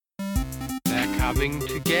Coming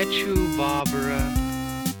to get you, Barbara.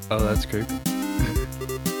 Oh, that's creepy.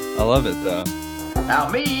 I love it, though. Now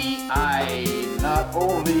me, I not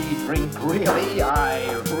only drink really,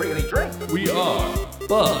 I really drink. We are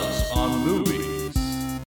Buzz on Movies.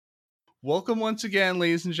 Welcome once again,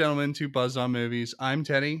 ladies and gentlemen, to Buzz on Movies. I'm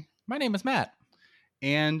Teddy. My name is Matt.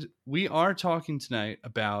 And we are talking tonight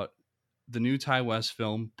about the new Ty West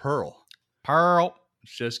film, Pearl.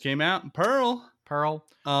 Which just came out. Pearl.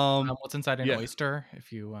 What's inside an yeah. oyster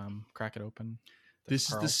if you crack it open?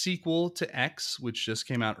 This is the sequel to X, which just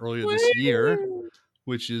came out earlier this year,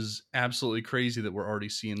 which is absolutely crazy that we're already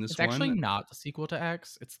seeing this it's one. It's actually not the sequel to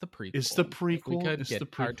X. It's the prequel. It's the prequel. If we could it's get the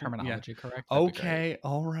prequel. our terminology correct. Okay,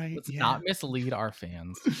 all right. Let's not mislead our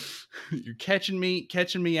fans. You're catching me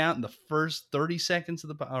out in the first 30 seconds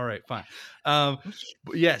of the... All right, fine.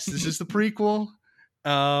 But yes, this is the prequel.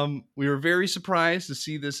 We were very surprised to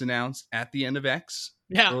see this announced at the end of X.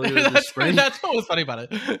 Yeah, that's what was funny about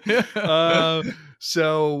it.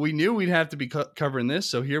 So we knew we'd have to be covering this.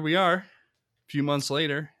 So here we are, a few months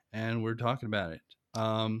later, and we're talking about it.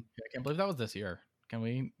 I can't believe that was this year. Can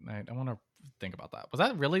we? I want to think about that. Was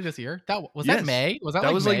that really this year? That May? Was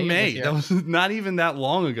that was like May? That was not even that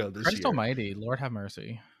long ago. This Christ year. Almighty, Lord have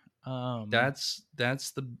mercy. That's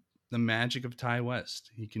the magic of Ty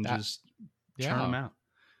West. He can just churn them out.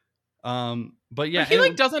 But yeah, but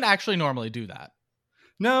he doesn't actually normally do that.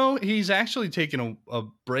 No, he's actually taken a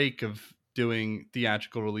break of doing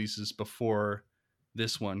theatrical releases before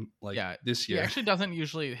this one, this year. He actually doesn't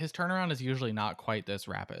usually, his turnaround is usually not quite this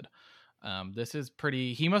rapid. This is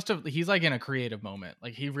pretty, he's like in a creative moment.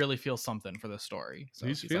 Like he really feels something for the story. So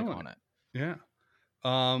he's feeling like on it. Yeah.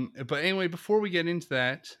 But anyway, before we get into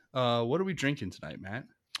that, what are we drinking tonight, Matt?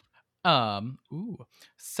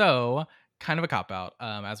 So kind of a cop out,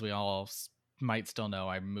 as we all might still know,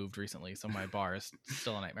 I moved recently, so my bar is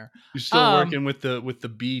still a nightmare. You're still working with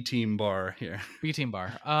the B team bar here. B team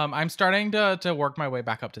bar. I'm starting to work my way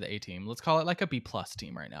back up to the A team. Let's call it like a B plus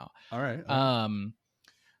team right now. All right.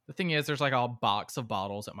 The thing is, there's like a box of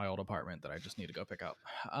bottles at my old apartment that I just need to go pick up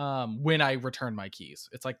when I return my keys.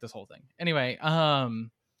 It's like this whole thing. Anyway,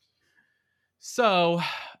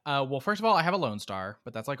 well, first of all, I have a Lone Star,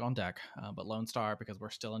 but that's like on deck. But Lone Star because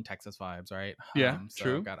we're still in Texas vibes, right? Yeah, so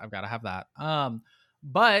true. I've got to have that.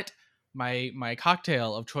 But my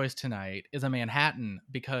cocktail of choice tonight is a Manhattan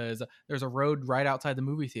because there's a road right outside the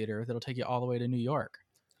movie theater that'll take you all the way to New York.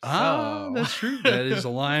 That's true. That is a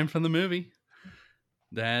line from the movie.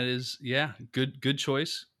 That is, good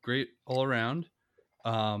choice. Great all around.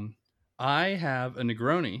 I have a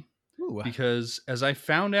Negroni because as I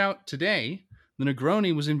found out today, the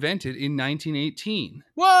Negroni was invented in 1918.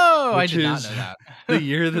 Whoa! I did not know that. The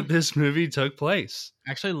year that this movie took place.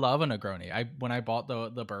 I actually love a Negroni. When I bought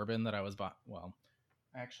the bourbon that I was buying, well,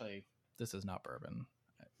 actually, this is not bourbon.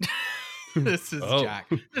 This is Jack.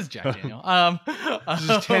 This is Jack Daniel. This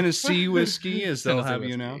is Tennessee whiskey, as they'll have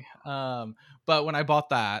you know. But when I bought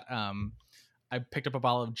that, I picked up a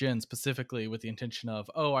bottle of gin specifically with the intention of,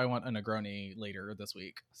 I want a Negroni later this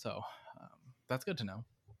week. So that's good to know.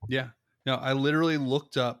 Yeah. No, I literally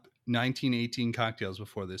looked up 1918 cocktails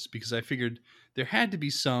before this because I figured there had to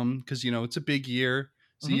be some, because, it's a big year.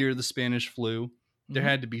 It's the year of the Spanish flu. There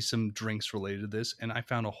had to be some drinks related to this. And I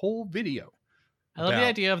found a whole video. I love the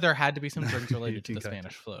idea of there had to be some drinks related to the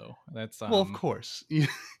Spanish flu. That's well, of course. People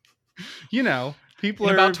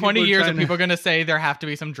in are about 20 years, are people going to say there have to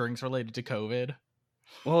be some drinks related to COVID?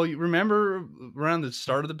 Well, you remember around the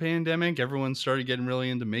start of the pandemic, everyone started getting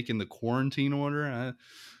really into making the quarantine order.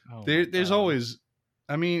 There's always,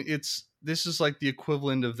 this is like the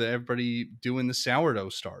equivalent of everybody doing the sourdough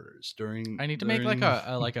starters during. I need to make like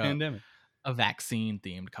a pandemic, a vaccine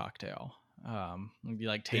themed cocktail. You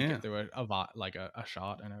like take it through a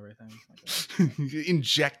shot and everything.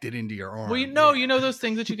 Inject it into your arm. Well, you know those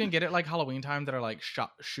things that you can get at like Halloween time that are like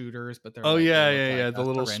shot shooters, but they're the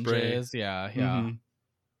little syringes. spray. Yeah. Mm-hmm.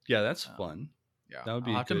 Yeah, that's fun. Yeah, that would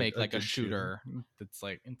be. I'll have to make like a shooter. That's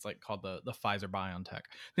like it's like called the Pfizer BioNTech.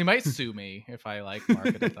 They might sue me if I like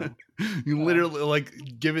market it though. You literally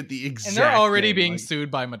give it the exact. And they're already being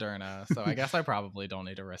sued by Moderna, so I guess I probably don't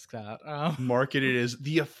need to risk that. Market it as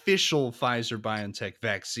the official Pfizer BioNTech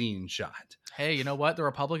vaccine shot. Hey, you know what? The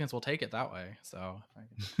Republicans will take it that way. So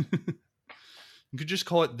you could just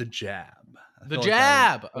call it the jab. The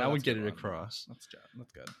jab. That would get it across. That's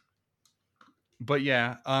good. But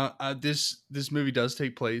yeah, this movie does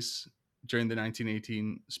take place during the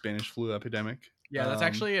 1918 Spanish flu epidemic. Yeah, that's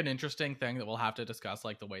actually an interesting thing that we'll have to discuss,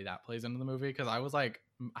 like the way that plays into the movie. Because I was like,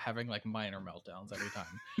 having like minor meltdowns every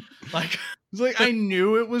time. Like It's like I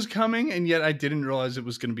knew it was coming, and yet I didn't realize it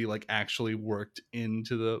was going to be like actually worked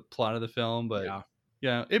into the plot of the film. But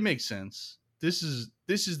yeah, it makes sense. This is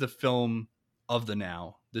the film of the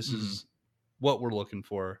now. This is what we're looking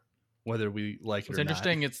for, whether we like it or it's not.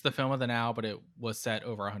 interesting. It's the film of the now, but it was set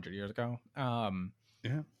over 100 years ago.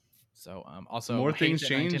 Yeah. So also more things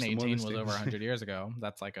changed. 1918 was over 100 years ago.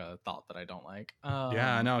 That's like a thought that I don't like.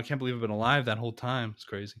 Yeah, I know. I can't believe I've been alive that whole time. It's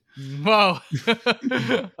crazy. Whoa.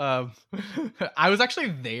 I was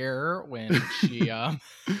actually there when she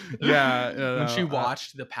when she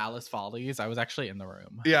watched the Palace Follies. I was actually in the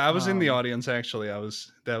room. Yeah, I was in the audience actually. That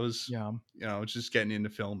was yeah. I was just getting into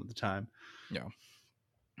film at the time. Yeah.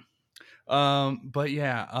 But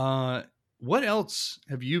yeah, what else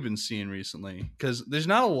have you been seeing recently? Because there's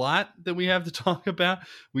not a lot that we have to talk about.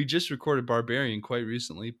 We just recorded Barbarian quite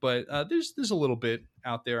recently, but there's a little bit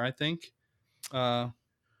out there, I think. So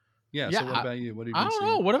what about you? What have you been I don't seeing?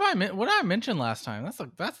 know. What did I mention last time?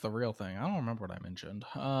 That's the real thing. I don't remember what I mentioned.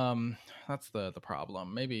 That's the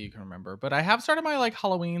problem. Maybe you can remember. But I have started my like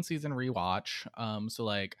Halloween season rewatch. So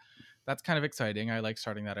like that's kind of exciting. I like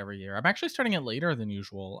starting that every year. I'm actually starting it later than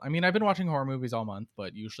usual. I mean, I've been watching horror movies all month,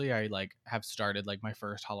 but usually I like have started like my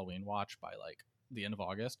first Halloween watch by like the end of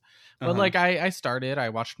August. But like I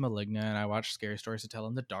watched Malignant, I watched Scary Stories to Tell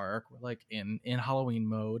in the Dark. We're like in Halloween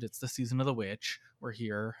mode. It's the season of the witch. We're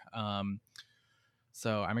here.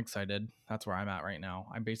 So I'm excited. That's where I'm at right now.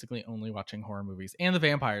 I'm basically only watching horror movies and the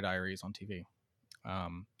Vampire Diaries on TV.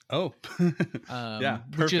 Yeah,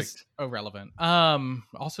 perfect. Which is irrelevant.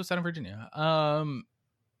 Also set in Virginia.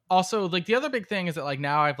 Also, like the other big thing is that like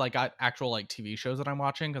now I've like got actual like TV shows that I'm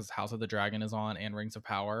watching because House of the Dragon is on and Rings of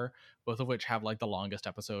Power, both of which have like the longest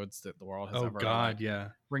episodes that the world has ever. Oh God, like, yeah.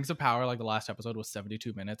 Rings of Power, like the last episode was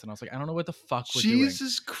 72 minutes, and I was like, I don't know what the fuck we're doing.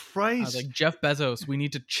 Jesus Christ! I was like, Jeff Bezos, we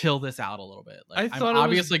need to chill this out a little bit. Like, I'm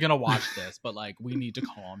obviously gonna watch this, but like, we need to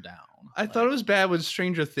calm down. I thought it was bad when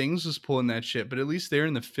Stranger Things was pulling that shit, but at least they're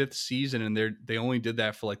in the 5th season, and they only did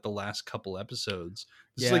that for like the last couple episodes.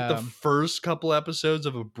 It's like the first couple episodes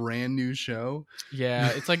of a brand new show. Yeah,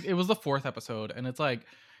 it's like it was the 4th episode, and it's like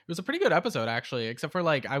it was a pretty good episode actually, except for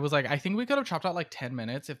like I was like I think we could have chopped out like 10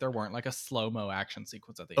 minutes if there weren't like a slow-mo action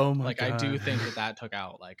sequence at the end. Oh my like God. I do think that took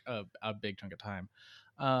out like a big chunk of time.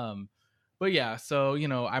 But yeah, so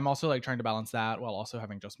I'm also like trying to balance that while also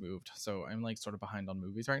having just moved, so I'm like sort of behind on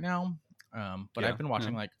movies right now. But I've been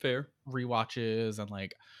watching like fair rewatches and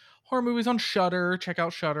like horror movies on Shudder. Check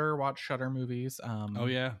out Shudder. Watch Shudder movies.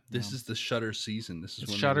 This is the Shudder season. This is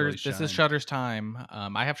when Shudder. Really this is Shudder's time.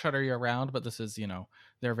 I have Shudder year round, but this is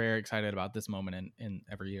they're very excited about this moment in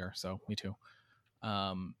every year. So me too.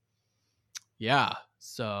 Yeah.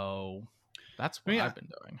 So that's what I've been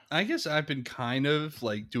doing. I guess I've been kind of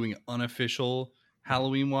like doing unofficial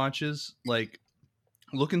Halloween watches. Like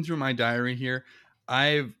looking through my diary here,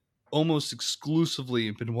 I've almost exclusively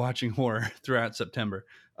been watching horror throughout September.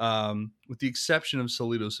 With the exception of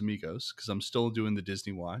Solitos Amigos, because I'm still doing the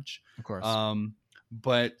Disney watch. Of course.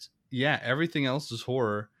 But yeah, everything else is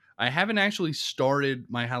horror. I haven't actually started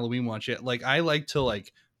my Halloween watch yet. Like I like to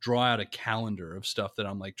like draw out a calendar of stuff that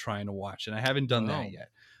I'm like trying to watch, and I haven't done that yet.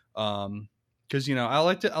 Because I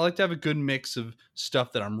like to have a good mix of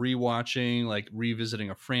stuff that I'm rewatching, like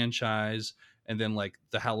revisiting a franchise, and then like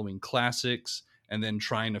the Halloween classics, and then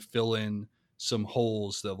trying to fill in some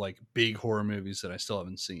holes of like big horror movies that I still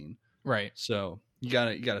haven't seen. Right. So you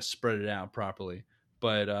gotta spread it out properly.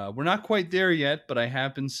 But we're not quite there yet. But I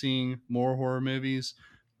have been seeing more horror movies.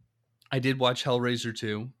 I did watch Hellraiser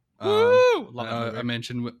 2. I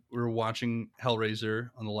mentioned we were watching Hellraiser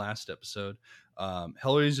on the last episode.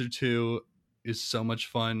 Hellraiser 2 is so much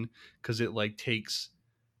fun because it like takes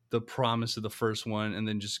the promise of the first one and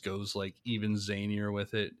then just goes like even zanier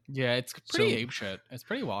with it. Yeah, it's pretty apeshit. It's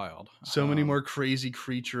pretty wild. So many more crazy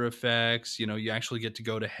creature effects. You actually get to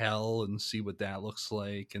go to hell and see what that looks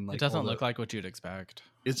like. And like it doesn't look like what you'd expect.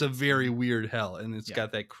 It's a very weird hell, and it's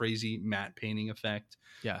got that crazy matte painting effect.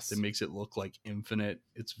 Yes, that makes it look like infinite.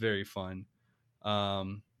 It's very fun.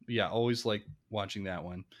 Always like watching that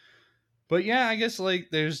one. But yeah, I guess like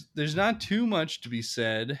there's not too much to be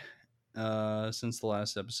said since the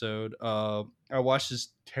last episode. I watched this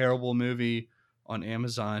terrible movie on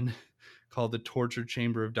Amazon called The Torture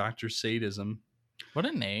Chamber of Dr. Sadism. What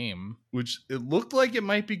a name. Which it looked like it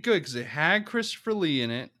might be good because it had Christopher Lee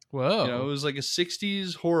in it. Whoa. It was like a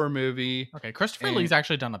 60s horror movie. Okay, Christopher Lee's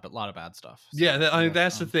actually done a lot of bad stuff. So,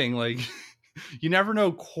 that's the thing. Like you never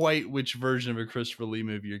know quite which version of a Christopher Lee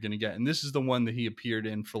movie you're going to get. And this is the one that he appeared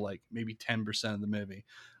in for like maybe 10% of the movie.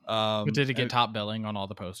 But did it get top billing on all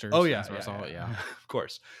the posters? Oh, yeah. as a result? Yeah. Of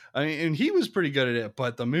course. I mean, and he was pretty good at it,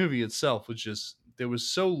 but the movie itself was just, there was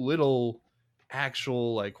so little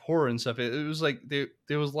actual like horror and stuff. It was like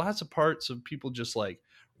there was lots of parts of people just like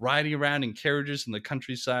riding around in carriages in the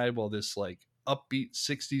countryside while this like upbeat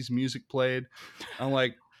 60s music played. I'm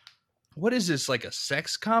like, what is this, like a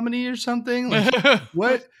sex comedy or something? Like,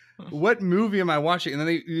 what movie am I watching? And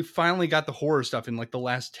then they finally got the horror stuff in like the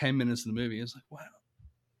last 10 minutes of the movie. It's like, wow,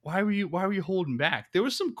 why were you holding back? There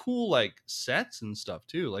was some cool like sets and stuff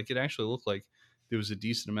too. Like it actually looked like there was a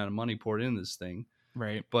decent amount of money poured in this thing.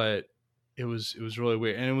 Right. But it was really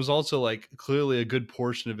weird. And it was also like clearly a good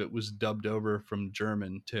portion of it was dubbed over from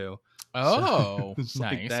German too. Oh, it's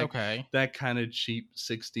nice. like that, okay. That kind of cheap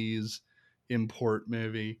 60s import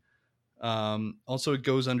movie. Also it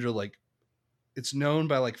goes under like, it's known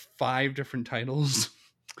by like 5 different titles.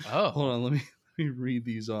 Oh, Hold on, let me read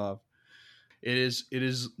these off. It is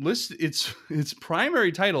listed, its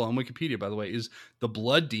primary title on Wikipedia, by the way, is The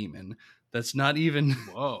Blood Demon. That's not even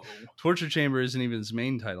whoa. Torture Chamber isn't even its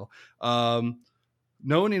main title.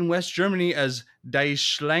 Known in West Germany as Die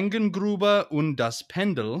Schlangengrube und das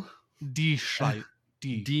Pendel. D.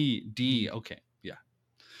 Okay.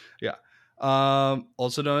 Yeah.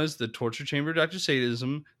 Also known as The Torture Chamber of Dr.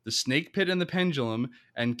 Sadism, The Snake Pit and the Pendulum,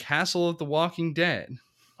 and Castle of the Walking Dead.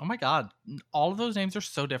 Oh my god, all of those names are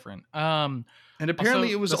so different. And apparently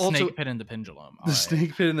also, it was the also Snake Pit and the Pendulum. The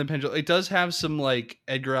Snake Pit and the Pendulum. It does have some like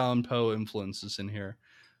Edgar Allan Poe influences in here.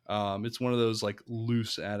 It's one of those like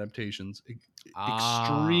loose adaptations,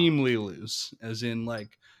 extremely loose, as in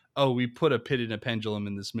like, oh, we put a pit and a pendulum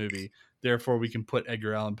in this movie, therefore we can put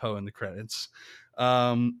Edgar Allan Poe in the credits.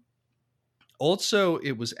 Also,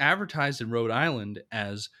 it was advertised in Rhode Island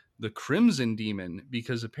as the Crimson Demon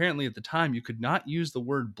because apparently at the time you could not use the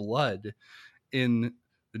word blood in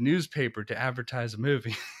the newspaper to advertise a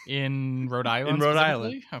movie. In Rhode Island? In Rhode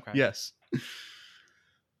Island. Okay. Yes.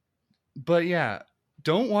 But yeah,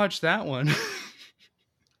 don't watch that one.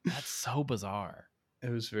 That's so bizarre.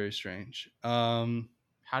 It was very strange.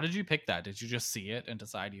 How did you pick that? Did you just see it and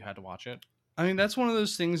decide you had to watch it? I mean, that's one of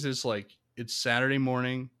those things is like, it's Saturday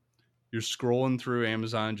morning. You're scrolling through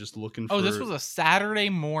Amazon just looking for... Oh, this was a Saturday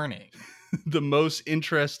morning. the most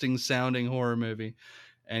interesting sounding horror movie.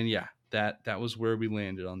 And yeah, that was where we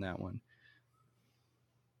landed on that one.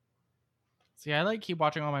 See, I like keep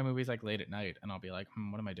watching all my movies like late at night, and I'll be like,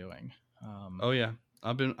 what am I doing? Oh yeah,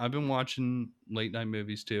 I've been watching late night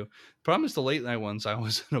movies too. Problem is the late night ones I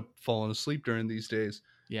was falling asleep during these days.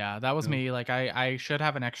 Yeah, that was me. Like I should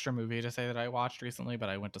have an extra movie to say that I watched recently, but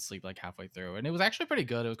I went to sleep like halfway through, and it was actually pretty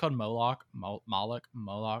good. It was called Moloch,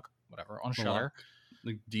 whatever, on Shudder.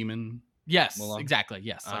 Like demon. Yes, Moloch. Exactly.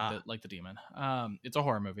 Yes, like the demon. It's a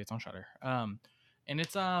horror movie. It's on Shudder. And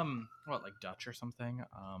it's what, like Dutch or something.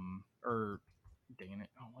 Or dang it.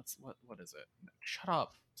 Oh, what is it? Shut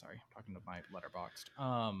up. Sorry, I'm talking to my Letterboxd.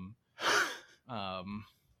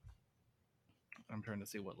 I'm trying to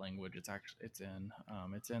see what language it's in.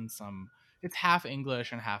 It's half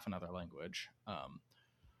English and half another language.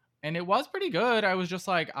 And it was pretty good. I was just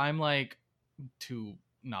like, I'm like too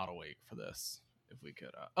not awake for this. If we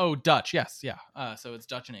could, Dutch. Yes. Yeah. So it's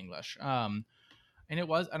Dutch and English. And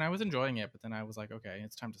I was enjoying it, but then I was like, okay,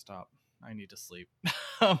 it's time to stop. I need to sleep.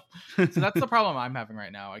 So that's the problem I'm having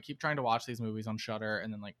right now. I keep trying to watch these movies on Shudder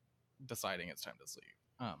and then like deciding it's time to sleep.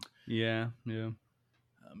 Yeah.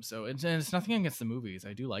 So it's nothing against the movies.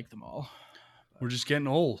 I do like them all. We're just getting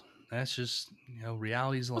old. That's just,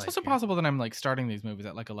 reality's life. It's also possible that I'm like starting these movies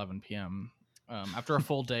at like 11 p.m. After a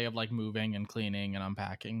full day of like moving and cleaning and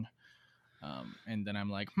unpacking. And then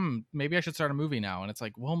I'm like, maybe I should start a movie now. And it's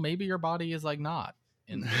like, well, maybe your body is like not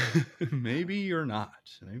in Maybe you're not.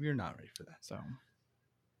 Maybe you're not ready for that. So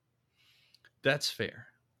that's fair.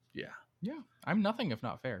 Yeah. Yeah. I'm nothing if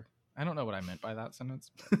not fair. I don't know what I meant by that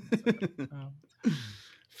sentence. But,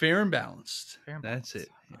 fair and balanced. That's it.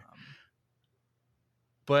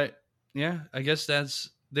 But yeah, I guess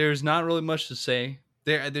there's not really much to say.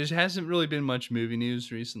 There hasn't really been much movie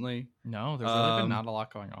news recently. No, there's really been not a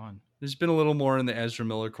lot going on. There's been a little more in the Ezra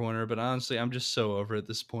Miller corner, but honestly, I'm just so over at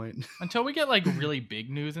this point. Until we get like really big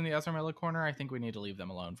news in the Ezra Miller corner, I think we need to leave them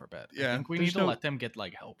alone for a bit. Yeah, I think we need to let them get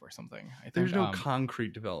like help or something. There's no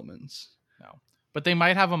concrete developments. No, but they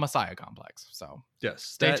might have a Messiah complex. So yes,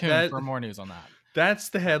 stay tuned for more news on that. That's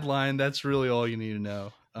the headline. That's really all you need to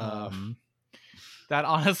know. That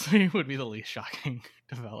honestly would be the least shocking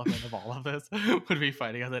development of all of this. Would be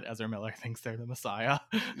finding out that Ezra Miller thinks they're the Messiah.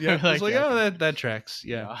 Yeah, like, oh, that tracks.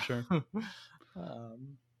 Yeah, sure.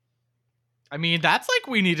 I mean, that's like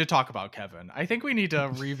we need to talk about Kevin. I think we need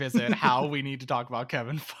to revisit how we need to talk about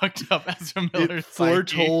Kevin fucked up Ezra Miller's It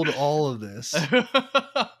foretold all of this.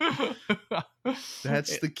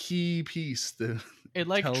 That's it, the key piece. it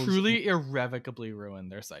like tells- truly irrevocably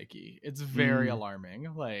ruined their psyche. It's very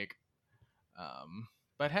alarming. Like,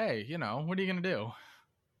 but hey, you know, what are you gonna do?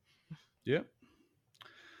 Yep.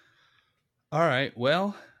 All right.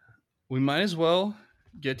 Well, we might as well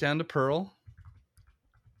get down to Pearl.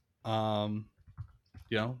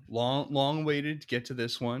 You know, long waited to get to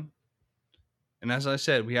this one. And as I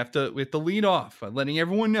said, we have to lead off by letting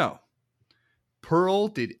everyone know Pearl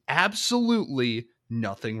did absolutely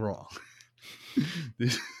nothing wrong.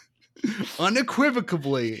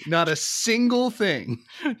 Unequivocally, not a single thing.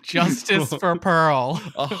 Justice for Pearl.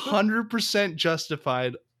 100%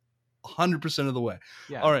 justified 100% of the way.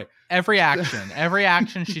 Yeah. All right. Every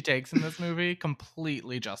action she takes in this movie,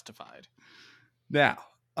 completely justified. Now,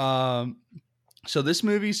 so this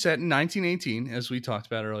movie's set in 1918, as we talked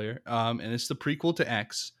about earlier, and it's the prequel to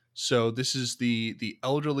X. So this is the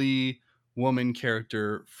elderly woman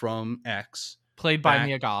character from X, played by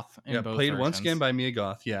Mia Goth. Played versions. Once again by Mia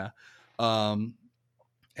Goth. Yeah, and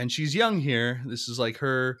she's young here. This is like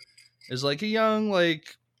her is like a young,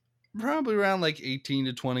 like probably around like 18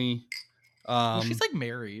 to 20. Well, she's like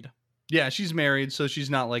married. Yeah, she's married, so she's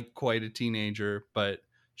not like quite a teenager, but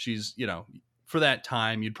she's, you know, for that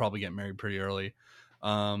time you'd probably get married pretty early.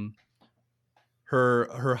 Her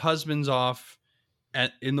husband's off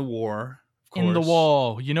in the war. Of course. In the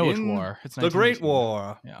war, you know which war? It's the Great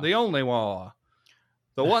War, the only war,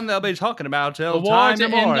 the one they'll be talking about till time to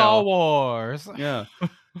immemorial. end all wars. Yeah.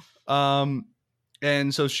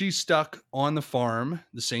 And so she's stuck on the farm,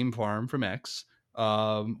 the same farm from X,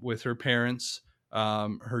 with her parents.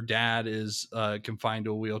 Her dad is confined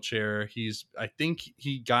to a wheelchair. I think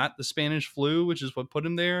he got the Spanish flu, which is what put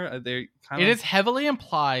him there. It is heavily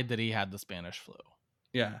implied that he had the Spanish flu.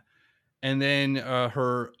 Yeah. And then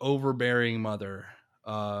her overbearing mother,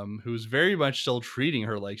 who's very much still treating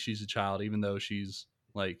her like she's a child, even though she's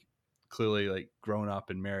like clearly like grown up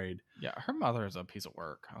and married. Yeah, her mother is a piece of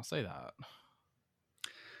work. I'll say that.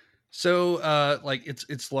 So, like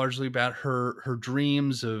it's largely about her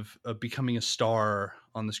dreams of becoming a star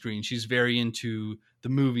on the screen. She's very into the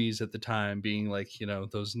movies at the time, being like, you know,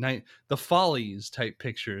 those the Follies type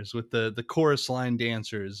pictures with the chorus line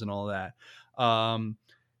dancers and all that.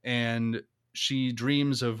 And she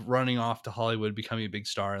dreams of running off to Hollywood, becoming a big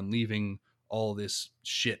star, and leaving all this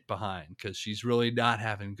shit behind because she's really not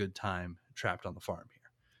having a good time trapped on the farm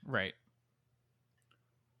here. Right.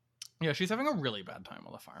 Yeah, she's having a really bad time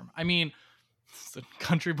on the farm. I mean, it's the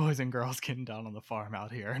country boys and girls getting down on the farm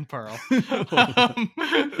out here in Pearl.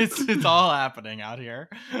 It's all happening out here.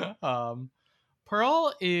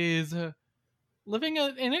 Pearl is living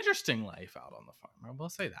an interesting life out on the farm. I will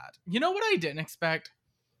say that. You know what I didn't expect?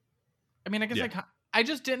 I mean, I guess I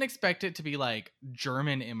just didn't expect it to be like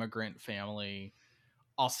German immigrant family,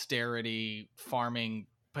 austerity, farming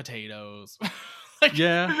potatoes. Like,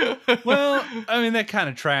 yeah. Well, I mean, that kind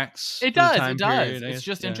of tracks. It does. It does. Period, it's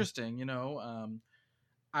just interesting, you know.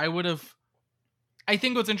 I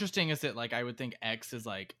think what's interesting is that, like, I would think X is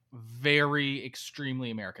like very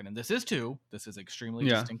extremely American, and this is too. This is extremely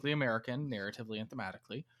distinctly American, narratively and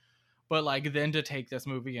thematically. But like, then to take this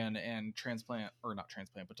movie and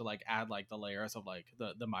but to like add like the layers of like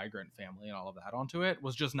the migrant family and all of that onto it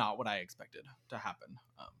was just not what I expected to happen.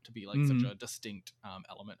 To be like such a distinct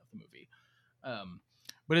element of the movie.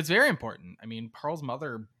 But it's very important. I mean, Pearl's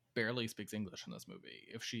mother barely speaks English in this movie,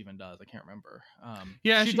 if she even does. I can't remember.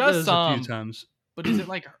 Yeah, she does a few times. But is it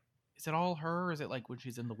all her? Or is it like when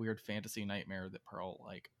she's in the weird fantasy nightmare that Pearl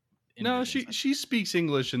like? No, she speaks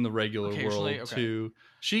English in the regular world too.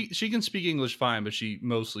 She can speak English fine, but she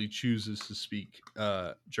mostly chooses to speak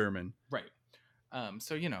German. Right.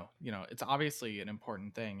 So you know, it's obviously an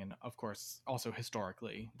important thing, and of course, also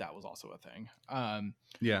historically, that was also a thing.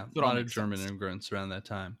 Yeah, a lot of German immigrants around that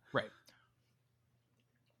time. Right.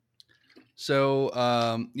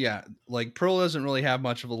 So, like Pearl doesn't really have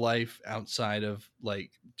much of a life outside of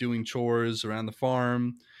like doing chores around the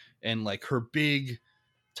farm, and like her big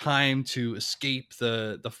time to escape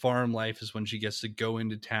the farm life is when she gets to go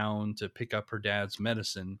into town to pick up her dad's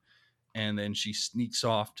medicine. And then she sneaks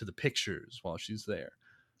off to the pictures while she's there.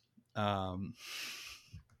 And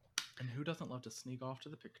who doesn't love to sneak off to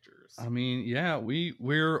the pictures? I mean, yeah,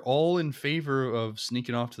 we're all in favor of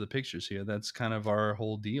sneaking off to the pictures here. That's kind of our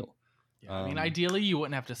whole deal. Yeah, I mean, ideally, you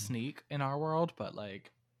wouldn't have to sneak in our world, but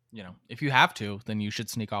like, you know, if you have to, then you should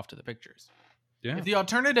sneak off to the pictures. Yeah. If the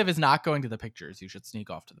alternative is not going to the pictures, you should sneak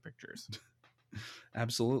off to the pictures.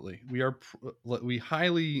 Absolutely. We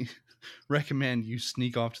highly recommend you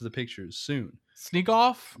sneak off to the pictures soon. Sneak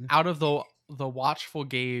off out of the watchful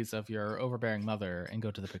gaze of your overbearing mother and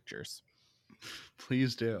go to the pictures.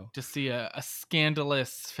 Please do. To see a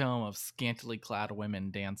scandalous film of scantily clad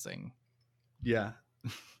women dancing. Yeah.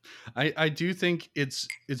 I do think it's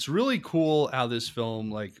really cool how this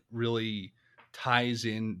film like really ties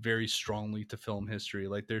in very strongly to film history.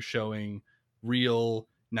 Like they're showing real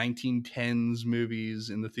 1910s movies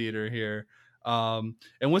in the theater here. And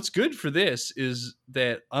what's good for this is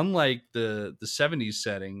that unlike the 70s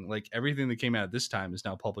setting, like everything that came out this time is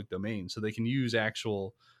now public domain, so they can use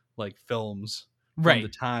actual like films from the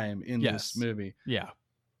time in this movie. Yeah.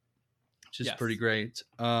 Which is pretty great.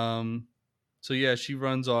 So yeah, she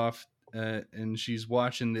runs off and she's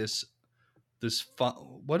watching this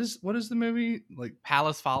what is the movie? Like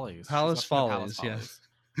Palace Follies. Palace Follies, yes.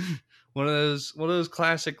 one of those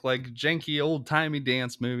classic like janky old timey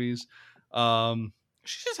dance movies.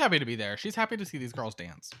 She's just happy to be there. She's happy to see these girls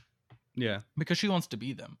dance. Yeah. Because she wants to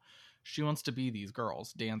be them. She wants to be these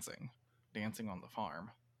girls dancing on the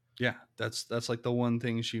farm. Yeah, that's like the one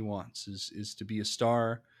thing she wants is to be a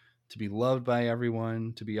star, to be loved by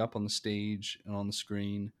everyone, to be up on the stage and on the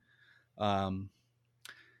screen.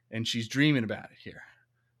 And she's dreaming about it here.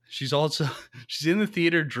 She's in the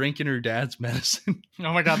theater drinking her dad's medicine.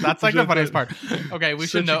 Oh my god, that's like the funniest part. Okay, we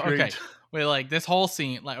should know. Okay, wait, like this whole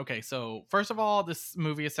scene, like, okay, so first of all, this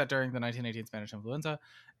movie is set during the 1918 Spanish influenza,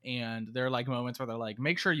 and there are like moments where they're like,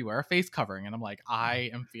 make sure you wear a face covering, and I'm like, I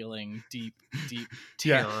am feeling deep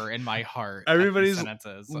terror in my heart. Everybody's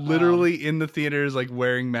literally in the theaters like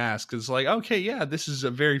wearing masks. It's like, okay, yeah, this is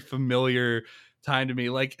a very familiar time to me.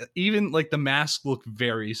 Like even like the masks look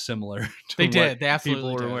very similar to they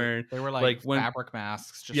absolutely people were wearing. They were like when, fabric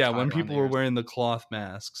masks. Just when people were wearing the cloth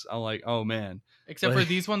masks, I'm like, oh man. Except for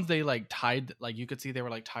these ones, they like tied, like you could see they were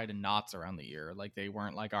like tied in knots around the ear. Like they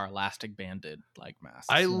weren't like our elastic banded like masks.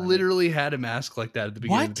 I literally had a mask like that at the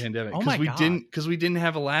beginning of the pandemic because we didn't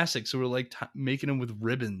have elastic, so we're like making them with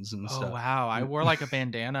ribbons and stuff. Oh wow, I wore like a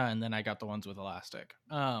bandana and then I got the ones with elastic.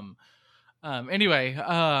 Anyway,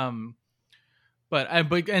 But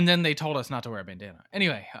and then they told us not to wear a bandana.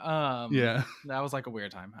 Anyway, that was like a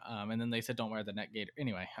weird time. And then they said don't wear the neck gaiter.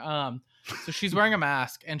 Anyway, so she's wearing a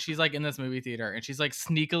mask and she's like in this movie theater and she's like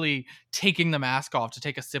sneakily taking the mask off to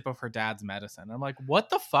take a sip of her dad's medicine. I'm like, what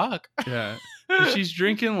the fuck? Yeah, she's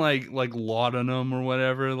drinking like laudanum or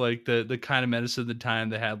whatever, like the kind of medicine at the time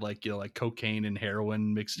that had like like cocaine and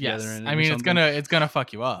heroin mixed together. Yes, I mean it's gonna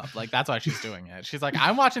fuck you up. Like that's why she's doing it. She's like,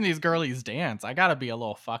 I'm watching these girlies dance. I gotta be a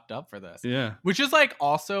little fucked up for this. Yeah, which is like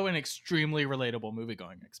also an extremely relatable movie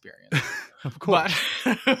going experience. Of course.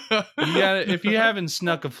 If you haven't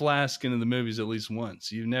snuck a flask into the movies at least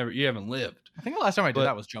once, you haven't lived. I think the last time I did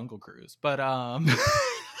that was Jungle Cruise, but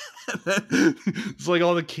it's like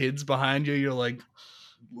all the kids behind you, you're like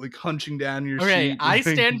hunching down your seat. I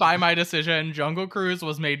stand by my decision. Jungle Cruise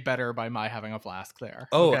was made better by my having a flask there.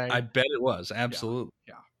 Oh, okay? I bet it was. Absolutely.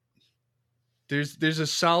 Yeah. There's a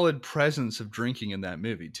solid presence of drinking in that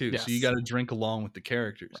movie too. Yes. So you got to drink along with the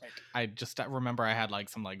characters. Right. I just remember I had like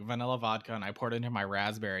some like vanilla vodka and I poured it into my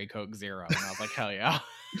raspberry Coke Zero and I was like, hell yeah.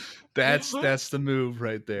 That's the move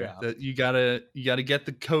right there. Yeah. That you gotta get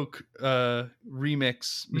the Coke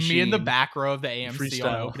remix machine. Me in the back row of the AMC freestyle.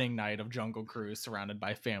 On opening night of Jungle Cruise, surrounded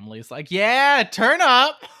by families, like, yeah, turn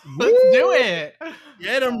up, let's do it,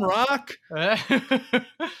 get 'em, rock.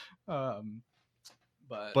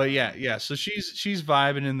 But yeah. So she's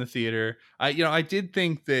vibing in the theater. I did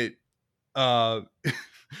think that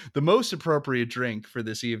the most appropriate drink for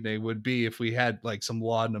this evening would be if we had like some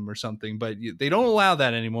laudanum or something, but they don't allow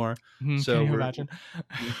that anymore. So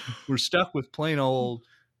we're stuck with plain old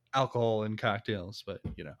alcohol and cocktails, but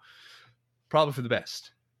probably for the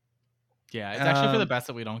best. Yeah, it's actually for the best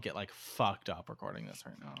that we don't get like fucked up recording this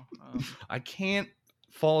right now. I can't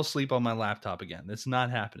fall asleep on my laptop again. That's not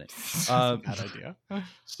happening. Bad idea.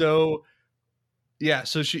 So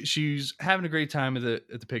she's having a great time at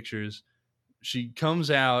the pictures. She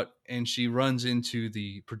comes out and she runs into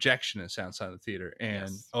the projectionist outside the theater,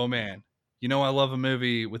 and oh man, I love a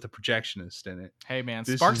movie with a projectionist in it. Hey man,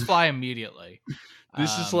 sparks fly immediately.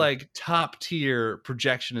 This is like top tier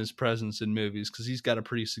projectionist presence in movies because he's got a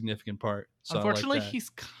pretty significant part. So unfortunately,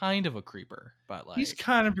 he's kind of a creeper, but like he's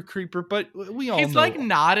kind of a creeper, but he's like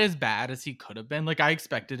not as bad as he could have been. Like I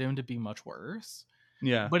expected him to be much worse.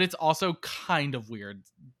 Yeah, but it's also kind of weird.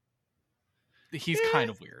 He's kind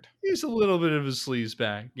of weird. He's a little bit of a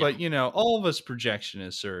sleazebag, but all of us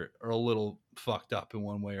projectionists are a little fucked up in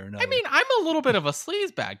one way or another. I mean, I'm a little bit of a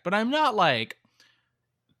sleazebag, but I'm not like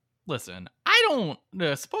listen, I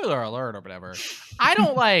don't, spoiler alert or whatever, I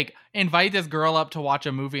don't like invite this girl up to watch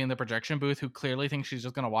a movie in the projection booth who clearly thinks she's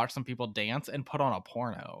just going to watch some people dance and put on a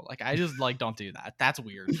porno. Like, I just like, don't do that. That's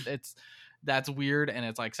weird. That's weird. And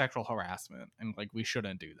it's like sexual harassment. And like, we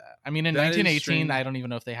shouldn't do that. I mean, in That is 1918, strange. I don't even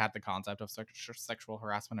know if they had the concept of sexual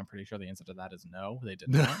harassment. I'm pretty sure the answer to that is no, they did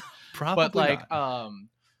not. Probably But like, not.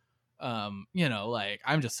 you know, like,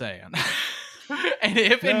 I'm just saying. And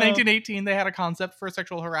if in 1918 they had a concept for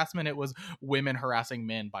sexual harassment, it was women harassing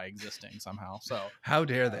men by existing somehow. So How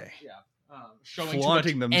dare they? yeah, showing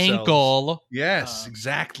Flaunting too much themselves. ankle. Yes, Um,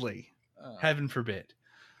 exactly. Heaven forbid.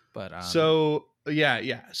 But So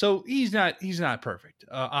yeah. So he's not perfect,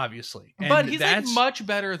 obviously. And but he's like that's much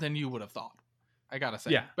better than you would have thought. I gotta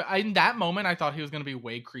say, Yeah. But in that moment, I thought he was gonna be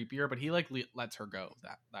way creepier. But he like lets her go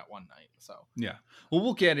that one night. So yeah. Well,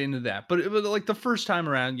 we'll get into that. But like the first time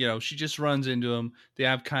around, you know, she just runs into him. They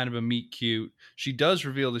have kind of a meet cute. She does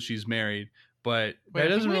reveal that she's married, but wait, that I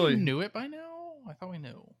think doesn't we really. knew it by now. I thought we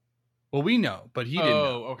knew. Well, we know, but he didn't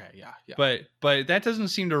know. Oh, okay, yeah. But that doesn't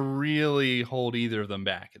seem to really hold either of them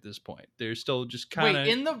back at this point. They're still just kind of.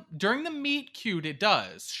 Wait, during the meet cute, it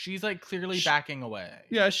does. She's like clearly backing away.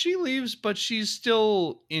 Yeah, she leaves, but she's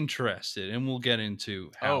still interested, and we'll get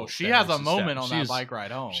into how. Oh, she that has is a moment established. on She that is- bike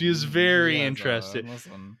ride home. she is very She has a- interested.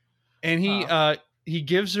 listen. And he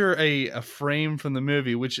gives her a frame from the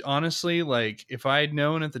movie, which honestly, like, if I had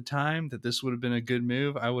known at the time that this would have been a good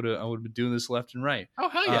move, I would have been doing this left and right. Oh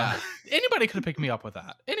hell yeah! Anybody could have picked me up with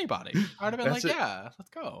that. Anybody, I'd have been That's like, it. yeah,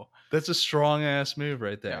 let's go. That's a strong ass move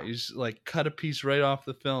right there. Yeah. You just like cut a piece right off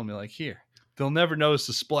the film. You're like, here, they'll never notice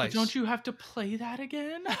the But splice. don't you have to play that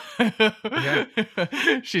again? Yeah.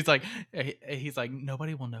 She's like, he's like,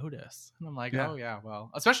 nobody will notice, and I'm like, Yeah. oh yeah,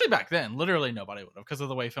 well, especially back then, literally nobody would have because of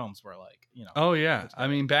the way films were like, you know. Oh yeah, I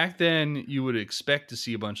mean back then you would expect to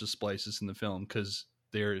see a bunch of splices in the film because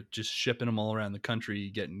they're just shipping them all around the country,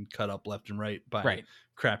 getting cut up left and right by Right.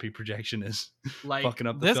 crappy projectionists, Like fucking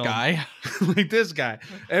up the this film. guy. Like this guy.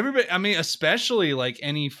 Everybody, I mean, especially like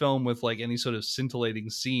any film with like any sort of scintillating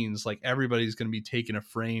scenes, like everybody's going to be taking a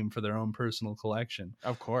frame for their own personal collection.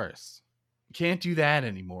 Of course. Can't do that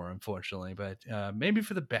anymore, unfortunately, but maybe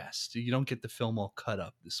for the best. You don't get the film all cut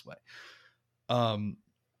up this way.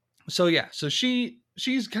 So yeah, so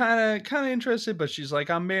she's kind of interested, but she's like,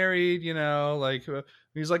 I'm married, you know, like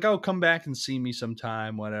he's like, oh, come back and see me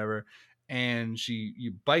sometime, whatever. And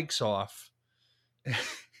she bikes off.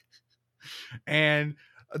 And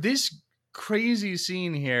this crazy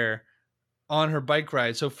scene here on her bike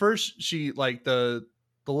ride. So first she like the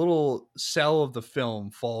little cell of the film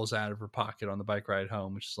falls out of her pocket on the bike ride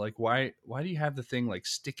home, which is like, why do you have the thing like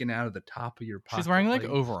sticking out of the top of your pocket? She's wearing like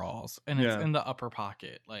overalls, and Yeah. it's in the upper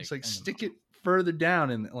pocket. Like it's like in the stick middle. it further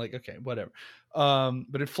down and like, okay, whatever.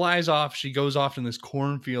 But it flies off. She goes off in this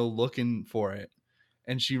cornfield looking for it,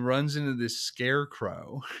 and she runs into this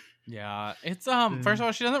scarecrow. Yeah, it's First of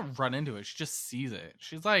all, she doesn't run into it; she just sees it.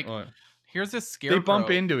 She's like, Oh, "Here's this scarecrow." they bump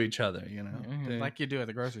into each other, you know. Yeah, They- like you do at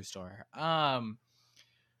the grocery store.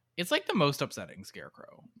 It's like the most upsetting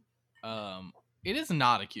scarecrow. It is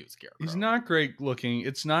not a cute scarecrow. he's not great looking.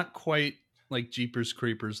 It's not quite like Jeepers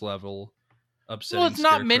Creepers level upsetting. Well, it's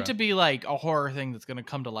not meant to scarecrow. be like a horror thing that's going to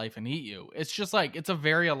come to life and eat you. It's just like it's a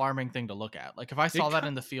very alarming thing to look at. Like if I saw that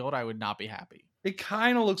in the field, I would not be happy. It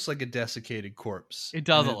kind of looks like a desiccated corpse. It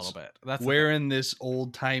does and a it's little bit. That's the thing, wearing this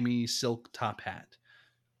old timey silk top hat.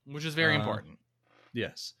 which is very important.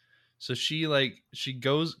 Yes. So she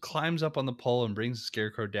climbs up on the pole and brings the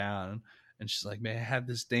scarecrow down. And she's like, may I have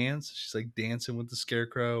this dance? She's like dancing with the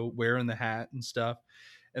scarecrow, wearing the hat and stuff.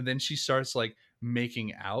 And then she starts like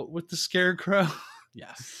making out with the scarecrow.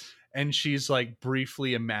 Yes. And she's like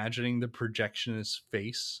briefly imagining the projectionist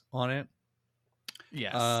face on it.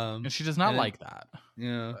 Yes. Um, and she does not and- like that.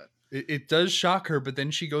 Yeah. But- It does shock her, but then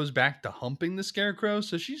she goes back to humping the scarecrow.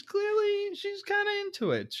 So she's kind of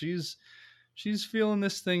into it. She's feeling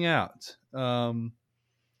this thing out.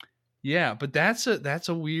 Yeah, but that's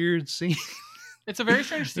a weird scene. It's a very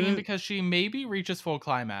strange scene because she maybe reaches full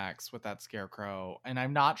climax with that scarecrow, and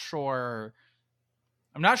I'm not sure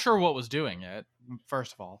what was doing it,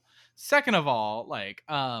 first of all. Second of all, like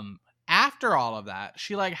after all of that,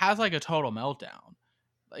 she like has like a total meltdown.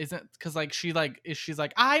 Isn't because like she's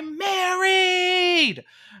like, I'm married,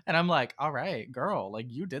 and I'm like, all right, girl, like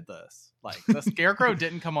you did this. Like the scarecrow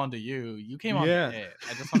didn't come onto you came on Yeah. it.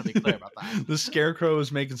 I just want to be clear about that. The scarecrow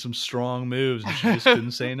was making some strong moves, and she just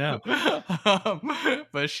couldn't say no.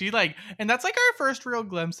 But she like, and that's like our first real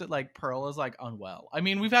glimpse at like Pearl is like unwell. I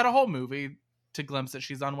mean, we've had a whole movie to glimpse that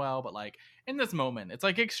she's unwell, but like in this moment, it's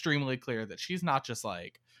like extremely clear that she's not just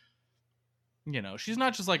like You know, she's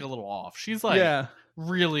not just like a little off. She's like yeah.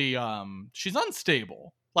 really she's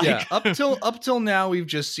unstable. Like Yeah, up till now, we've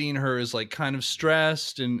just seen her as like kind of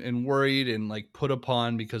stressed and worried and like put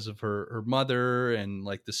upon because of her mother and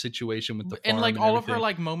like the situation with the farm and like all of her everything.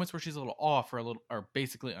 like moments where she's a little off are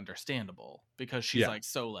basically understandable because she's Yeah. like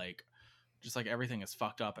so like just like everything is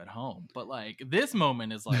fucked up at home. But like this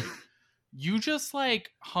moment is like you just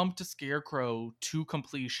like humped a scarecrow to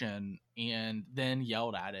completion and then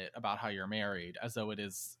yelled at it about how you're married as though it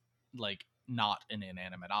is like not an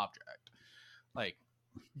inanimate object. Like,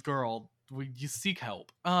 girl, you seek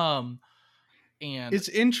help. And It's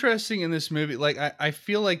interesting in this movie. Like I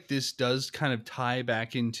feel like this does kind of tie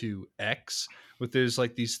back into X, with there's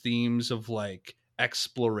like these themes of like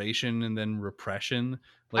exploration and then repression.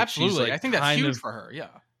 Like absolutely, she's like I think that's kind huge of, for her. Yeah,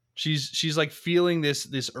 she's like feeling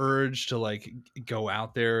this urge to like go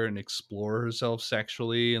out there and explore herself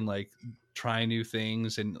sexually and like try new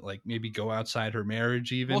things and like maybe go outside her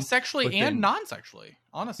marriage even. well, sexually But and then- non-sexually.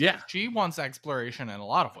 Honestly, Yeah. she wants exploration in a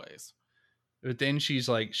lot of ways. But then she's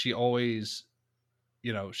like, she always,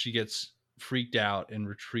 you know, she gets freaked out and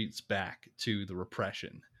retreats back to the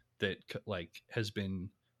repression that like has been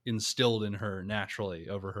instilled in her naturally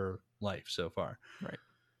over her life so far.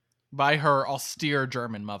 By her austere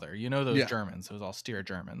German mother. You know those Yeah. Germans, those austere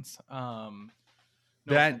Germans. No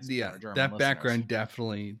That offense to yeah, our German that listeners. background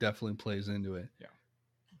definitely plays into it. Yeah.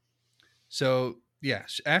 So yeah,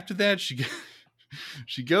 after that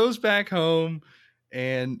she goes back home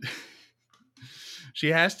and she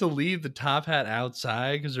has to leave the top hat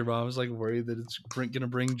outside because her mom was like worried that it's gonna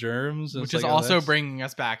bring germs. And Which it's is like, oh, also that's- bringing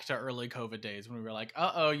us back to early COVID days when we were like,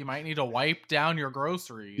 you might need to wipe down your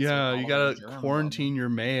groceries. with yeah, all you of gotta those germs on quarantine your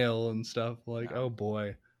mail and stuff. Like, Yeah. oh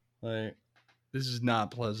boy, like this is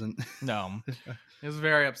not pleasant. them. No. It was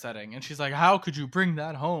very upsetting. And she's like, how could you bring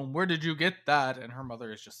that home? Where did you get that? And her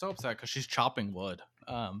mother is just so upset because she's chopping wood.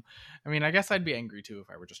 I mean, I guess I'd be angry too if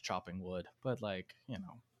I were just chopping wood. But like, you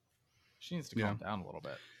know, she needs to calm down a little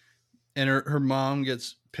bit. And her mom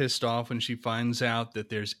gets pissed off when she finds out that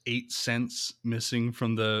there's 8 cents missing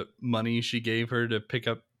from the money she gave her to pick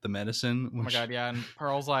up the medicine. Oh my God, yeah. And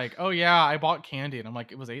Pearl's like, oh yeah, I bought candy. And I'm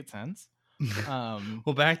like, it was 8 cents?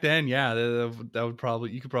 Well, back then, yeah, that would probably,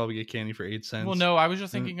 you could probably get candy for 8 cents. Well, no, I was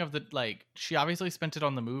just thinking of the, like, she obviously spent it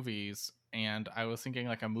on the movies. And I was thinking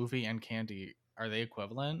like a movie and candy, are they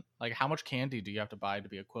equivalent? Like, how much candy do you have to buy to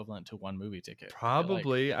be equivalent to one movie ticket?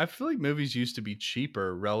 Probably. I feel like movies used to be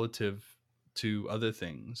cheaper relative to other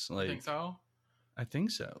things. I Like, think so. I think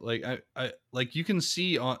so. Like I like you can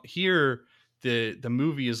see on here the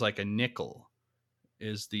movie is like a nickel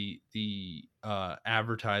is the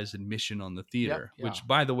advertised admission on the theater, yeah. which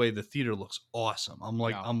by the way, the theater looks awesome. I'm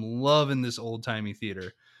like, Yeah. I'm loving this old timey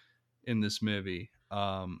theater in this movie.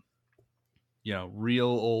 You know, real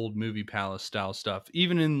old movie palace style stuff,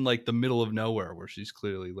 even in like the middle of nowhere where she's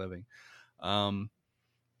clearly living.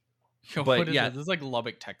 Yo, But what is yeah. this? This is like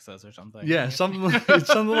Lubbock, Texas or something. Yeah, something like it's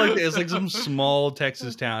something like that. It's like some small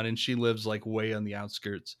Texas town, and she lives like way on the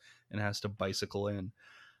outskirts and has to bicycle in.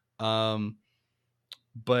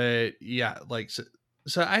 But yeah, like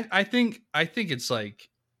so I think it's like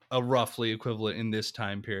a roughly equivalent in this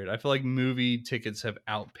time period. I feel like movie tickets have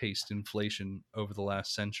outpaced inflation over the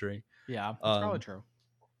last century. Yeah, that's probably Um, true.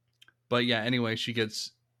 But yeah, anyway,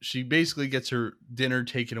 she basically gets her dinner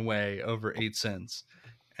taken away over 8 cents,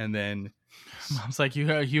 and then Mom's like, you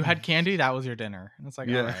had candy? That was your dinner. And it's like,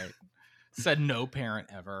 Yeah. all right. Said no parent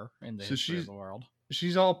ever in the So history of she's- the world.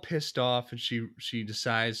 she's all pissed off, and she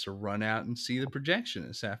decides to run out and see the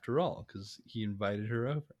projectionist after all because he invited her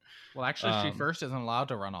over. Well, actually, she Um, first isn't allowed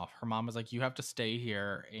to run off. Her mom is like, you have to stay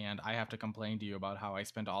here, and I have to complain to you about how I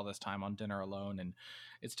spent all this time on dinner alone, and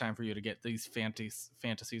it's time for you to get these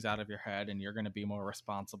fantasies out of your head, and you're going to be more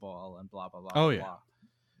responsible, and blah, blah, blah. Oh, blah, yeah. blah.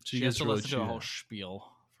 She She has gets to really listen to a chewed whole out.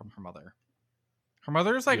 spiel from her mother. Her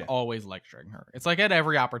mother is like Yeah. always lecturing her. It's like at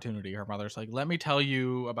every opportunity, her mother's like, let me tell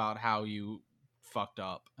you about how you fucked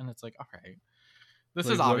up. And it's like, okay. This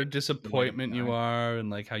Like, is what a obvious. disappointment you Right. are, and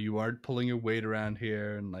like how you are pulling your weight around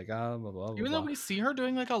here, and like blah blah blah. Even blah. though we see her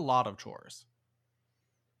doing like a lot of chores.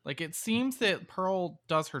 Like it seems that Pearl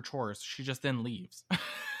does her chores, she just then leaves.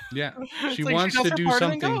 Yeah, It's she like wants does to her do part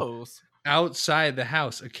and then something goes. outside the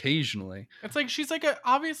house occasionally. It's like she's like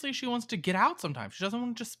obviously she wants to get out sometimes. She doesn't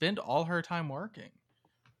want to just spend all her time working.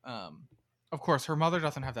 Of course, her mother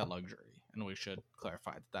doesn't have that luxury, and we should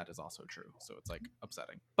clarify that is also true. So it's like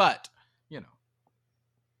upsetting, but you know.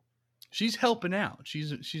 She's helping out.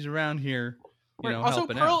 She's around here, you Right. know, Also,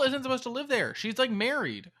 helping Pearl out. isn't supposed to live there. She's like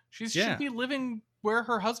married. She Yeah. should be living where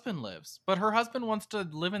her husband lives, but her husband wants to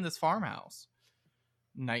live in this farmhouse.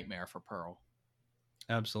 Nightmare for Pearl.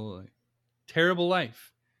 Absolutely terrible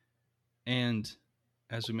life. And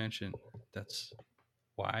as we mentioned, that's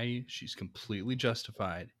why she's completely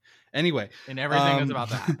justified. Anyway, And everything is about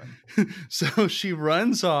to happen. So she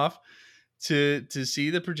runs off to see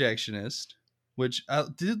the projectionist. Which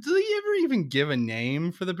did they ever even give a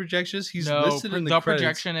name for the projectionist? He's listed in the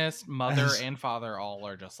credits. Projectionist, mother, and father all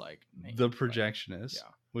are just like named, the projectionist, yeah.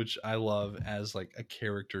 Which I love as like a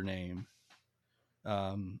character name.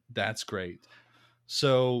 That's great.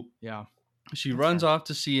 So yeah, she runs off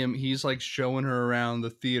to see him. He's like showing her around the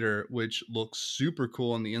theater, which looks super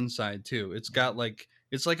cool on the inside too. It's got like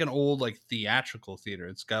it's like an old like theatrical theater.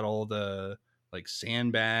 It's got all the like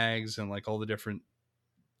sandbags and like all the different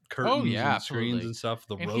curtains and screens and stuff.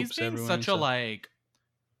 The ropes he's being everywhere. Such a like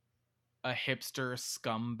a hipster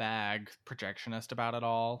scumbag projectionist about it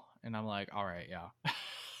all, and I'm like, all right, yeah.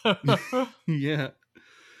 Yeah,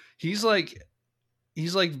 he's like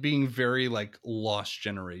being very like lost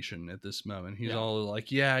generation at this moment. He's all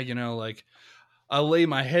like, yeah, you know, like I lay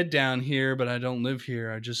my head down here, but I don't live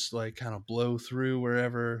here. I just like kind of blow through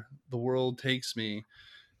wherever the world takes me.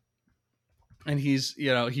 And he's,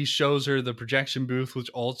 you know, he shows her the projection booth,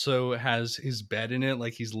 which also has his bed in it.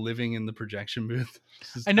 Like he's living in the projection booth.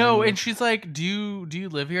 I know. And she's like, do you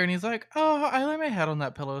live here? And he's like, oh, I lay my head on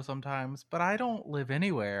that pillow sometimes, but I don't live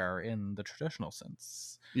anywhere in the traditional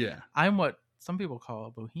sense. Yeah. I'm what some people call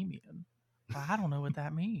a bohemian, but I don't know what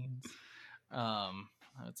that means.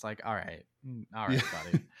 It's like, all right, buddy,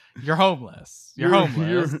 you're homeless. You're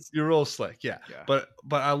homeless. You're real slick. Yeah. But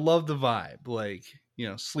I love the vibe. Like, you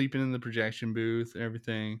know, sleeping in the projection booth and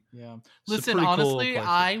everything. Yeah. Listen, honestly,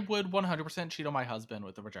 I would 100% cheat on my husband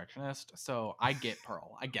with the projectionist. So I get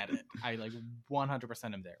Pearl. I get it. I like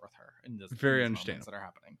 100% am there with her in this. Very understandable that are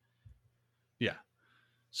happening. Yeah.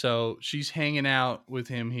 So she's hanging out with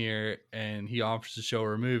him here, and he offers to show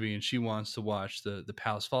her a movie, and she wants to watch the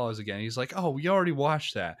Palace Follows again. He's like, "Oh, we already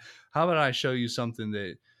watched that. How about I show you something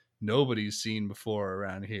that nobody's seen before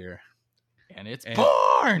around here?" And it's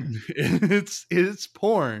porn. It's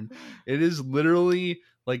porn. It is literally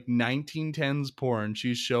like 1910s porn.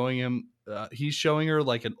 She's showing him. He's showing her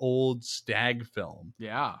like an old stag film.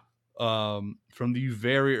 Yeah. From the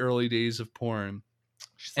very early days of porn.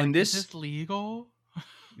 She's like, is this legal?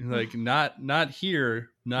 Like not here,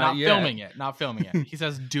 not yet. Not filming it. He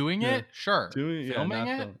says doing it, sure. Filming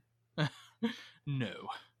it. No.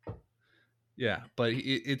 Yeah, but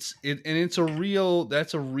it's a real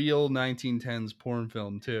 1910s porn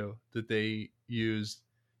film too that they used.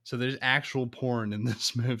 So there's actual porn in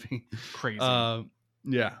this movie. Crazy.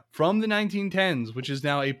 Yeah, from the 1910s, which is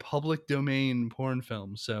now a public domain porn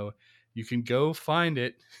film. So you can go find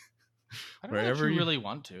it. I don't know if you really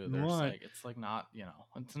want to. There's like it's like not, you know,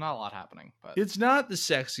 it's not a lot happening, but it's not the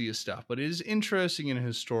sexiest stuff, but it is interesting in a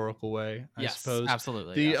historical way, I suppose.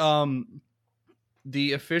 Absolutely.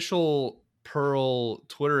 The official Pearl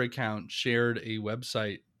Twitter account shared a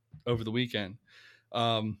website over the weekend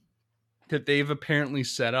that they've apparently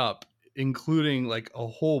set up, including like a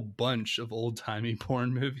whole bunch of old-timey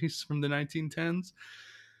porn movies from the 1910s.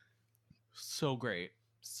 So great.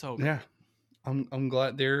 So great. Yeah. I'm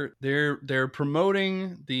glad they're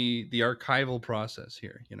promoting the archival process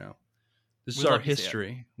here. You know, this is our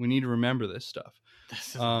history. We need to remember this stuff.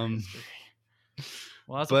 This is our history.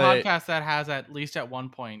 Well, that's a podcast that has at least at one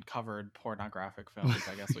point covered pornographic films.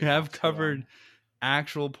 I guess we have covered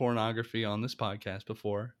actual pornography on this podcast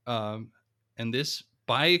before. And this,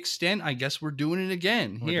 by extent, I guess we're doing it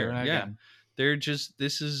again here. Again. They're just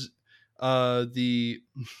this is the.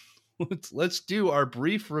 Let's do our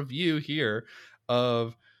brief review here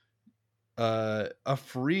of a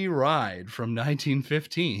free ride from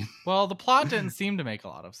 1915. Well, the plot didn't seem to make a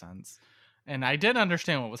lot of sense, and I did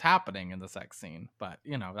understand what was happening in the sex scene, but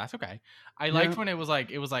you know, that's okay. I liked when it was like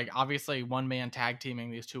obviously one man tag teaming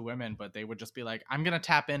these two women, but they would just be like, I'm gonna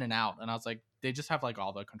tap in and out, and I was like, they just have like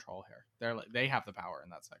all the control here. They're like, they have the power in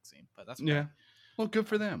that sex scene, but that's okay. Well, good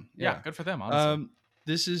for them. Yeah, good for them, honestly.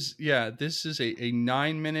 This is a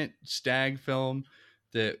 9-minute stag film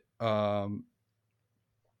that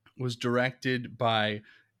was directed by,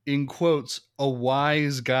 in quotes, a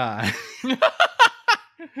wise guy. And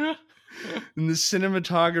the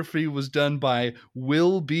cinematography was done by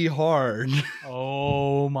Will B. Hard.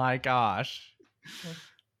 Oh my gosh.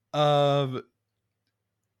 Yeah,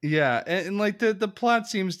 and like the plot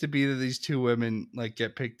seems to be that these two women like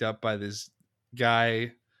get picked up by this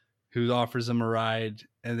guy who offers them a ride,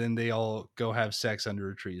 and then they all go have sex under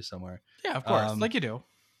a tree somewhere. Yeah, of course, like you do.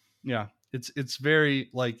 Yeah, it's very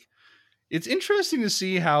like it's interesting to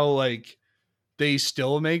see how like they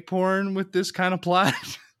still make porn with this kind of plot.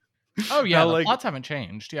 Oh yeah, How, the like, plots haven't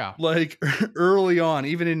changed. Yeah. like early on,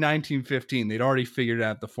 even in 1915, they'd already figured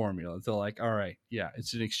out the formula. They're like, all right, yeah,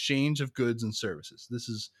 it's an exchange of goods and services.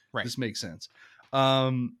 Right. This makes sense.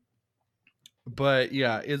 But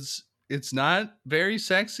yeah, it's not very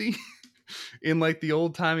sexy in like the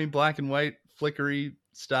old timey black and white flickery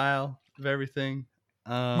style of everything.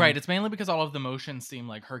 Right. It's mainly because all of the motions seem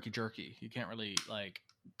like herky jerky. You can't really like.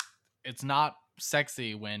 It's not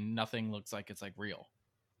sexy when nothing looks like it's like real.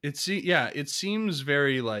 It seems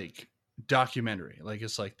very like documentary. Like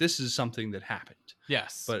it's like this is something that happened.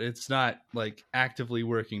 Yes. But it's not like actively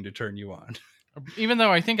working to turn you on. Even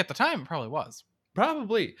though I think at the time it probably was.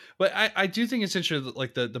 Probably, but I do think it's interesting that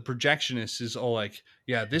like the projectionist is all like,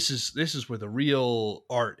 yeah, this is where the real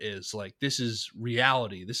art is. Like this is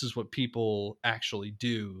reality. This is what people actually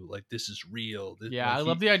do. Like this is real. Yeah, like, I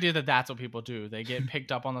love the idea that that's what people do. They get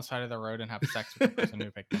picked up on the side of the road and have sex with the person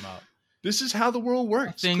who picked them up. This is how the world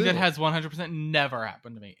works. Thing clearly. that has 100% never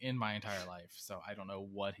happened to me in my entire life. So I don't know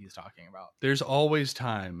what he's talking about. There's always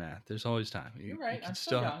time, Matt. There's always time. You're right. I'm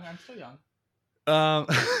still young. I'm still young.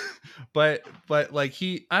 But like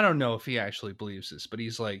I don't know if he actually believes this, but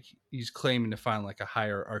he's claiming to find like a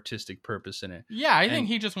higher artistic purpose in it. Yeah, I think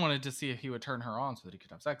he just wanted to see if he would turn her on so that he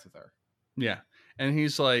could have sex with her. Yeah. And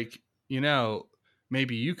he's like,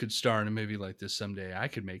 maybe you could star in a movie like this someday. I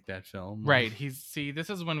could make that film. Right. This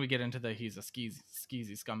is when we get into he's a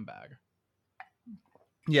skeezy scumbag.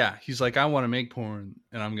 Yeah. He's like, I want to make porn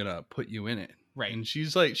and I'm going to put you in it. Right. And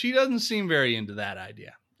she's like, she doesn't seem very into that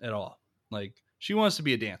idea at all. Like, she wants to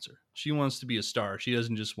be a dancer. She wants to be a star. She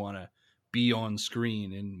doesn't just want to be on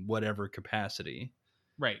screen in whatever capacity.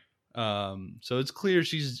 Right. So it's clear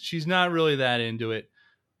she's not really that into it.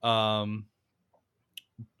 But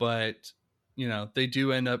they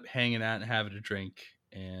do end up hanging out and having a drink,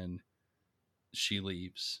 and she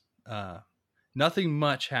leaves. Nothing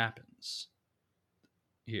much happens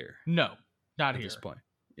here. No, not at here. This point.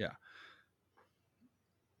 Yeah.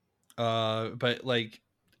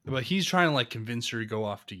 But he's trying to like convince her to go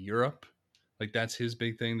off to Europe. Like that's his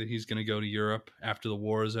big thing, that he's going to go to Europe after the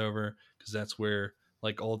war is over, because that's where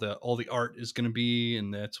like all the art is going to be,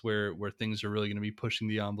 and that's where things are really going to be pushing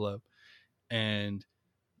the envelope. And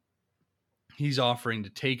he's offering to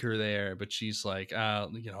take her there, but she's like,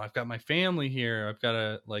 I've got my family here. I've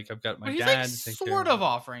got my dad. He's like sort of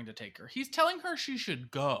offering to take her. He's telling her she should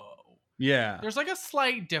go. Yeah. There's like a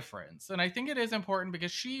slight difference. And I think it is important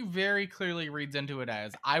because she very clearly reads into it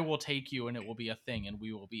as, I will take you and it will be a thing and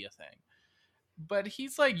we will be a thing. But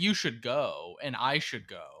he's like, you should go and I should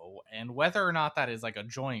go. And whether or not that is like a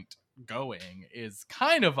joint going is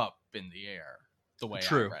kind of up in the air the way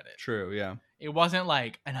I read it. True, yeah. It wasn't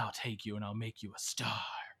like, and I'll take you and I'll make you a star.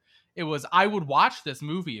 It was, I would watch this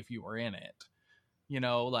movie if you were in it.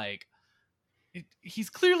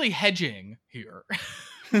 He's clearly hedging here.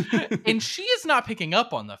 And she is not picking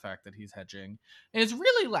up on the fact that he's hedging and is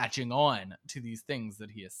really latching on to these things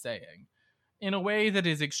that he is saying in a way that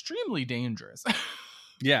is extremely dangerous.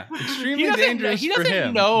 Yeah, extremely dangerous. He doesn't for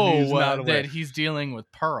him. Know that he's dealing with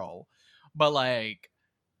Pearl, but like,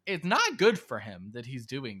 it's not good for him that he's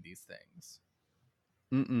doing these things.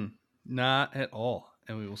 Not at all,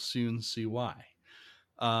 and we will soon see why.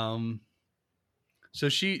 So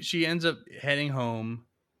she ends up heading home,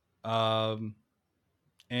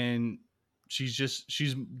 and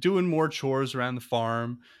she's doing more chores around the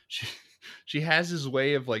farm. She has this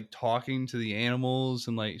way of like talking to the animals,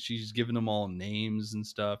 and like she's giving them all names and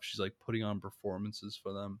stuff. She's like putting on performances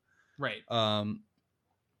for them. Right. I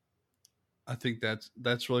think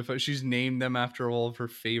that's really fun. She's named them after all of her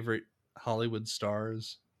favorite Hollywood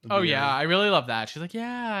stars. Oh yeah, I really love that. She's like,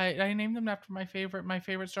 yeah, I named them after my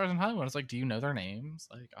favorite stars in Hollywood. It's like, do you know their names?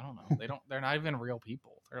 Like, I don't know. They're not even real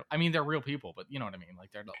people. They're real people, but you know what I mean.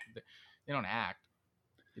 Like they don't act.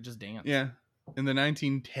 They just dance. Yeah. In the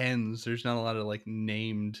 1910s, there's not a lot of like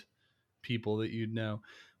named people that you'd know,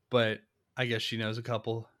 but I guess she knows a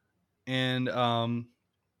couple. And her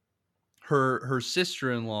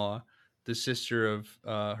sister-in-law, the sister of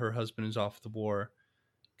her husband who's off the war,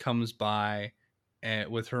 comes by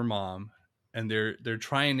with her mom, and they're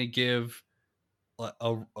trying to give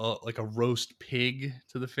a roast pig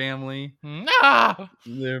to the family.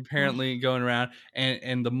 They're apparently going around,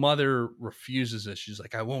 and the mother refuses it. She's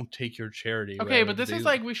like, I won't take your charity. Okay, but this is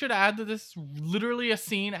like, we should add that this is literally a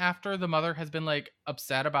scene after the mother has been like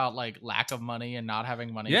upset about like lack of money and not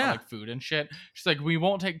having money for like food and shit. She's like, we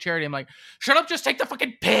won't take charity. I'm like, shut up, just take the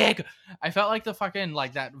fucking pig. I felt like the fucking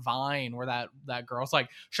like that Vine where that girl's like,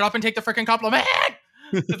 shut up and take the freaking compliment.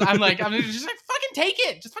 I'm just like, fucking take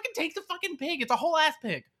it. Just fucking take the fucking pig. It's a whole ass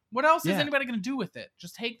pig. What else is Yeah. anybody gonna do with it?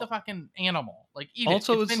 Just take the fucking animal, like eat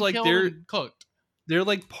Also, it. it's been like killed and cooked. they're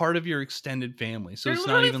like part of your extended family, so They're it's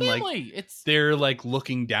not literally even like family. It's they're like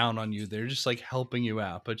looking down on you. They're just like helping you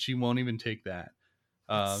out, but she won't even take that.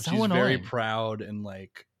 It's so She's very annoying. proud and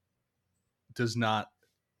like does not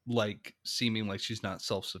like seeming like she's not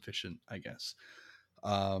self-sufficient, I guess.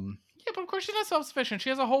 Yeah, but of course she's not self-sufficient. She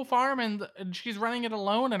has a whole farm and she's running it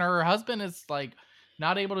alone, and her husband is like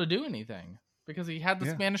not able to do anything because he had the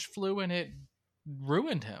Yeah. Spanish flu and it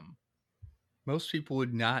ruined him. Most people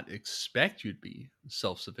would not expect you to be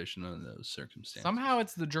self-sufficient under those circumstances. Somehow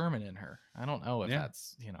it's the German in her. I don't know if Yeah.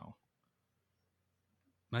 that's,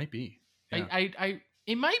 Might be. Yeah. I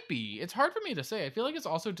it might be. It's hard for me to say. I feel like it's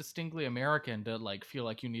also distinctly American to like feel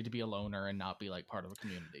like you need to be a loner and not be like part of a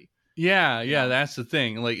community. Yeah, Yeah. that's the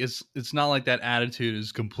thing. Like it's not like that attitude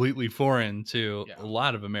is completely foreign to Yeah. a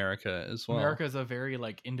lot of America as well. America is a very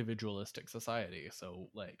like individualistic society, so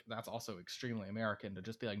like that's also extremely American to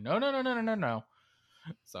just be like no.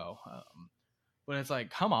 So, but it's like,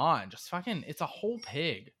 come on, just fucking, it's a whole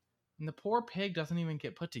pig, and the poor pig doesn't even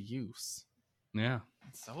get put to use. Yeah.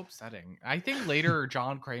 It's so upsetting. I think later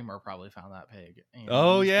John Kramer probably found that pig. And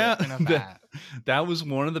Oh used it yeah. in a vat. That was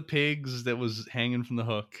one of the pigs that was hanging from the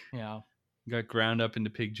hook. Yeah. Got ground up into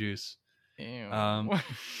pig juice. Ew.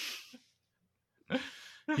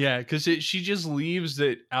 Yeah, because she just leaves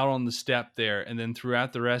it out on the step there, and then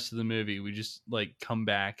throughout the rest of the movie, we just like come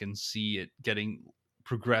back and see it getting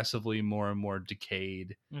progressively more and more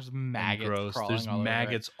decayed. There's and maggots gross. crawling There's all over it.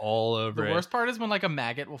 maggots all over The it. worst part is when like a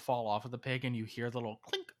maggot will fall off of the pig and you hear the little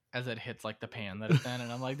clink as it hits like the pan that it's in,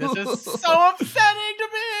 and I'm like, this is so upsetting to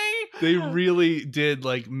me. They really did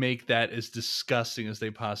like make that as disgusting as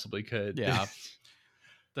they possibly could. Yeah.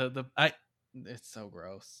 It's so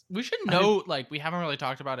gross. We should I- note, like, we haven't really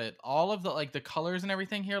talked about it. All of the like the colors and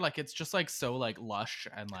everything here, like, it's just like so like lush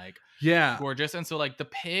and like Yeah. gorgeous. And so like the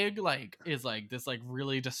pig like is like this like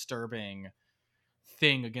really disturbing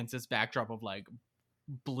thing against this backdrop of like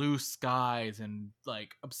blue skies and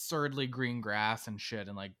like absurdly green grass and shit,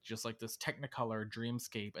 and like just like this technicolor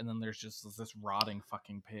dreamscape, and then there's just this rotting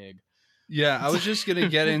fucking pig. Yeah, I was just gonna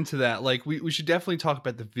get into that. Like, we should definitely talk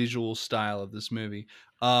about the visual style of this movie.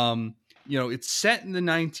 It's set in the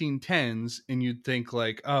 1910s, and you'd think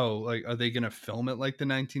like, oh, like, are they gonna film it like the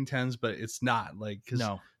 1910s? But it's not. Like, because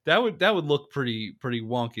No. that would look pretty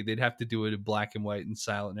wonky. They'd have to do it in black and white and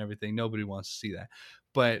silent and everything. Nobody wants to see that.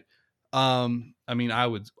 But I mean, I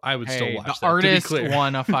would still Hey, watch the that, to be artist clear.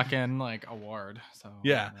 won a fucking like award. So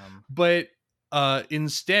Yeah. But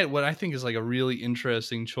instead, what I think is like a really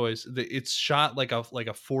interesting choice, it's shot like a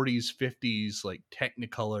 40s 50s like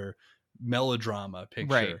Technicolor melodrama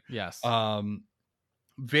picture. right. Yes.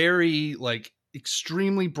 Very like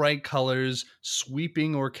extremely bright colors,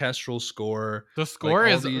 sweeping orchestral score, the score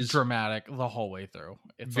all is these dramatic the whole way through.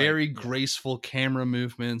 It's very like, yeah. graceful camera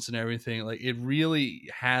movements and everything. Like, it really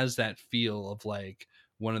has that feel of like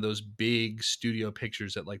one of those big studio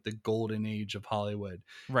pictures at like the golden age of Hollywood.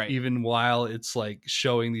 Right. Even while it's like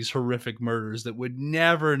showing these horrific murders that would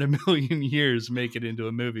never in a million years make it into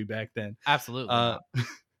a movie back then. Absolutely. Uh, not.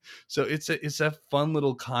 So it's a fun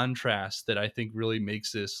little contrast that I think really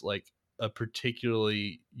makes this like a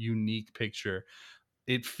particularly unique picture.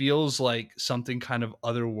 It feels like something kind of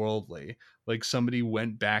otherworldly, like somebody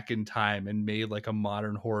went back in time and made like a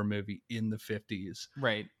modern horror movie in the 50s.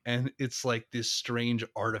 Right. And it's like this strange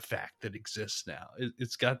artifact that exists now.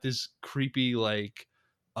 It's got this creepy, like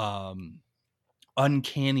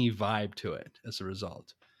uncanny vibe to it as a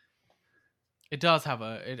result. It does have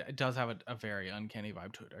a very uncanny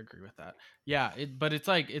vibe to it. I agree with that. Yeah, but it's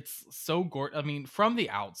like it's so gorgeous. I mean, from the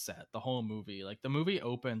outset, the whole movie, like the movie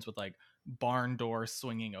opens with like barn doors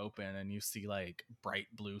swinging open, and you see like bright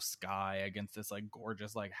blue sky against this like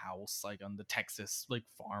gorgeous like house like on the Texas like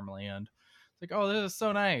farmland. It's like, oh, this is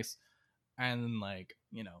so nice. And then like,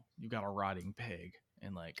 you got a rotting pig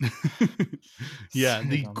and like Yeah, sitting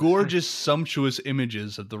the on the- gorgeous, sumptuous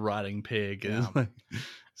images of the rotting pig is Yeah. like,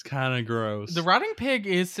 it's kind of gross. The rotting pig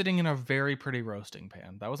is sitting in a very pretty roasting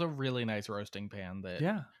pan. That was a really nice roasting pan that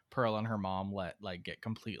Yeah, Pearl and her mom let like get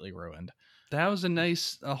completely ruined. that was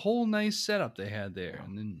a whole nice setup they had there, Yeah.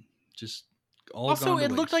 and then just all Also, gone to it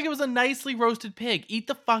looked waste. like it was a nicely roasted pig. Eat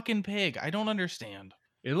the fucking pig. I don't understand.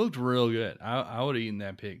 It looked real good. I would have eaten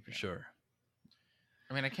that pig for sure.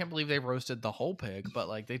 I mean, I can't believe they roasted the whole pig, but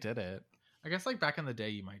like they did it. I guess like back in the day,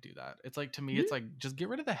 you might do that. It's like, to me, it's like just get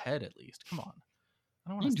rid of the head at least. Come on. I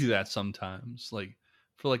don't You want do that sometimes. Like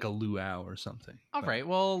for like a luau or something. All But, right.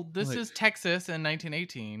 Well, this like- is Texas in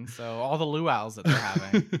 1918, so all the luau's that they're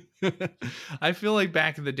having. I feel like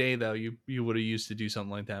back in the day though, you would have used to do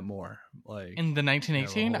something like that more. Like In the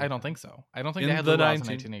 1918, whole- I don't think so. I don't think In they had the luau's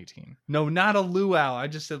 19 in 1918. no, not a luau. I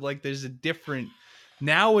just said like there's a different.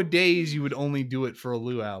 Nowadays, you would only do it for a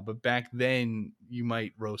luau, but back then you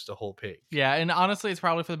might roast a whole pig. Yeah, and honestly, it's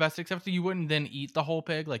probably for the best. Except that you wouldn't then eat the whole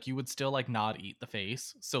pig. Like you would still like not eat the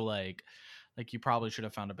face. So like you probably should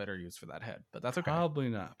have found a better use for that head. But that's okay. Probably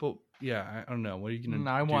not. But yeah, I don't know. What are you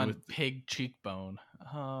gonna? I do want with pig cheekbone.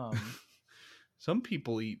 Some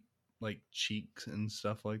people eat like cheeks and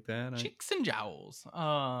stuff like that. Cheeks and jowls.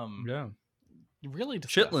 Yeah, Really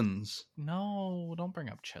disgusting. chitlins. No, don't bring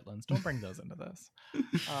up chitlins. Don't bring those into this.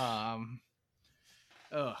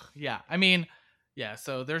 Yeah. I mean, yeah,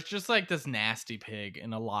 so there's just like this nasty pig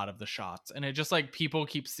in a lot of the shots, and it just like people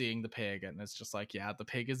keep seeing the pig, and it's just like, yeah, the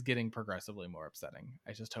pig is getting progressively more upsetting.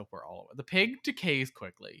 I just hope we're all the pig decays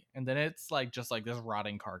quickly, and then it's like just like this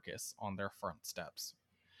rotting carcass on their front steps.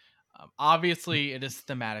 Obviously, it is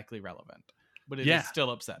thematically relevant, but it is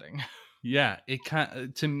still upsetting. Yeah, it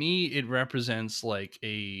to me it represents like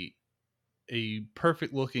a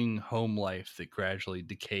perfect looking home life that gradually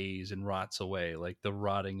decays and rots away, like the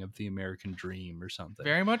rotting of the American dream or something.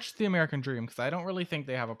 Very much the American dream, because I don't really think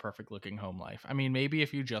they have a perfect looking home life. I mean, maybe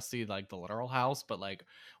if you just see like the literal house, but like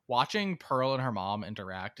watching Pearl and her mom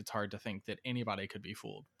interact, it's hard to think that anybody could be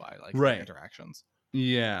fooled by like their interactions.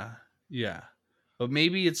 Yeah, but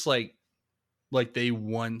maybe it's like they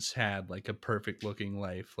once had like a perfect looking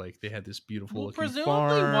life, like they had this beautiful looking presumably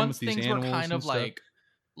farm once with these things were animals kind and of stuff. like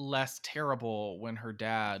less terrible when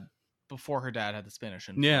before her dad had the Spanish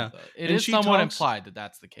influence. Yeah. Though. It And is she somewhat talks- implied that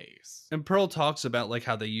that's the case. And Pearl talks about like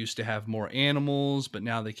how they used to have more animals, but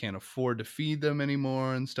now they can't afford to feed them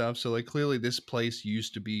anymore and stuff. So like clearly this place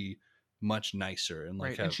used to be much nicer and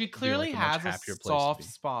like Right, and she be, clearly like, a much has a happier place to soft be.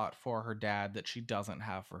 spot for her dad that she doesn't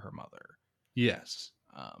have for her mother. Yes,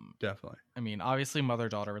 definitely. I mean, obviously,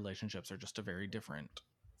 mother-daughter relationships are just a very different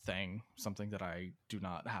thing. Something that I do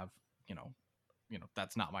not have. You know,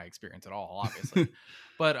 that's not my experience at all, obviously.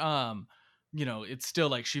 But it's still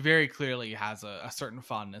like she very clearly has a certain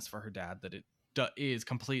fondness for her dad that it is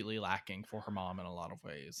completely lacking for her mom in a lot of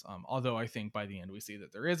ways. Although I think by the end we see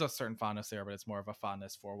that there is a certain fondness there, but it's more of a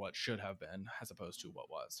fondness for what should have been as opposed to what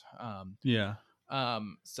was.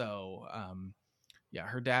 Yeah,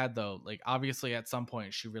 her dad though, like obviously at some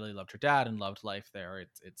point she really loved her dad and loved life there.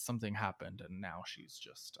 It's something happened, and now she's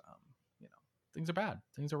just things are bad.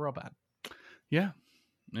 Things are real bad. Yeah.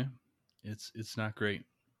 It's not great.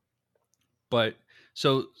 But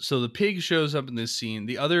so the pig shows up in this scene.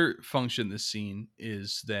 The other function in this scene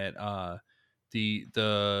is that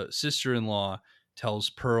the sister-in-law tells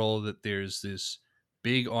Pearl that there's this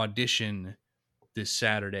big audition this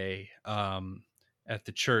Saturday at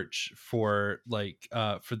the church for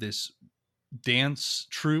this dance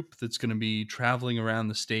troupe that's going to be traveling around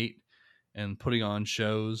the state and putting on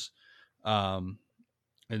shows.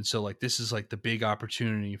 And so like this is like the big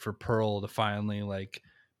opportunity for Pearl to finally like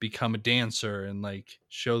become a dancer and like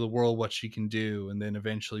show the world what she can do and then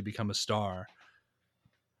eventually become a star.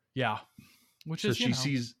 Yeah. Which So is she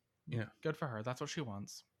sees good for her. That's what she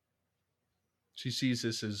wants. She sees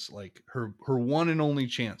this as like her one and only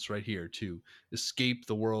chance right here to escape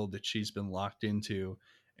the world that she's been locked into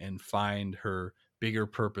and find her bigger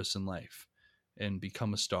purpose in life and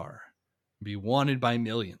become a star, be wanted by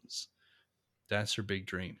millions. That's her big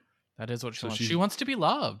dream. That is what she So wants. she's- She wants to be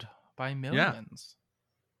loved by millions.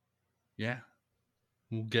 Yeah.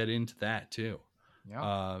 We'll get into that too.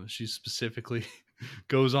 Yeah. She specifically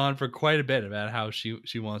goes on for quite a bit about how she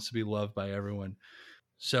wants to be loved by everyone.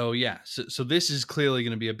 So yeah, so this is clearly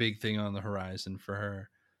going to be a big thing on the horizon for her.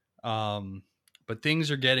 But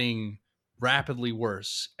things are getting rapidly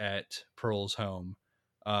worse at Pearl's home.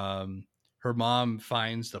 Her mom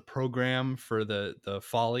finds the program for the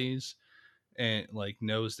Follies and like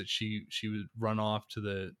knows that she would run off to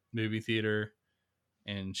the movie theater,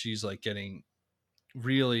 and she's like getting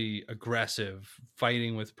really aggressive,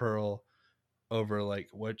 fighting with Pearl over like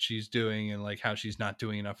what she's doing and like how she's not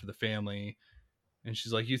doing enough for the family. And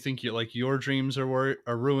she's like, you think your dreams are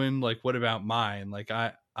ruined? Like, what about mine? Like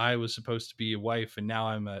I was supposed to be a wife and now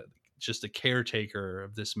I'm just a caretaker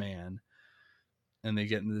of this man. And they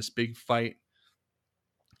get into this big fight.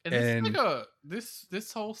 And it's like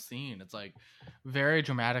this whole scene, it's like very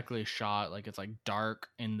dramatically shot. Like it's like dark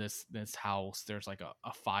in this house. There's like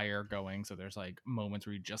a fire going. So there's like moments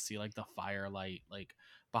where you just see like the firelight like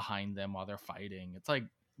behind them while they're fighting. It's like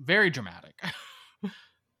very dramatic.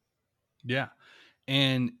 Yeah.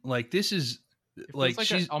 And like this is It like feels like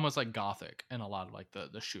she's almost like gothic in a lot of like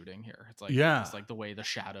the shooting here. It's like yeah. just like the way the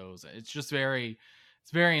shadows. It's very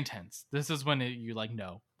intense. This is when you like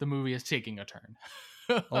know the movie is taking a turn.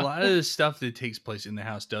 A lot of the stuff that takes place in the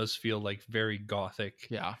house does feel like very gothic.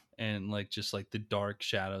 Yeah. And like just like the dark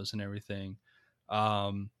shadows and everything.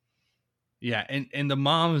 Yeah, and the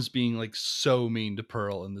mom is being like so mean to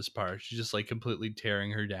Pearl in this part. She's just like completely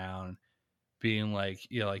tearing her down, being like,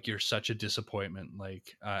 like you're such a disappointment.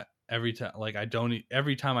 Like every time, like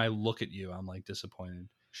every time I look at you, I'm like disappointed.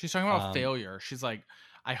 She's talking about failure. She's like,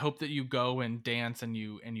 I hope that you go and dance and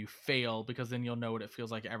you fail, because then you'll know what it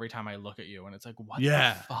feels like every time I look at you. And it's like, what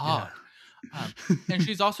the fuck? Yeah. And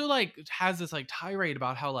she's also like has this like tirade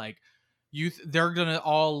about how like they're gonna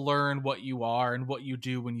all learn what you are and what you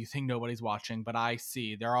do when you think nobody's watching, but I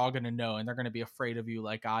see they're all gonna know and they're gonna be afraid of you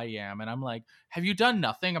like I am. And I'm like, have you done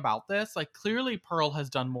nothing about this? Like clearly Pearl has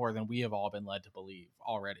done more than we have all been led to believe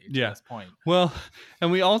already to this point. Well,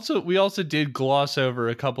 and we also did gloss over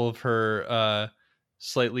a couple of her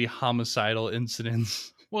slightly homicidal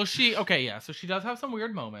incidents. Well, so she does have some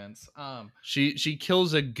weird moments. She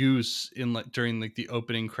kills a goose during like the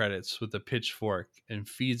opening credits with a pitchfork and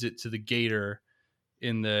feeds it to the gator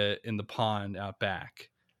in the pond out back.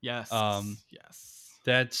 Yes. Yes.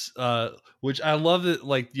 That's which I love that,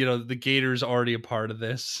 like, the gator's already a part of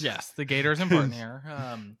this. Yes, the gator's important here.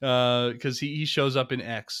 Because he shows up in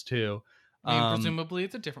X too. I mean, presumably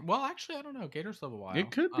it's a different. Well, actually, I don't know. Gators live a while. It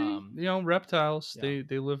could be. Reptiles. Yeah.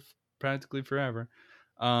 They live practically forever.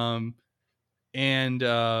 There's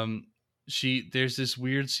this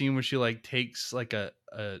weird scene where she like takes like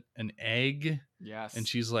an egg. Yes. And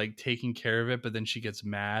she's like taking care of it, but then she gets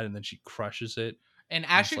mad and then she crushes it. And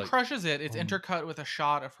as she crushes it, it's intercut with a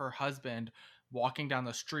shot of her husband walking down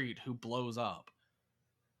the street who blows up.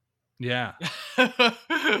 Yeah.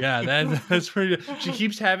 Yeah, that's pretty good. She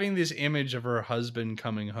keeps having this image of her husband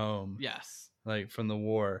coming home. Yes. Like from the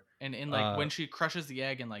war. And in like when she crushes the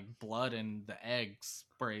egg and like blood and the egg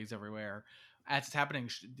sprays everywhere, as it's happening,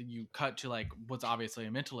 you cut to like what's obviously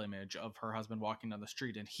a mental image of her husband walking down the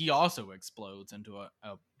street, and he also explodes into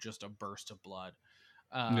just a burst of blood.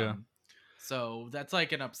 Yeah. So that's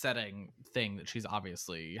like an upsetting thing that she's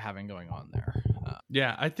obviously having going on there.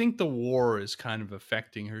 Yeah, I think the war is kind of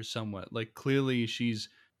affecting her somewhat. Like clearly she's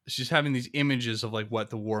having these images of like what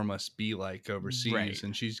the war must be like overseas, right.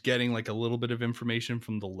 And she's getting like a little bit of information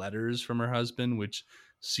from the letters from her husband, which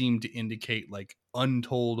seem to indicate like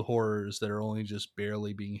untold horrors that are only just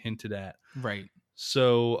barely being hinted at. Right.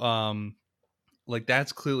 So like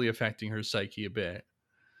that's clearly affecting her psyche a bit.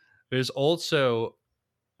 There's also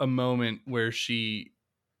a moment where she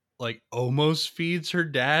like almost feeds her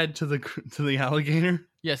dad to the alligator.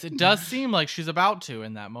 Yes, it does seem like she's about to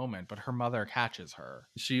in that moment, but her mother catches her.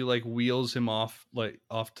 She like wheels him off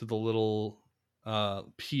to the little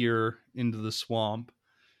pier into the swamp,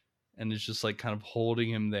 and is just like kind of holding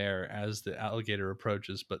him there as the alligator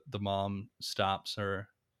approaches, but the mom stops her.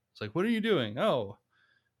 It's like, "What are you doing?" "Oh,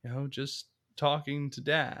 just talking to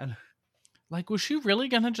dad." Like, was she really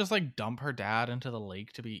gonna just like dump her dad into the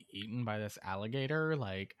lake to be eaten by this alligator?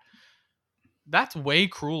 Like, that's way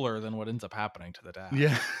crueler than what ends up happening to the dad.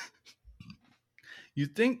 Yeah. You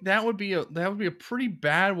think that would be a pretty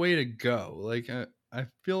bad way to go. Like, I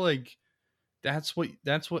feel like that's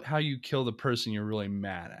how you kill the person you're really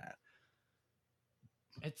mad at.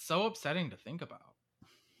 It's so upsetting to think about.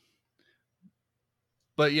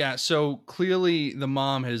 But yeah, so clearly the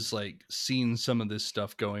mom has like seen some of this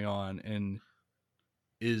stuff going on and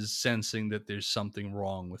is sensing that there's something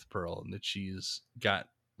wrong with Pearl and that she's got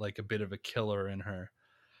like a bit of a killer in her.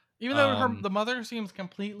 Even though the mother seems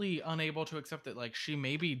completely unable to accept that, like, she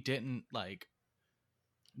maybe didn't like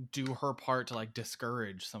do her part to like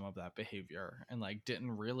discourage some of that behavior and like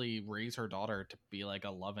didn't really raise her daughter to be like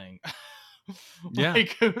a loving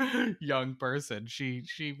like young person.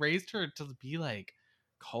 She raised her to be like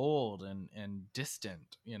cold and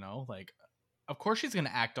distant, like of course she's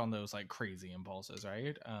gonna act on those like crazy impulses,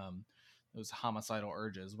 right? Those homicidal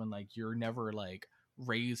urges when like you're never like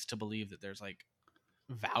raised to believe that there's like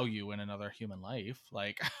value in another human life,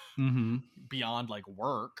 like beyond like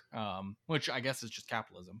work, which I guess is just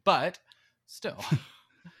capitalism, but still.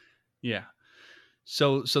 Yeah.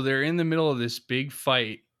 So they're in the middle of this big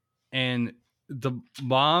fight, and the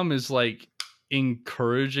mom is like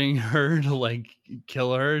encouraging her to like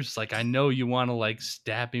kill her. It's like, "I know you want to like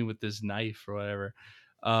stab me with this knife or whatever."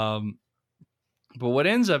 But what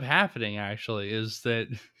ends up happening actually is that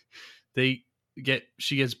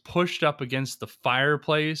she gets pushed up against the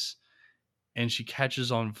fireplace and she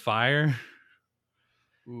catches on fire.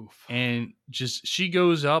 Oof. And she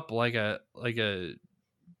goes up like a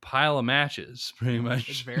pile of matches, pretty much.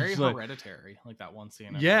 It's very like, Hereditary, like that one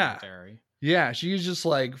scene of Yeah. Hereditary. Yeah, she's just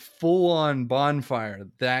like full on bonfire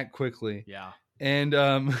that quickly. Yeah. And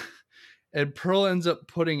and Pearl ends up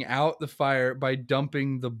putting out the fire by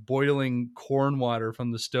dumping the boiling corn water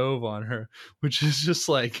from the stove on her, which is just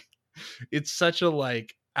like, it's such a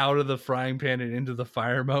like out of the frying pan and into the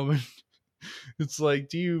fire moment. It's like,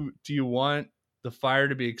 do you want the fire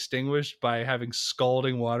to be extinguished by having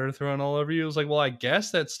scalding water thrown all over you? It's like, well, I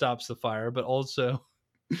guess that stops the fire, but also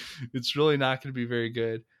it's really not going to be very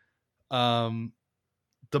good.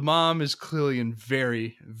 The mom is clearly in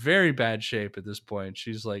very, very bad shape at this point.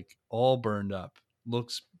 She's like all burned up,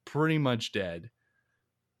 looks pretty much dead.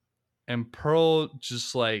 And Pearl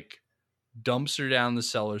just like dumps her down the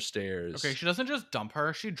cellar stairs. Okay, she doesn't just dump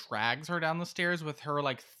her, she drags her down the stairs with her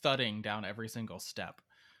like thudding down every single step.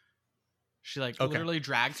 She like literally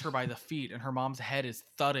drags her by the feet, and her mom's head is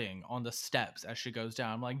thudding on the steps as she goes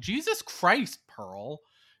down. I'm like, Jesus Christ, Pearl.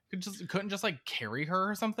 Couldn't just like carry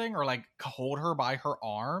her or something, or like hold her by her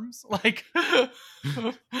arms, like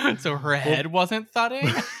so her head wasn't thudding.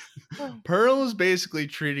 Pearl is basically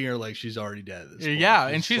treating her like she's already dead at this point. Yeah,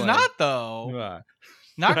 and she's like, not though.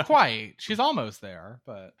 Not quite. She's almost there,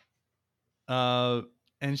 but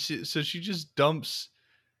and she just dumps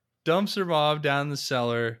her mom down the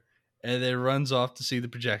cellar and then runs off to see the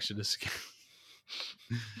projectionist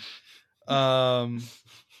again.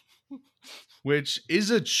 Which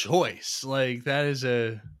is a choice. Like that's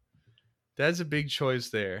a big choice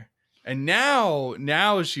there. And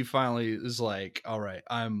now she finally is like, all right,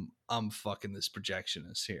 I'm fucking this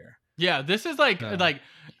projectionist here. Yeah, this is like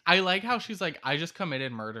I like how she's like, I just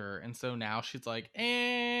committed murder, and so now she's like,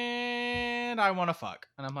 and I want to fuck,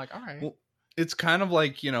 and I'm like, all right. Well, it's kind of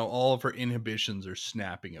like, you know, all of her inhibitions are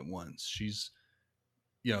snapping at once. She's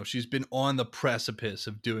been on the precipice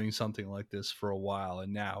of doing something like this for a while,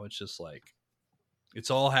 and now it's just like it's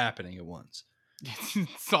all happening at once.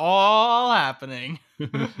 It's all happening.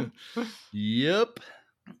 Yep.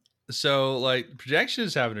 So like Projection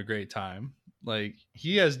is having a great time. Like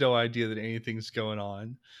he has no idea that anything's going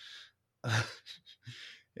on.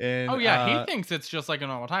 And he thinks it's just like a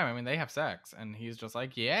normal time. I mean, they have sex, and he's just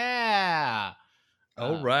like, yeah.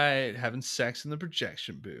 All right, having sex in the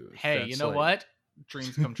projection booth. Hey, That's you know like, what?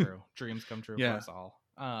 Dreams come true. Dreams come true Yeah. for us all.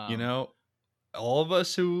 You know, all of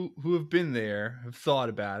us who have been there have thought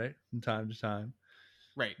about it from time to time.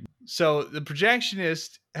 Right. So the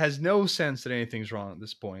projectionist has no sense that anything's wrong at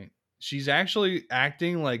this point. She's actually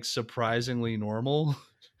acting like surprisingly normal,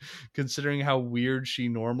 considering how weird she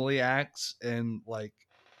normally acts and like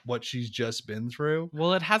what she's just been through.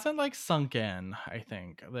 Well, it hasn't like sunk in, I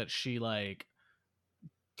think, that she like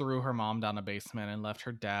threw her mom down a basement and left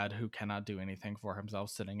her dad, who cannot do anything for himself,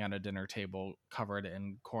 sitting at a dinner table covered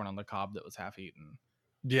in corn on the cob that was half eaten.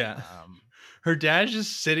 Yeah. Her dad's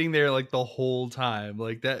just sitting there like the whole time.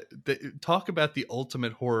 Like that talk about the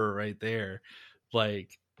ultimate horror right there.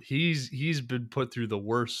 Like he's been put through the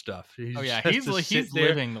worst stuff. He's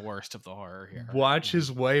living the worst of the horror here. Watch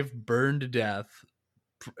his wife burn to death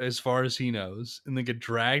as far as he knows, and then get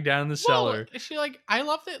dragged down in the cellar. She like, I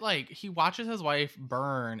love that like he watches his wife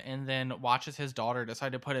burn and then watches his daughter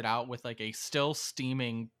decide to put it out with like a still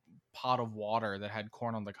steaming pot of water that had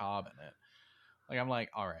corn on the cob in it. Like, I'm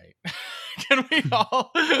like, all right, can we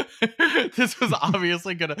all? This was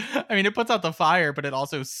obviously gonna. I mean, it puts out the fire, but it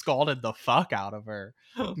also scalded the fuck out of her.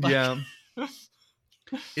 Like, yeah,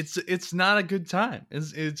 it's not a good time.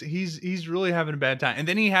 He's really having a bad time, and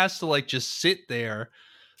then he has to like just sit there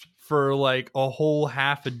for like a whole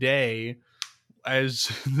half a day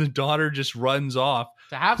as the daughter just runs off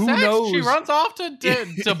to have Who sex. knows? She runs off to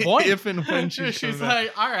Boink. If and when she's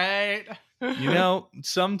like, all right. You know,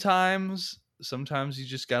 sometimes you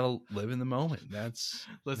just gotta live in the moment. That's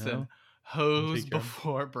listen, hoes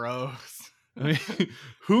before bros. I mean,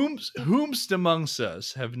 whomst amongst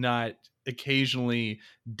us have not occasionally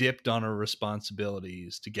dipped on our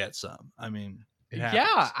responsibilities to get some? I mean,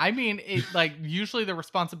 I mean, it like usually the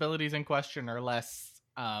responsibilities in question are less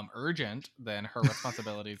urgent than her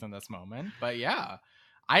responsibilities in this moment. But yeah,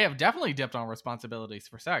 I have definitely dipped on responsibilities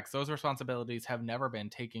for sex. Those responsibilities have never been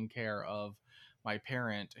taking care of my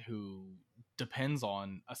parent who depends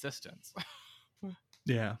on assistance.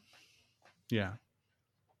 Yeah.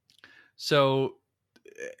 So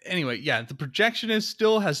anyway, yeah, the projectionist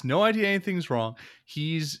still has no idea anything's wrong.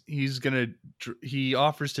 He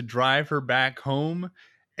offers to drive her back home,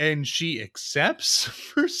 and she accepts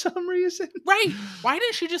for some reason. Right? Why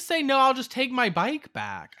didn't she just say no? I'll just take my bike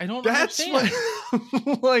back. I don't understand.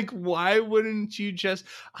 Like, why wouldn't you just?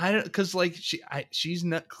 I don't, because like she's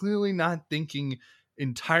not clearly not thinking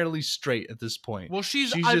entirely straight at this point. Well,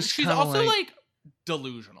 she's kinda also like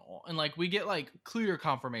delusional, and like we get like clear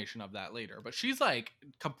confirmation of that later, but she's like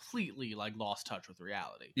completely like lost touch with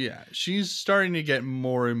reality. Yeah, she's starting to get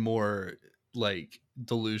more and more like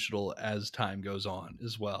delusional as time goes on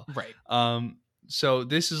as well. Right. So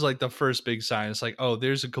this is like the first big sign. It's like, oh,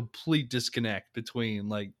 there's a complete disconnect between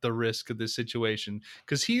like the risk of this situation,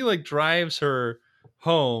 because he like drives her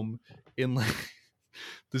home in like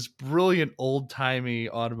this brilliant old-timey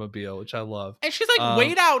automobile, which I love. And she's like,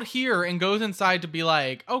 wait out here, and goes inside to be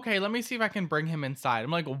like, okay, let me see if I can bring him inside.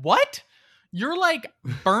 I'm like, what? Your like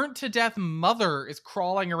burnt to death mother is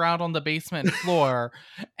crawling around on the basement floor,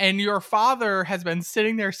 and your father has been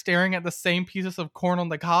sitting there staring at the same pieces of corn on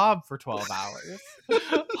the cob for 12 hours.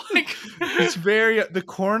 Like, it's very, the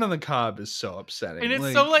corn on the cob is so upsetting. And it's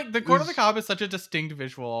like, so like the corn on the cob is such a distinct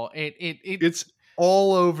visual. It's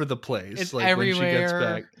all over the place. It's like everywhere. When she gets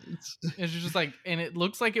back. It's just like, and it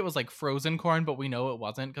looks like it was like frozen corn, but we know it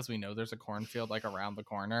wasn't, because we know there's a cornfield like around the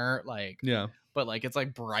corner. Like, yeah, but like it's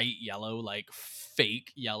like bright yellow, like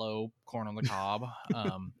fake yellow corn on the cob.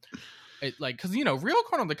 It like, because you know, real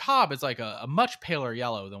corn on the cob is like a much paler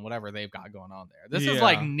yellow than whatever they've got going on there. This is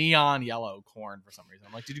like neon yellow corn for some reason.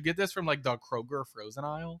 I'm like, did you get this from like the Kroger frozen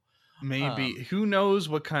aisle? Maybe. Who knows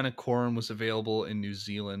what kind of corn was available in New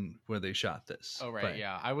Zealand where they shot this? Oh right, but,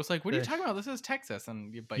 yeah. I was like, what are you talking about? This is Texas,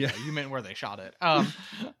 but yeah, you meant where they shot it.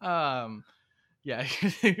 Yeah.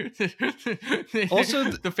 Also,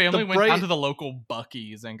 the family went down to the local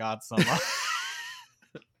Buc-ee's and got some.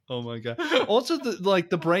 Oh my god! Also,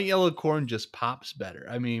 the bright yellow corn just pops better.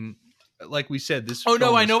 I mean, like we said, this. Oh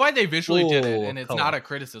no, I know why they visually did it, and it's color. not a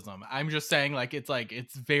criticism. I'm just saying, like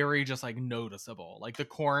it's very just like noticeable. Like the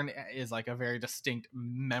corn is like a very distinct,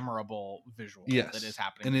 memorable visual that is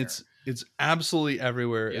happening, and here. it's absolutely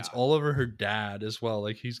everywhere. Yeah. It's all over her dad as well.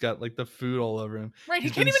 Like he's got like the food all over him. Right, he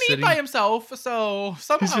can't even eat by himself, so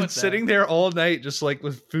somehow he's been it's sitting there all night, just like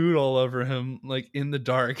with food all over him, like in the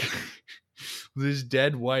dark. With his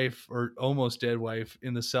dead wife or almost dead wife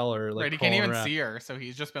in the cellar, like right, he can't even around. see her, so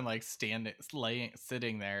he's just been like sitting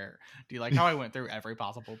there. Do you like how I went through every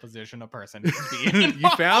possible position a person could be in? You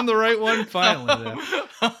found the right one finally.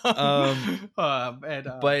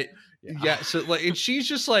 But yeah, so like, and she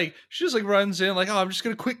just like runs in like, oh, I'm just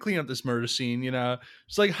gonna quick clean up this murder scene, you know.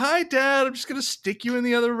 She's like, hi dad, I'm just gonna stick you in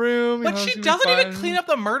the other room. But she doesn't even clean up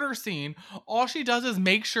the murder scene. All she does is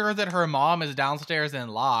make sure that her mom is downstairs and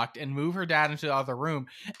locked, and move her dad into the other room,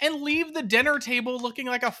 and leave the dinner table looking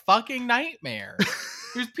like a fucking nightmare.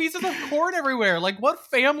 There's pieces of corn everywhere. Like, what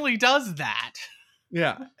family does that?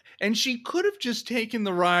 Yeah. And she could have just taken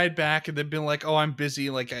the ride back and then been like, oh, I'm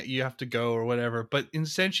busy, like you have to go or whatever. But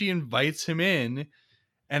instead she invites him in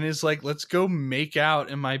and is like, let's go make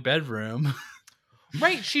out in my bedroom.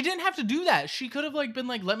 Right. She didn't have to do that. She could have like been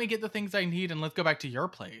like, let me get the things I need and let's go back to your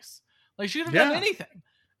place. Like she could have done anything.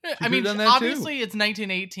 I mean, obviously it's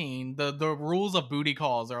 1918. The rules of booty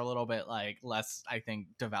calls are a little bit like less, I think,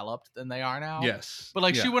 developed than they are now. Yes. But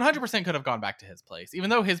like she 100% could have gone back to his place, even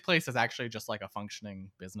though his place is actually just like a functioning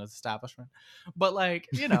business establishment. But like,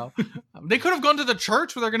 you know, they could have gone to the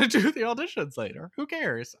church where they're going to do the auditions later. Who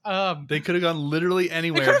cares? They could have gone literally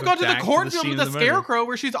anywhere. They could have gone to the cornfield with the scarecrow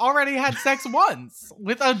where she's already had sex once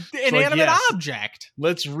with an inanimate object.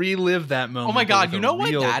 Let's relive that moment. Oh my god, you know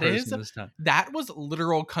what that is? That was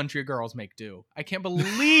literal country girls make do. I can't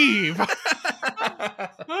believe.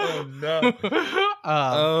 Oh no.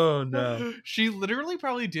 Oh no. She literally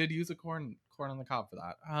probably did use a corn on the cob for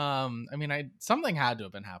that. I mean, something had to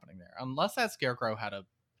have been happening there, unless that scarecrow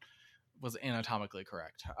was anatomically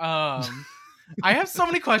correct. I have so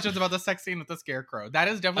many questions about the sex scene with the scarecrow. That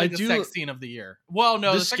is definitely the sex scene of the year. Well,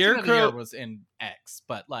 no, the sex scene of the year was in X,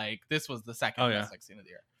 but like this was the second best sex scene of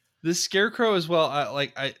the year. The scarecrow as well.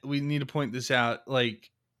 We need to point this out. Like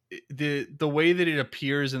the way that it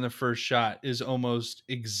appears in the first shot is almost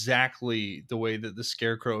exactly the way that the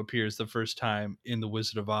scarecrow appears the first time in The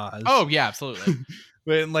Wizard of Oz. Oh yeah, absolutely.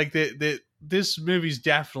 But like this movie's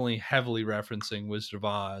definitely heavily referencing Wizard of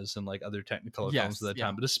Oz and like other Technicolor films of that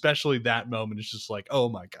time, but especially that moment is just like, oh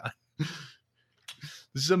my god,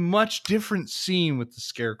 this is a much different scene with the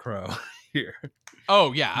scarecrow here.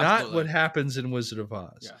 Oh yeah, absolutely. Not what happens in Wizard of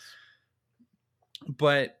Oz. Yes.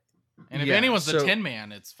 But and if anyone's the Tin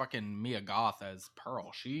Man, it's fucking Mia Goth as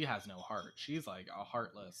Pearl. She has no heart. She's like a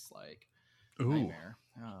heartless nightmare.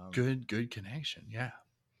 Good connection. Yeah.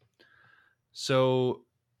 So,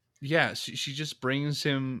 yeah, she just brings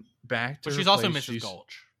him back to. But she's also Mrs.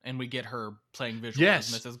 Gulch, and we get her playing visual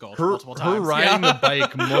as Mrs. Gulch multiple times. Her riding the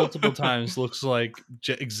bike multiple times looks like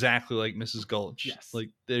exactly like Mrs. Gulch. Yes, like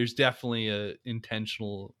there's definitely a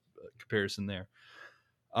intentional comparison there.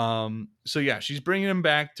 So yeah, she's bringing him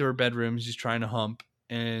back to her bedroom. She's trying to hump,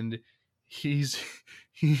 and he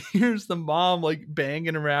hears the mom like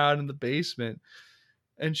banging around in the basement,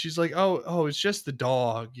 and she's like, oh, it's just the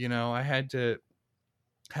dog. I had to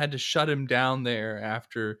shut him down there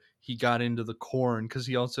after he got into the corn, because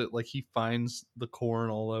he also he finds the corn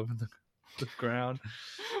all over the ground.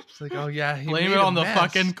 It's like, oh yeah, he blame made it a on the mess.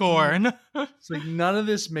 fucking corn. It's like none of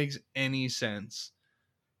this makes any sense.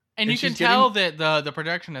 And you can tell that the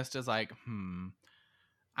projectionist is like,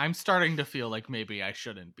 I'm starting to feel like maybe I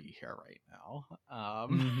shouldn't be here right now.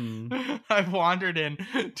 I've wandered in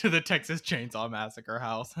to the Texas Chainsaw Massacre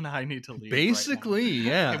house, and I need to leave. Basically, right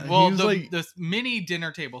yeah. Well, this mini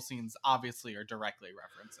dinner table scenes obviously are directly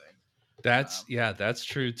referencing. That's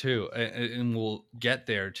true too, and we'll get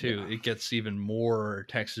there too. Yeah. It gets even more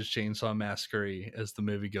Texas Chainsaw Massacre as the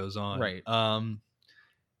movie goes on. Right.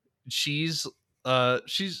 She's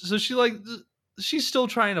still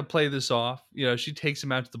trying to play this off. She takes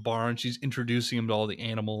him out to the barn. She's introducing him to all the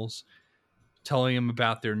animals, telling him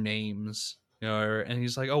about their names. And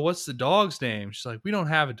he's like, "Oh, what's the dog's name?" She's like, "We don't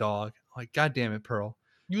have a dog." I'm like, God damn it, Pearl!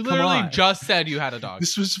 You literally just said you had a dog.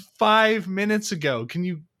 This was 5 minutes ago. Can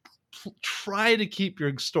you try to keep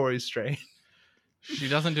your story straight? She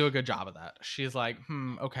doesn't do a good job of that. She's like,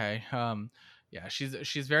 okay. Yeah,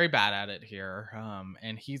 she's very bad at it here.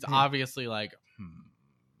 And he's obviously like,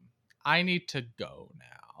 I need to go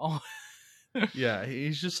now. Yeah,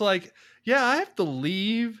 he's just like, yeah, I have to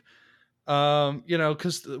leave.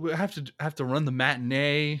 Because we have to run the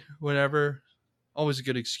matinee, whatever. Always a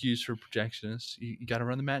good excuse for projectionists. You got to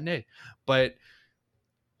run the matinee. But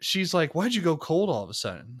she's like, why'd you go cold all of a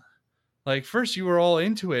sudden? Like, first you were all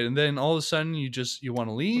into it, and then all of a sudden you want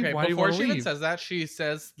to leave. Okay, why do you want to leave? Before she even says that, she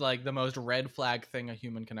says like the most red flag thing a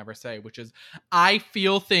human can ever say, which is, I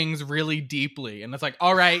feel things really deeply. And it's like,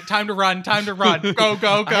 all right, time to run. Go.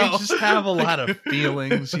 I just have a lot of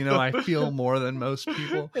feelings. I feel more than most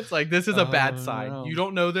people. It's like, this is a bad sign. No. You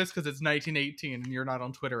don't know this because it's 1918 and you're not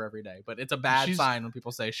on Twitter every day, but it's a bad sign when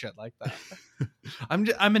people say shit like that.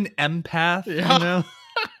 I'm an empath, yeah.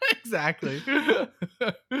 Exactly.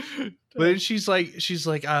 But she's like,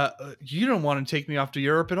 you don't want to take me off to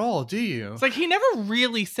Europe at all, do you? It's like, he never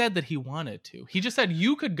really said that he wanted to. He just said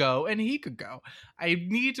you could go and he could go. I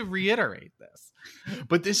need to reiterate this.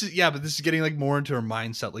 But this is getting like more into her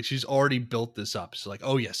mindset. Like, she's already built this up. She's like,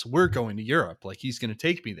 oh yes, we're going to Europe. Like, he's going to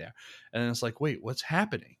take me there. And it's like, wait, what's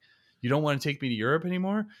happening? You don't want to take me to Europe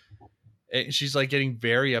anymore? And she's like getting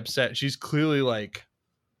very upset. She's clearly like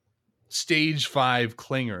stage 5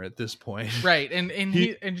 clinger at this point, right? And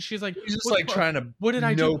she's like, he's just like trying to what did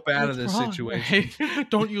I do? Nope out of this situation.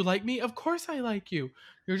 Don't you like me? Of course I like you.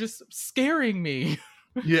 You're just scaring me.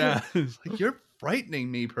 Yeah, it's like, you're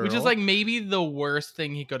frightening me, Pearl. Which is like maybe the worst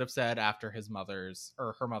thing he could have said after her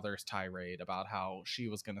mother's tirade about how she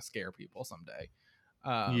was going to scare people someday.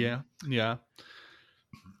 Yeah,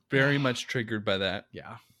 very much triggered by that.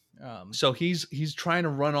 Yeah. So he's trying to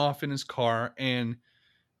run off in his car, and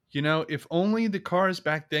if only the cars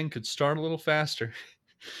back then could start a little faster.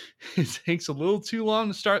 It takes a little too long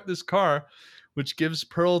to start this car, which gives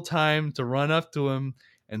Pearl time to run up to him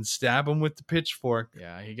and stab him with the pitchfork.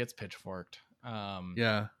 Yeah, he gets pitchforked.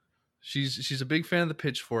 Yeah, she's a big fan of the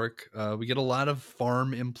pitchfork. We get a lot of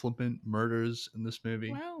farm implement murders in this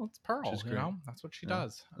movie. Well, it's Pearl, that's what she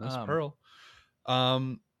does. That's Pearl.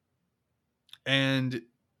 And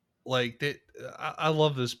like that, I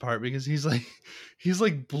love this part because he's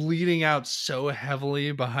like bleeding out so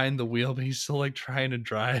heavily behind the wheel, but he's still like trying to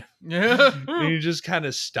drive. Yeah. And he just kind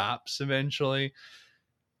of stops eventually,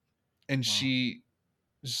 and she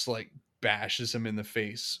just like bashes him in the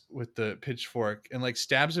face with the pitchfork and like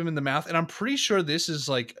stabs him in the mouth. And I'm pretty sure this is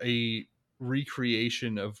like a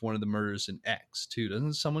recreation of one of the murders in X too.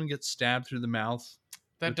 Doesn't someone get stabbed through the mouth?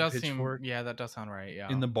 That does seem, that does sound right.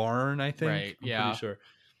 Yeah, in the barn, I think. Right. I'm pretty sure.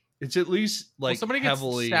 It's at least like somebody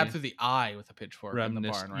heavily gets stabbed through the eye with a pitchfork in the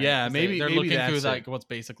barn, right? Yeah, maybe they're maybe looking through like what's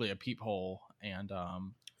basically a peephole, and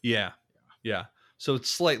yeah. So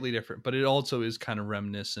it's slightly different, but it also is kind of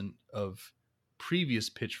reminiscent of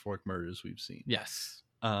previous pitchfork murders we've seen. Yes.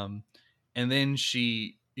 And then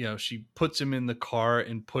she puts him in the car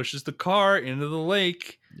and pushes the car into the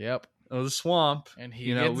lake. Yep. Of the swamp, and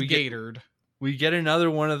he gets gatored. We get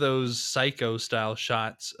another one of those Psycho style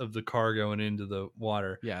shots of the car going into the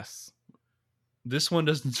water. Yes. This one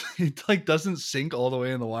doesn't sink all the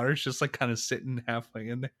way in the water. It's just like kind of sitting halfway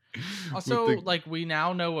in there. Also, like, we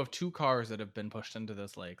now know of 2 cars that have been pushed into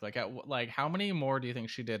this lake. Like, how many more do you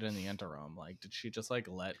think she did in the interim? Like, did she just like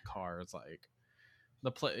let cars like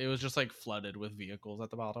it was just like flooded with vehicles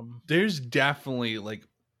at the bottom? There's definitely like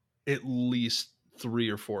at least 3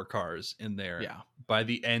 or 4 cars in there Yeah. by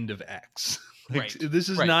the end of X. Like, Right. this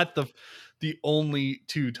is Right. not the only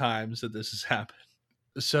 2 times that this has happened.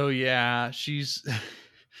 So yeah, she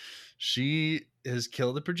has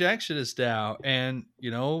killed the projectionist now, and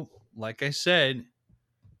like I said,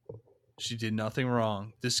 she did nothing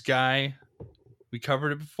wrong. This guy, we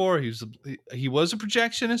covered it before. He was a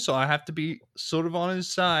projectionist, so I have to be sort of on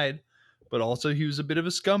his side, but also he was a bit of a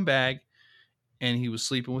scumbag, and he was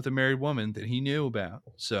sleeping with a married woman that he knew about.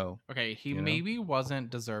 So Okay, he maybe wasn't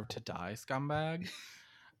deserved to die, scumbag.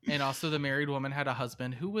 And also the married woman had a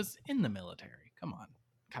husband who was in the military. Come on.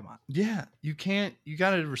 yeah, you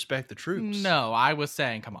got to respect the troops. No, I was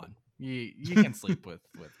saying, come on. You can sleep with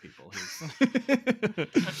people who's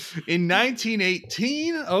In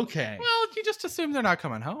 1918, okay. Well, you just assume they're not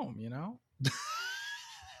coming home,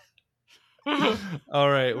 All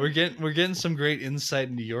right, we're getting some great insight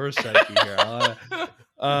into your psyche here.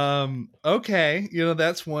 Okay,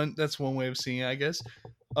 that's one way of seeing it, I guess.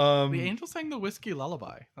 The angel sang the whiskey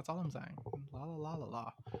lullaby. That's all I'm saying. La la la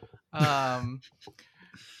la la.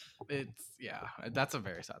 That's a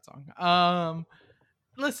very sad song.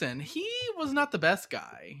 Listen, he was not the best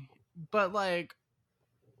guy, but like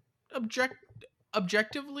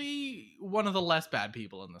objectively one of the less bad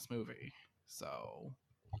people in this movie. So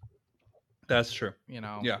that's true.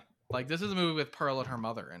 Yeah. Like, this is a movie with Pearl and her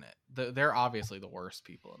mother in it. They're obviously the worst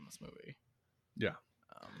people in this movie. Yeah.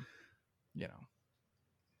 You know.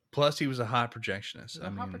 Plus, he was a hot projectionist. He's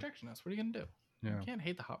a hot projectionist. What are you gonna do? Yeah. You can't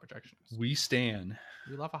hate the hot projectionist. We stan.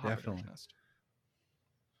 We love a hot Definitely. projectionist.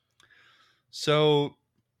 So,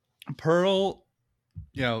 Pearl,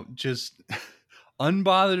 just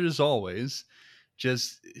unbothered as always,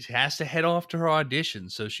 just has to head off to her audition.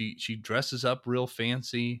 So she dresses up real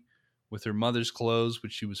fancy with her mother's clothes,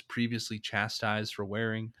 which she was previously chastised for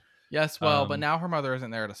wearing. Yes, well, but now her mother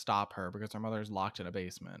isn't there to stop her because her mother is locked in a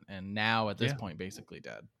basement, and now at this point basically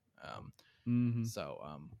dead. So,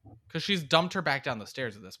 because she's dumped her back down the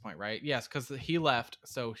stairs at this point, right? Yes, because he left,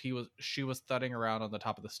 so she was thudding around on the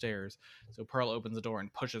top of the stairs. So Pearl opens the door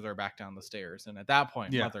and pushes her back down the stairs, and at that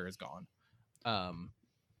point, mother is gone.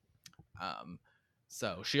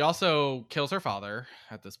 So she also kills her father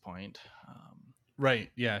at this point.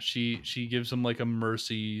 Right. Yeah. She gives him like a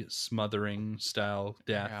mercy smothering style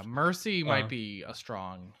death. Yeah, mercy might be a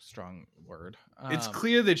strong word. It's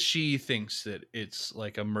clear that she thinks that it's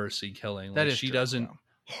like a mercy killing. That like, is she true, doesn't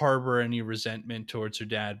harbor any resentment towards her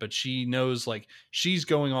dad, but she knows like she's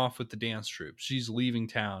going off with the dance troupe. She's leaving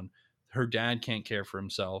town. Her dad can't care for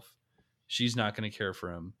himself. She's not going to care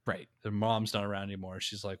for him. Right. Their mom's not around anymore.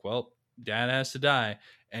 She's like, well, dad has to die.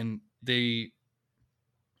 And they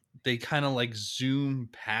kind of like zoom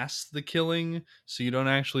past the killing so you don't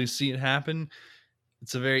actually see it happen.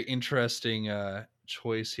 It's a very interesting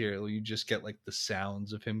choice here. You just get like the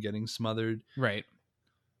sounds of him getting smothered. Right.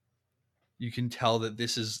 You can tell that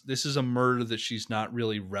this is a murder that she's not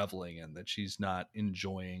really reveling in, that she's not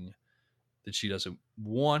enjoying, that she doesn't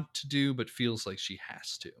want to do but feels like she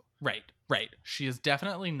has to. Right. She is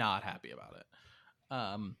definitely not happy about it.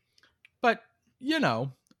 But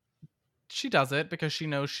she does it because she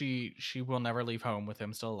knows she will never leave home with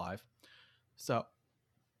him still alive. So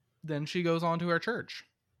then she goes on to her church.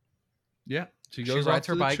 Yeah. She rides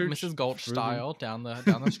her bike, Mrs. Gulch style, down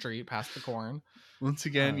the street past the corn. Once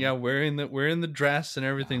again, wearing the dress and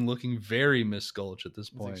everything, looking very Miss Gulch at this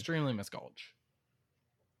point. Extremely Miss Gulch.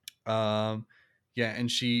 And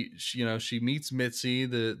she meets Mitzi,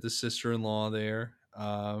 the sister-in-law there,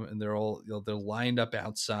 and they're all they're lined up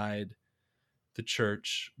outside the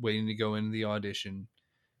church waiting to go into the audition,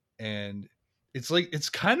 and it's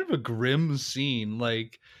kind of a grim scene.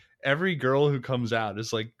 Like, every girl who comes out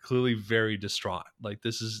is like clearly very distraught. Like,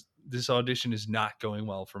 this audition is not going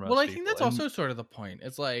well for most people. Well, I think that's also sort of the point.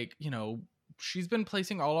 It's like, she's been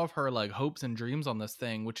placing all of her like hopes and dreams on this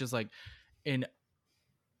thing, which is like an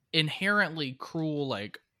inherently cruel,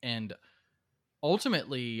 like, and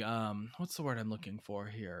ultimately, what's the word I'm looking for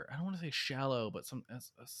here? I don't want to say shallow, but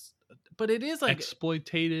but it is like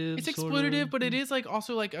exploitative. It's exploitative, but it is like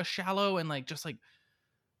also like a shallow and like just like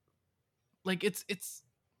it's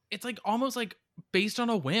like almost like based on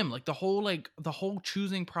a whim. Like the whole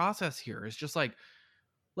choosing process here is just like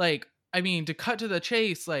I mean, to cut to the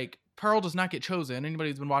chase, like, Pearl does not get chosen. Anybody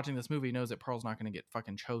who's been watching this movie knows that Pearl's not going to get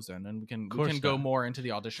fucking chosen, and we can go more into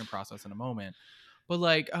the audition process in a moment. But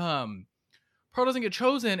like, Pearl doesn't get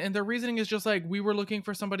chosen, and their reasoning is just like, we were looking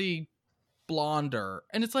for somebody blonder,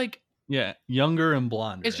 and it's like, younger and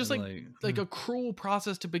blonder. It's just like a cruel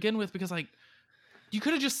process to begin with, because like, you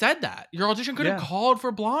could have just said that your audition could have called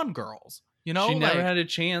for blonde girls. You know, she never like, had a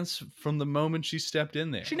chance from the moment she stepped in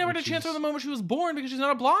there. she never had a chance from the moment she was born because she's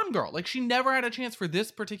not a blonde girl. Like, she never had a chance for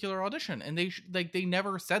this particular audition, and they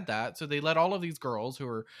never said that. So they let all of these girls who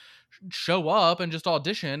are show up and just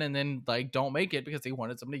audition, and then like don't make it because they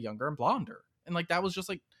wanted somebody younger and blonder. And like that was just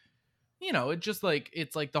like, you know, it just like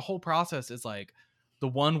it's like the whole process is like the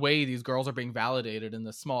one way these girls are being validated in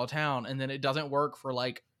this small town, and then it doesn't work for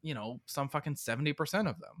like, you know, some fucking 70%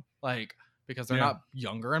 of them, like, because they're not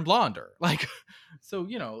younger and blonder. Like, so,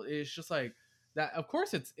 you know, it's just like that. Of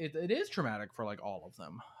course it is traumatic for like all of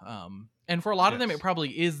them. And for a lot of them, it probably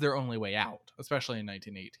is their only way out, especially in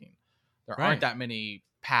 1918. There aren't that many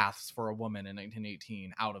paths for a woman in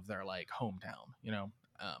 1918 out of their like hometown, you know?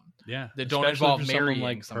 That don't involve marrying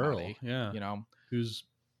like somebody, Pearl, you know,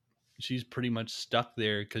 she's pretty much stuck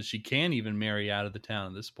there because she can't even marry out of the town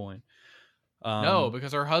at this point. No,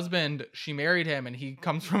 because her husband, she married him, and he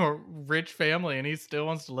comes from a rich family, and he still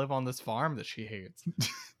wants to live on this farm that she hates.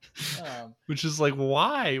 Which is like,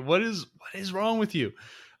 why? What is wrong with you?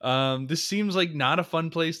 This seems like not a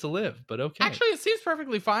fun place to live, but okay. Actually, it seems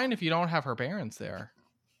perfectly fine if you don't have her parents there.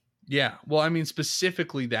 Yeah, well, I mean,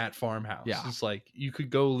 specifically that farmhouse. Yeah. It's like you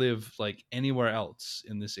could go live like anywhere else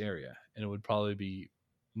in this area, and it would probably be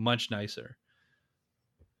much nicer.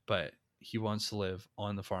 But he wants to live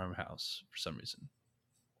on the farmhouse for some reason.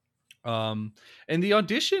 And the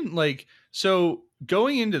audition, like, so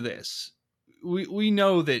going into this, we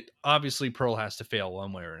know that obviously Pearl has to fail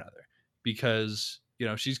one way or another, because, you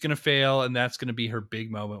know, she's going to fail, and that's going to be her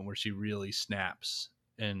big moment where she really snaps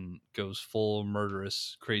and goes full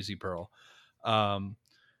murderous crazy Pearl.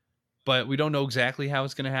 But we don't know exactly how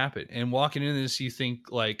it's going to happen. And walking into this, you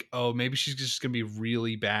think like, oh, maybe she's just going to be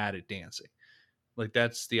really bad at dancing. Like,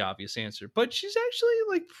 that's the obvious answer. But she's actually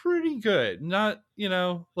like pretty good. Not, you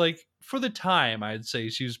know, like for the time, I'd say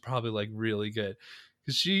she was probably like really good,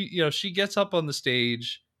 because she, you know, she gets up on the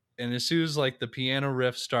stage, and as soon as like the piano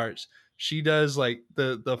riff starts, she does like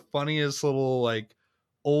the funniest little like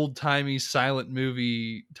old-timey silent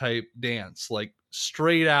movie type dance, like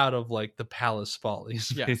straight out of like the Palace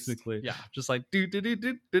Follies. Yes. Basically. Yeah. Just like do do do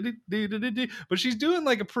do do do do do do. But she's doing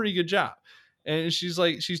like a pretty good job, and she's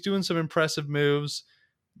doing some impressive moves,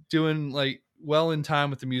 doing like well in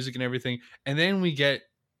time with the music and everything. And then we get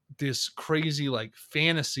this crazy like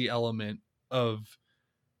fantasy element of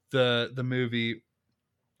the movie,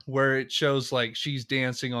 where it shows like she's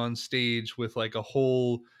dancing on stage with like a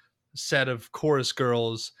whole set of chorus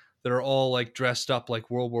girls that are all like dressed up like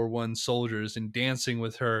World War I soldiers, and dancing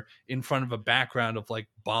with her in front of a background of like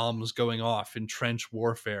bombs going off in trench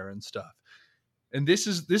warfare and stuff. And this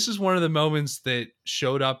is one of the moments that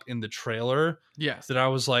showed up in the trailer. Yes. That I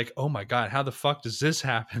was like, oh my God, how the fuck does this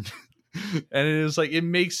happen? And it is like, it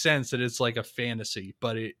makes sense that it's like a fantasy,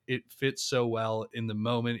 but it fits so well in the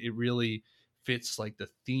moment. It really fits like the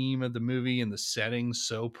theme of the movie and the setting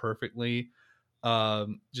so perfectly.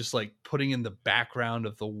 Just like putting in the background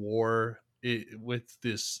of the war with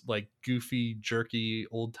this like goofy, jerky,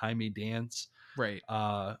 old-timey dance. Right.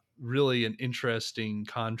 Really an interesting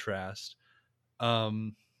contrast.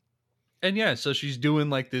 And yeah, so she's doing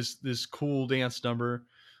like this cool dance number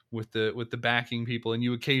with the backing people, and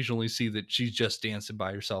you occasionally see that she's just dancing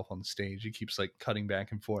by herself on the stage. It keeps like cutting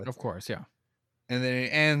back and forth. Of course, yeah. And then it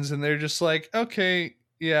ends, and they're just like, okay,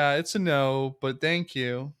 yeah, it's a no, but thank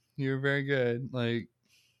you. You're very good. Like,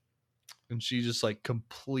 and she just like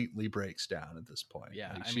completely breaks down at this point.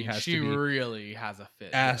 Yeah, like, I mean, she really has a fit.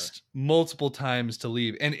 Asked multiple times to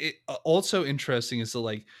leave. And it also interesting is that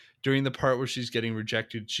like during the part where she's getting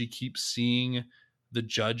rejected, she keeps seeing the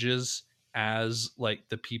judges as like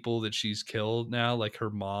the people that she's killed now. Like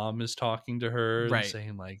her mom is talking to her and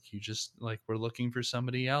saying like, you just like, we're looking for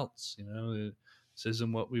somebody else, you know, this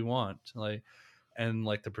isn't what we want. Like, and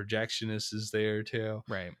like the projectionist is there too.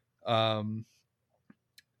 Right.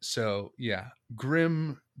 So yeah,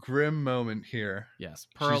 grim moment here. Yes,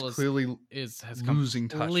 Pearl She's clearly has losing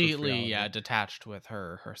touch with completely reality. detached with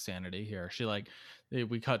her sanity here. She like,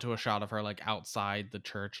 we cut to a shot of her like outside the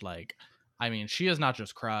church. Like, I mean, she is not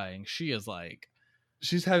just crying; she is like,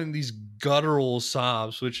 she's having these guttural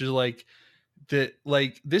sobs, which is like that.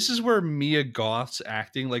 Like, this is where Mia Goth's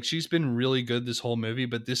acting, like, she's been really good this whole movie,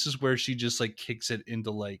 but this is where she just like kicks it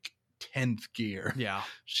into like 10th gear. yeah,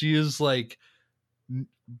 She is like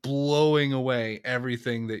blowing away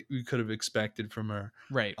everything that we could have expected from her.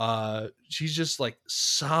 right. She's just like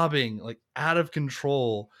sobbing, like out of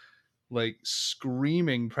control, like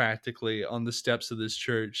screaming practically on the steps of this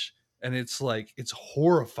church. And it's like, it's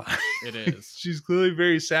horrifying. It is. She's clearly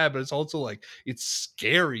very sad, but it's also like, it's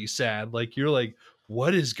scary sad. Like, you're like,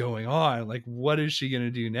 what is going on? Like, what is she going to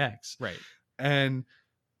do next? Right. And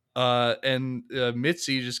And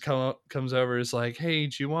Mitzi just comes over, is like, hey,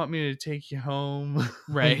 do you want me to take you home?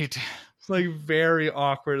 Right. It's like very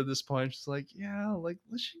awkward at this point. She's like, yeah, like,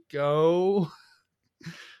 let's go.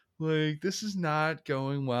 Like, this is not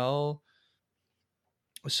going well.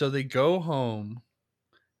 So they go home,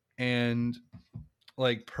 and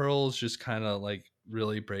like Pearl's just kind of like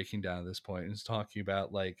really breaking down at this point and is talking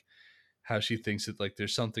about like how she thinks that like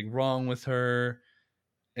there's something wrong with her,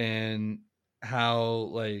 and how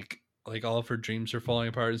like all of her dreams are falling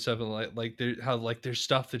apart and stuff, and like there how like there's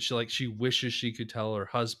stuff that she wishes she could tell her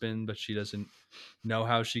husband, but she doesn't know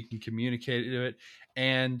how she can communicate it.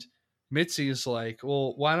 And Mitzi is like,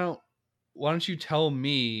 well, why don't you tell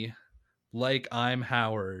me like I'm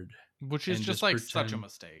Howard, Which is and just just like such a pretend.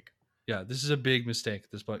 mistake. Yeah, this is a big mistake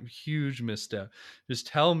at this point. Huge misstep. Just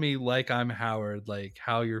tell me like I'm Howard, like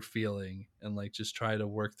how you're feeling, and like just try to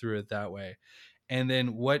work through it that way. And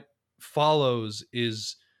then what follows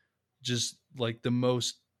is just like the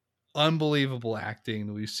most unbelievable acting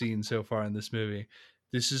that we've seen so far in this movie.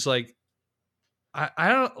 This is like I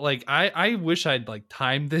don't like I wish I'd like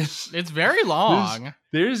timed this. It's very long.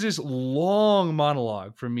 There's this long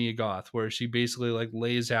monologue from Mia Goth where she basically like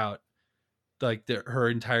lays out like her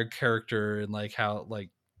entire character, and like how like,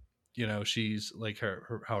 you know, she's like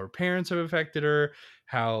how her parents have affected her,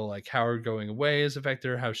 how like Howard going away has affected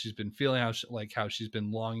her, how she's been feeling, how she's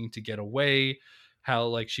been longing to get away, how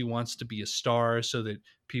like she wants to be a star so that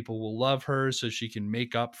people will love her, so she can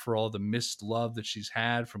make up for all the missed love that she's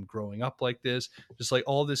had from growing up like this, just like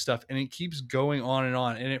all this stuff. And it keeps going on and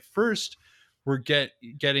on. And at first we're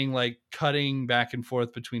getting like cutting back and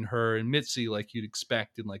forth between her and Mitzi like you'd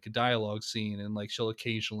expect in like a dialogue scene, and like she'll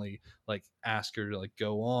occasionally like ask her to like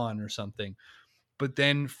go on or something. But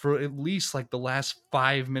then for at least like the last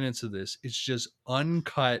 5 minutes of this, it's just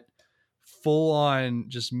uncut, full on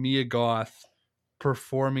just Mia Goth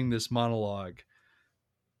performing this monologue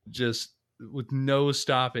just with no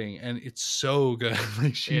stopping, and it's so good.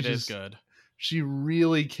 Like It is good. She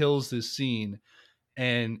really kills this scene,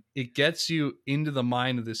 and it gets you into the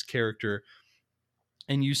mind of this character.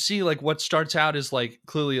 And you see like what starts out is like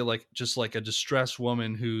clearly like just like a distressed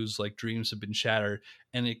woman whose like dreams have been shattered,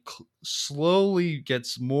 and it slowly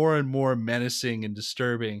gets more and more menacing and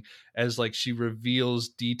disturbing as like she reveals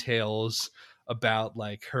details about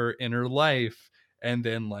like her inner life, and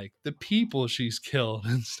then like the people she's killed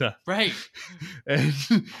and stuff, Right. and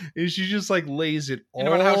she just like lays it all And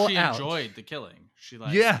about how she out. enjoyed the killing. She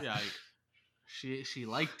like she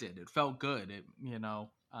liked it. It felt good. It, you know,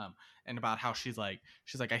 and about how she's like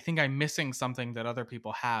I think I'm missing something that other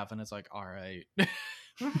people have, and it's like, all right.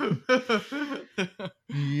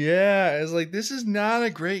 Yeah, it's like this is not a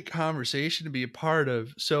great conversation to be a part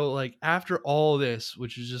of. So like after all this,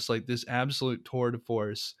 which is just like this absolute tour de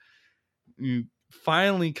force, you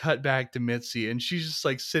finally cut back to Mitzi, and she's just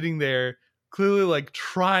like sitting there clearly like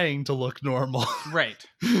trying to look normal. Right.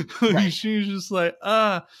 Right. She's just like,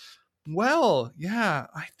 well, yeah,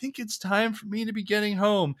 I think it's time for me to be getting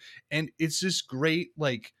home. And it's this great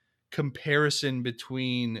like comparison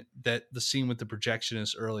between the scene with the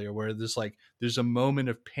projectionist earlier, where there's a moment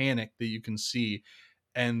of panic that you can see,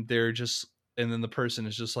 and then the person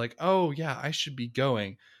is just like, oh yeah, I should be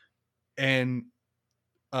going. And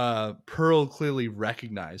Pearl clearly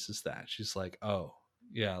recognizes that. She's like, oh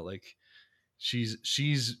yeah, like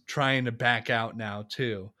she's trying to back out now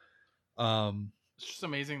too. It's just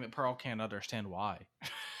amazing that Pearl can't understand why.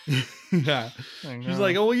 Yeah, she's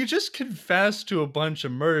like, oh well, you just confessed to a bunch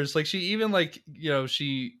of murders. Like she even like, you know,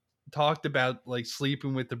 she talked about like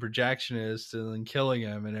sleeping with the projectionist and then killing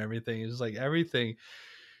him and everything. It's like everything.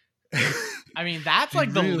 I mean, that's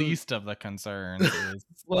like the least of the concerns is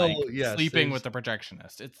well, like yes, sleeping with the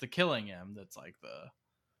projectionist. It's the killing him that's like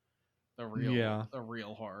the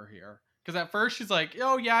real horror here. Because at first she's like,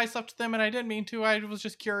 oh yeah, I slept with them and I didn't mean to. I was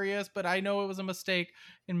just curious, but I know it was a mistake.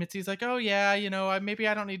 And Mitzi's like, oh yeah, you know, maybe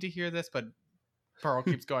I don't need to hear this, but Pearl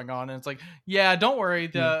keeps going on, and it's like, yeah, don't worry.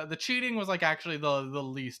 The cheating was like actually the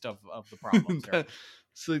least of the problems here.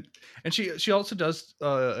 So, and she also does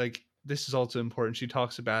like, this is also important. She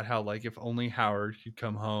talks about how like if only Howard could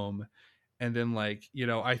come home, and then like, you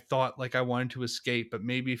know, I thought like I wanted to escape, but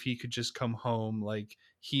maybe if he could just come home, like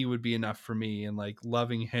he would be enough for me, and like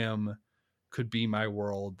loving him could be my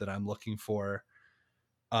world that I'm looking for.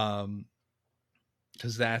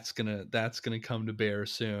 Because that's gonna come to bear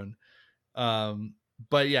soon.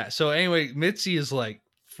 But yeah, so anyway, Mitzi is like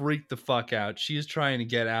freaked the fuck out. She's trying to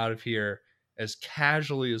get out of here as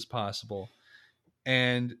casually as possible,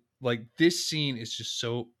 and like this scene is just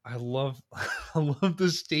so I love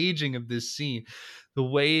the staging of this scene. The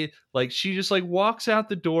way like she just like walks out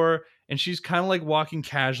the door and she's kind of like walking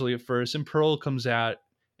casually at first, and Pearl comes out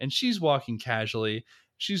and she's walking casually.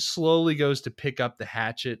 She slowly goes to pick up the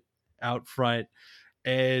hatchet out front,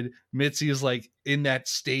 and Mitzi is like in that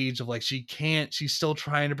stage of like she's still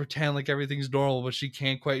trying to pretend like everything's normal, but she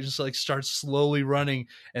can't quite, just like starts slowly running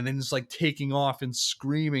and then just like taking off and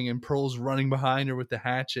screaming, and Pearl's running behind her with the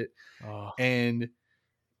hatchet. And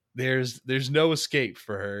there's no escape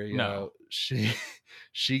for her, you know.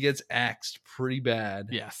 She gets axed pretty bad.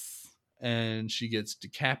 Yes. And she gets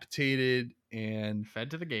decapitated and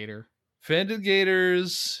fed to the gator. Fed to the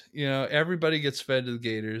gators. You know, everybody gets fed to the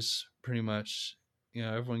gators pretty much. You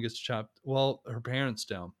know, everyone gets chopped. Well, her parents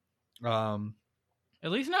don't.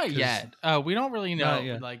 At least not yet. We don't really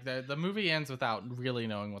know. Like the movie ends without really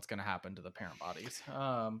knowing what's going to happen to the parent bodies.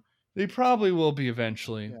 They probably will be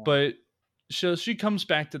eventually, but she comes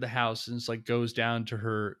back to the house and it's like goes down to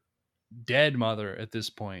her dead mother at this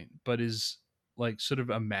point, but is like sort of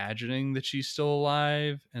imagining that she's still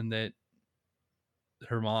alive and that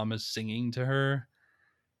her mom is singing to her.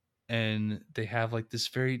 And they have like this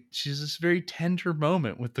very tender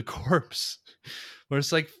moment with the corpse where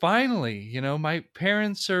it's like, finally, you know, my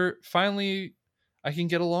parents are finally, I can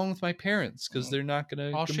get along with my parents because they're not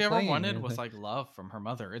going to. All she ever wanted was like love from her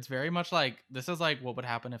mother. It's very much like, this is like what would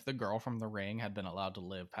happen if the girl from The Ring had been allowed to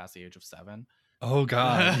live past the age of 7. Oh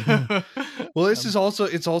God. Well, this is also,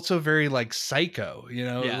 it's also very like Psycho, you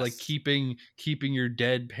know, like keeping your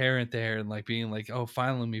dead parent there and like being like, oh,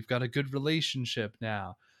 finally we've got a good relationship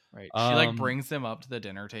now. Right. She like brings them up to the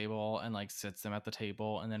dinner table and like sits them at the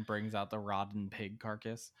table and then brings out the rotten pig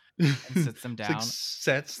carcass and sits them down. Like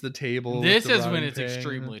sets the table. This is when it's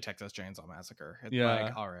extremely Texas Chainsaw Massacre. It's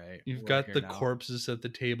like, all right. You've got the corpses at the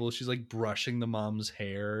table. She's like brushing the mom's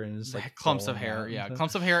hair and it's like clumps of hair. Yeah.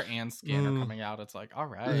 Clumps of hair and skin are coming out. It's like, all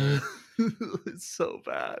right. It's so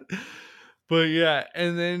bad. But yeah.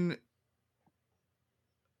 And then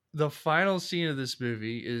the final scene of this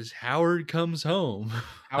movie is Howard comes home.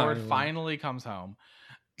 Howard finally comes home.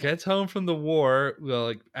 Gets home from the war, well,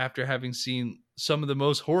 like after having seen some of the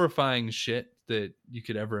most horrifying shit that you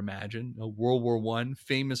could ever imagine. World War I,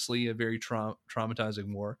 famously a very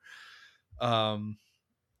traumatizing war. And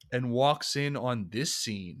walks in on this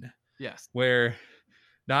scene. Yes. Where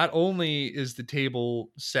not only is the table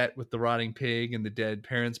set with the rotting pig and the dead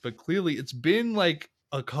parents, but clearly it's been like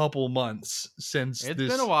a couple months since it's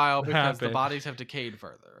been a while because happened. The bodies have decayed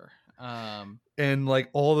further. And like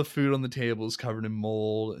all the food on the table is covered in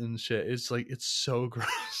mold and shit. It's like, it's so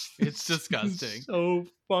gross. It's disgusting. So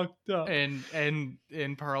fucked up. And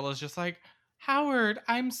Pearl is just like, Howard,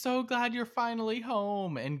 I'm so glad you're finally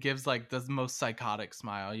home, and gives like the most psychotic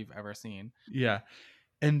smile you've ever seen. Yeah.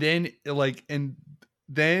 And then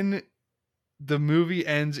the movie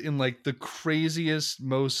ends in like the craziest,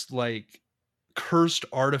 most like cursed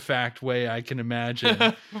artifact way I can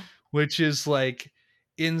imagine, which is like,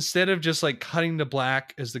 instead of just like cutting to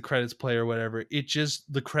black as the credits play or whatever,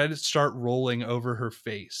 the credits start rolling over her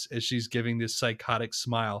face as she's giving this psychotic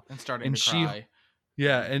smile and starting to cry.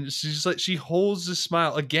 Yeah. And she's like, she holds the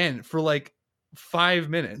smile again for like 5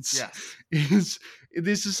 minutes. Yes.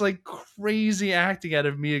 This is like crazy acting out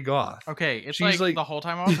of Mia Goth. Okay, it's she's like the whole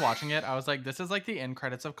time I was watching it, I was like, this is like the end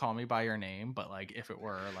credits of Call Me by Your Name, but like if it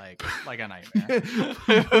were like a nightmare.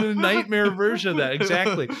 A nightmare version of that,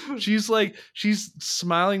 exactly. She's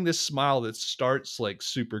smiling this smile that starts like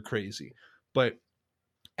super crazy, but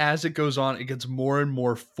as it goes on, it gets more and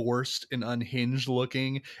more forced and unhinged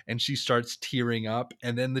looking, and she starts tearing up,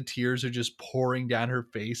 and then the tears are just pouring down her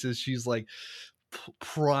face as she's like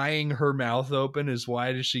prying her mouth open as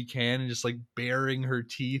wide as she can and just like baring her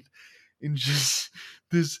teeth in just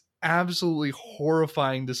this absolutely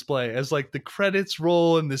horrifying display as like the credits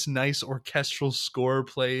roll and this nice orchestral score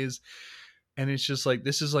plays. And it's just like,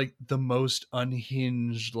 this is like the most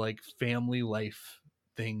unhinged like family life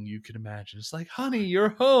thing you could imagine. It's like, honey, you're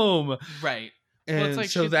home. Right. And well, it's like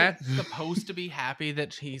so she's that supposed to be happy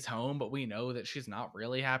that he's home, but we know that she's not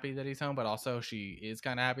really happy that he's home, but also she is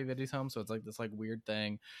kind of happy that he's home. So it's like this like weird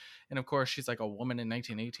thing. And of course she's like a woman in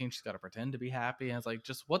 1918. She's got to pretend to be happy. And it's like,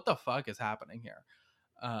 just what the fuck is happening here?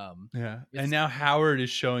 Yeah. And now Howard is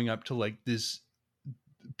showing up to like this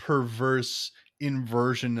perverse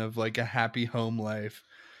inversion of like a happy home life.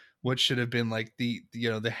 What should have been like the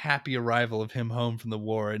happy arrival of him home from the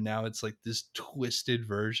war, and now it's like this twisted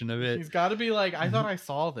version of it. He's got to be like, I thought I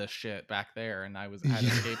saw this shit back there, and I had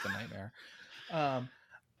escaped the nightmare.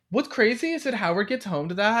 What's crazy is that Howard gets home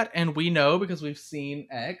to that, and we know because we've seen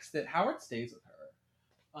X that Howard stays with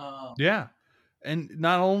her. Yeah, and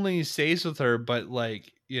not only stays with her, but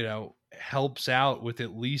like helps out with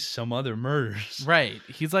at least some other murders. Right.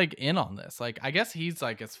 He's like in on this. Like, I guess he's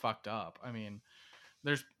like as fucked up. I mean,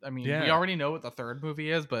 we already know what the third movie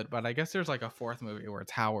is, but I guess there's like a fourth movie where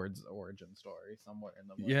it's Howard's origin story somewhere in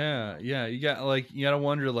the movie. Yeah. You gotta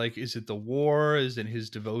wonder, like, is it the war? Is it his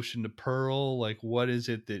devotion to Pearl? Like, what is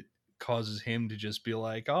it that causes him to just be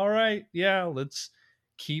like, all right, yeah, let's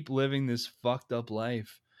keep living this fucked up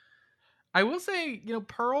life? I will say,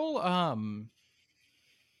 Pearl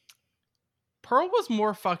was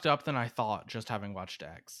more fucked up than I thought, just having watched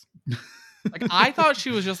X. Like, I thought she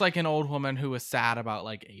was just like an old woman who was sad about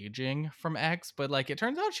like aging from X, but like it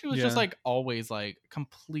turns out she was just like always like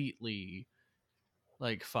completely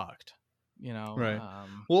like fucked, Right.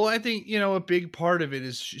 Well, I think, a big part of it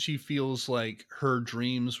is she feels like her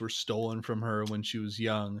dreams were stolen from her when she was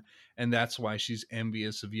young, and that's why she's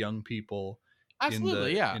envious of young people.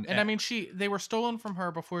 Absolutely, yeah. And I mean, they were stolen from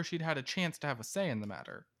her before she'd had a chance to have a say in the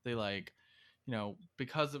matter. They like,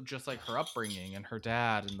 because of just like her upbringing and her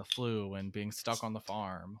dad and the flu and being stuck on the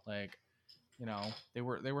farm, like, they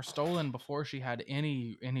were stolen before she had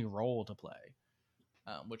any role to play,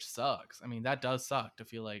 which sucks. I mean, that does suck to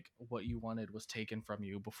feel like what you wanted was taken from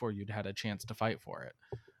you before you'd had a chance to fight for it.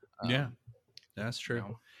 Yeah, that's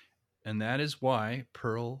true. And that is why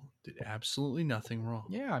Pearl did absolutely nothing wrong.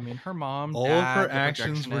 Yeah, I mean, her mom, all dad, of her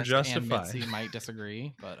actions were justified. And Mitzi might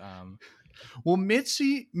disagree, but well,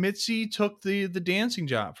 Mitzi took the dancing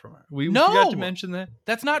job from her. We forgot to mention that.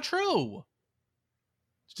 That's not true.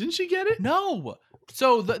 Didn't she get it? No.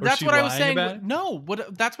 So that's what I was saying. No,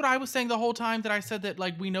 that's what I was saying the whole time that I said that,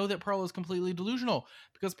 like, we know that Pearl is completely delusional,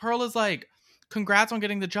 because Pearl is like, congrats on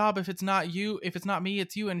getting the job. If it's not me,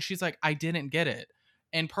 it's you. And she's like, I didn't get it.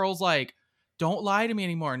 And Pearl's like, don't lie to me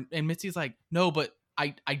anymore. And Mitzi's like, no, but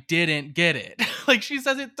I didn't get it. Like, she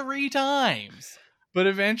says it 3 times. But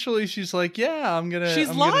eventually she's like, yeah, She's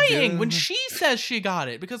lying when she says she got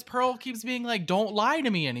it, because Pearl keeps being like, don't lie to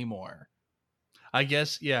me anymore. I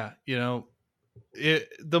guess, yeah,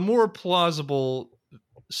 the more plausible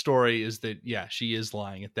story is that, yeah, she is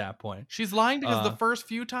lying at that point. She's lying because the first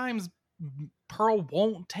few times Pearl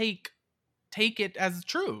won't take it as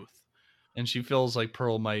truth. And she feels like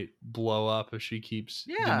Pearl might blow up if she keeps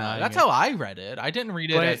denying that's it. how I read it. I didn't read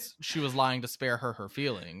it as she was lying to spare her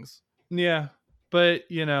feelings. Yeah, but,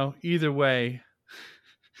 either way,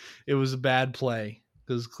 it was a bad play,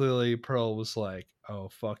 because clearly Pearl was like, oh,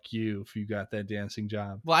 fuck you if you got that dancing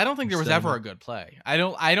job. Well, I don't think there was ever a good play.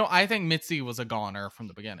 I think Mitzi was a goner from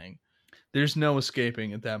the beginning. There's no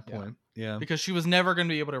escaping at that point. Yeah. Because she was never going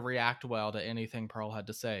to be able to react well to anything Pearl had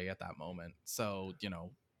to say at that moment. So,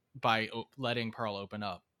 by letting Pearl open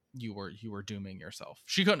up, you were dooming yourself.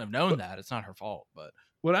 She couldn't have known that. It's not her fault. But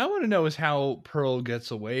what I want to know is how Pearl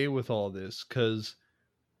gets away with all this, because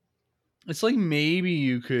it's like, maybe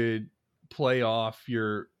you could play off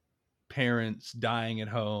your parents dying at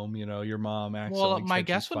home, your mom accidentally. Well, my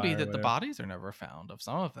guess would be that the bodies are never found of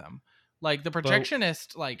some of them. Like, the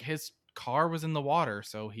projectionist, like, his car was in the water,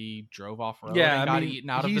 so he drove off road and got eaten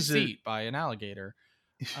out of the seat by an alligator.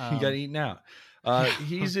 He got eaten out.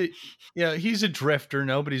 He's a drifter.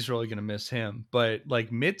 Nobody's really gonna miss him. But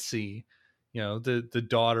like Mitzi, the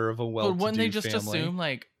daughter of a well-to-do wouldn't they just family, assume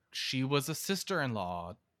like she was a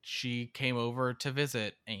sister-in-law? She came over to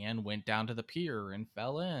visit and went down to the pier and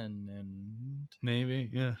fell in and maybe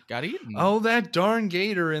got eaten. Oh, that darn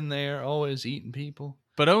gator in there, always eating people.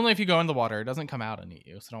 But only if you go in the water. It doesn't come out and eat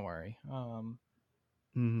you, so don't worry.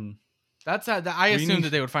 That's I assumed that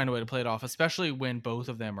they would find a way to play it off, especially when both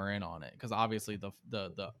of them are in on it, because obviously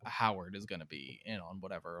the Howard is going to be in on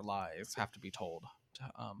whatever lies have to be told.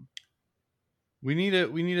 We need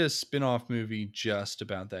a spin-off movie just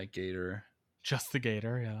about that gator. Just the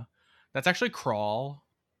gator, yeah. That's actually Crawl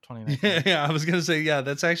 2019. Yeah, I was gonna say, yeah,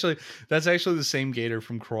 that's actually the same gator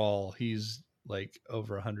from Crawl. He's like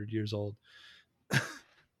over 100 years old.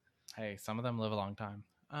 Hey, some of them live a long time.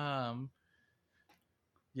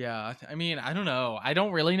 Yeah, I mean, I don't know. I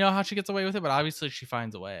don't really know how she gets away with it, but obviously she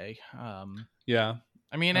finds a way. Yeah.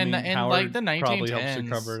 I mean, and like the 1910s, probably helps to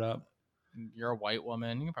cover it up. You're a white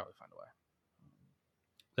woman, you can probably find a way.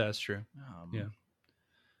 That's true. Yeah.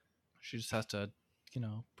 She just has to,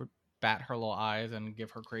 bat her little eyes and give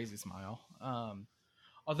her crazy smile.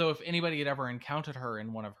 Although if anybody had ever encountered her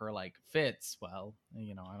in one of her like fits, well,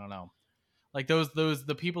 I don't know. Like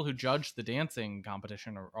the people who judged the dancing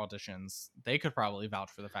competition or auditions, they could probably vouch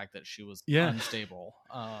for the fact that she was unstable.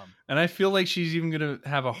 And I feel like she's even going to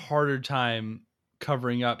have a harder time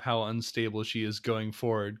covering up how unstable she is going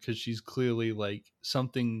forward, because she's clearly like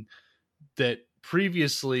something that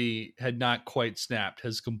previously had not quite snapped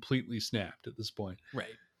has completely snapped at this point. Right.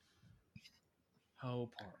 Oh,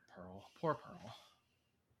 poor Pearl. Poor Pearl.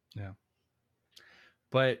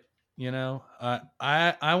 But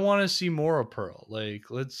I want to see more of Pearl. Like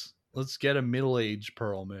let's get a middle-aged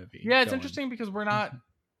Pearl movie. Yeah, it's going. interesting because we're not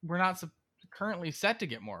currently set to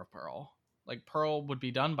get more of Pearl. Like Pearl would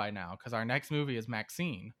be done by now because our next movie is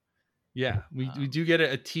Maxine. Yeah, we do get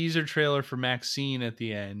a teaser trailer for Maxine at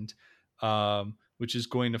the end, which is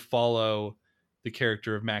going to follow the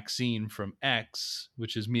character of Maxine from X,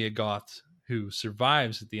 which is Mia Goth, who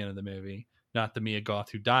survives at the end of the movie, not the Mia Goth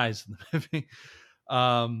who dies in the movie.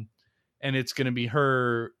 And it's going to be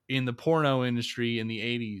her in the porno industry in the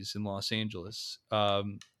 80s in Los Angeles.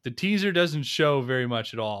 The teaser doesn't show very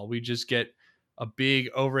much at all. We just get a big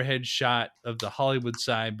overhead shot of the Hollywood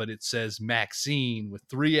sign, but it says Maxine with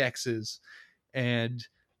 3 X's. And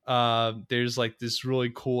there's like this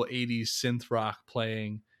really cool 80s synth rock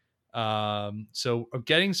playing. So I'm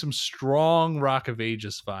getting some strong Rock of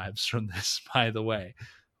Ages vibes from this, by the way.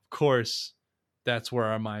 Of course, that's where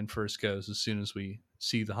our mind first goes as soon as we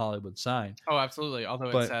see the Hollywood sign. Oh, absolutely.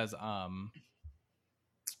 Although it says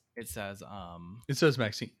it says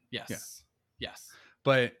Maxine. Yes. Yeah. Yes.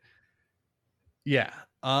 But yeah,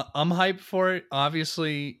 I'm hyped for it.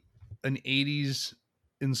 Obviously, an 80s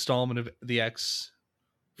installment of the X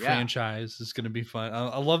franchise is going to be fun.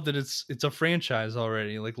 I love that it's a franchise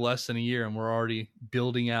already, like less than a year, and we're already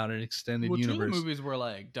building out an extended universe. 2 of the movies were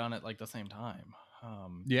like done at like the same time.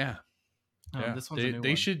 Yeah. This one's a new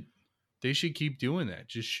they one. They should keep doing that.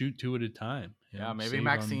 Just shoot 2 at a time. Yeah, maybe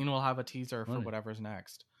Maxine will have a teaser for whatever's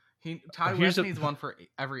next. Ty Here's West needs one for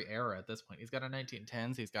every era at this point. He's got a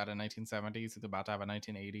 1910s, he's got a 1970s, he's about to have a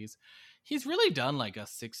 1980s. He's really done like a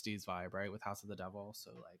 60s vibe, right, with House of the Devil.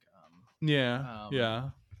 So like, yeah.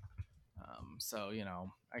 So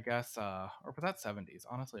I guess, or was that 70s?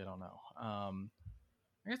 Honestly, I don't know. I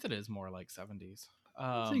guess it is more like 70s.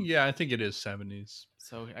 I think it is 70s.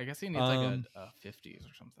 So I guess he needs like a 50s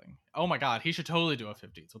or something. Oh my god, he should totally do a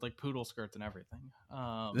 50s with like poodle skirts and everything.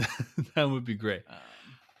 That would be great.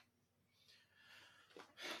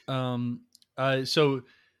 So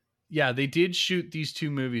yeah, they did shoot these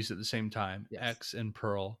 2 movies at the same time, yes. X and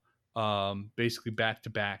Pearl, basically back to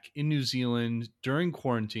back in New Zealand during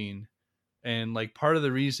quarantine. And like part of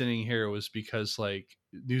the reasoning here was because like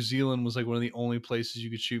New Zealand was like one of the only places you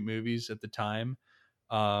could shoot movies at the time.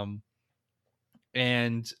 Like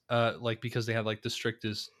because they had like the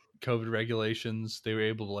strictest COVID regulations, they were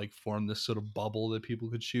able to like form this sort of bubble that people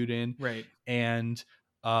could shoot in. Right. And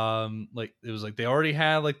like it was like they already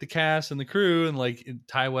had like the cast and the crew, and like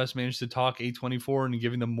Ty West managed to talk A24 and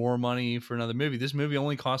giving them more money for another movie. This movie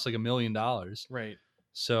only cost like $1 million. Right.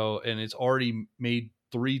 So, and it's already made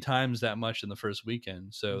 3 times that much in the first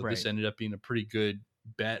weekend. So this ended up being a pretty good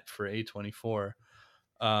bet for A24.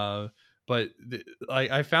 But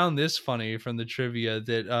I found this funny from the trivia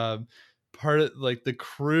that part of like the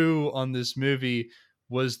crew on this movie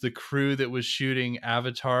was the crew that was shooting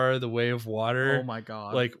Avatar: The Way of Water. Oh my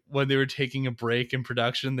god. Like when they were taking a break in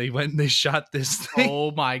production, they went and they shot this thing.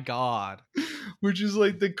 Oh my god. Which is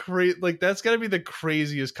like that's got to be the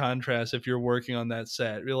craziest contrast if you're working on that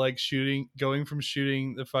set. You're like going from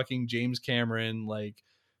shooting the fucking James Cameron like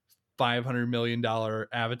 $500 million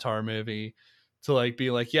Avatar movie to like be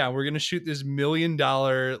like, yeah, we're gonna shoot this $1 million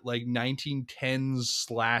like 1910s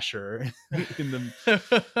slasher in the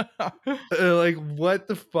like, what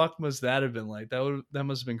the fuck must that have been like? That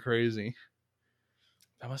must have been crazy.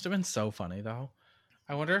 That must have been so funny though.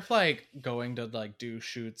 I wonder if like going to like do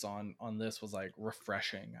shoots on this was like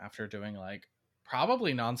refreshing after doing like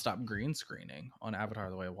probably nonstop green screening on Avatar: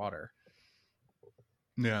 The Way of Water.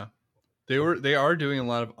 Yeah. They are doing a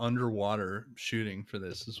lot of underwater shooting for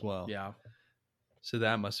this as well. Yeah. So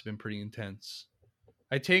that must have been pretty intense.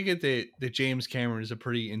 I take it that James Cameron is a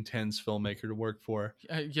pretty intense filmmaker to work for.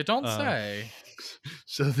 You don't say.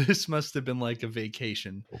 So this must have been like a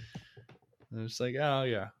vacation. And it's like, oh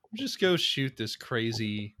yeah, just go shoot this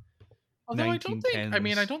crazy. Although I don't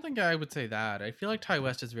think I would say that. I feel like Ty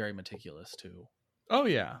West is very meticulous too. Oh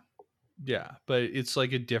yeah. Yeah, but it's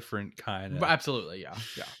like a different kind of. Absolutely, yeah.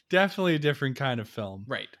 Definitely a different kind of film.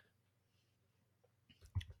 Right.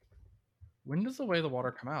 When does The Way of the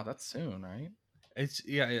Water come out? That's soon, right? I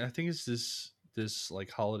think it's this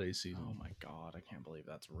like holiday season. Oh my god, I can't believe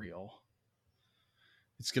that's real.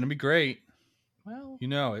 It's gonna be great. Well, you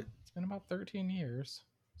know it. It's been about 13 years,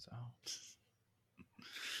 so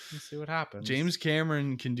let's see what happens. James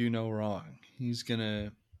Cameron can do no wrong. He's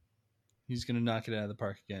gonna knock it out of the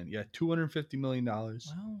park again. Yeah, $250 million. Well,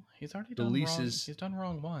 he's already done wrong. He's done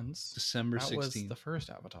wrong once. December 16th. That was the first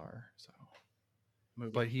Avatar, so.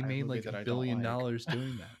 But he made like $1 billion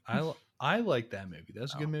doing that. I like that movie.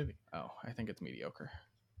 That's a good movie. Oh, I think it's mediocre.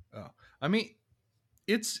 Oh, I mean,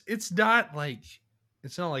 it's not like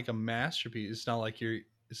a masterpiece. It's not like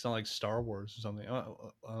Star Wars or something.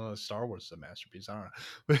 Star Wars is a masterpiece. I don't know,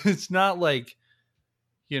 but it's not like,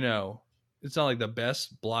 it's not like the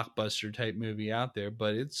best blockbuster type movie out there.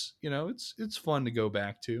 But it's fun to go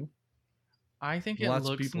back to. I think it Lots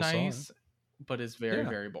of looks people saw nice, but it's very Yeah.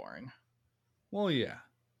 very boring. Well, yeah,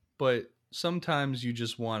 but sometimes you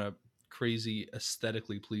just want a crazy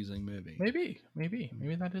aesthetically pleasing movie. Maybe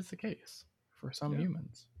that is the case for some Yeah.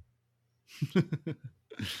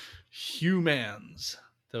 humans.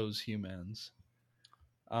 Those humans.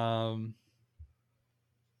 Yeah,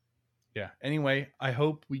 anyway, I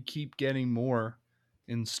hope we keep getting more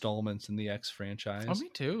installments in the X franchise. Oh, me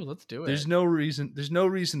too. Let's do it. There's no reason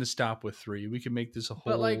to stop with 3. We can make this a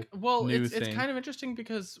whole new it's thing. kind of interesting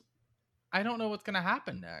because I don't know what's gonna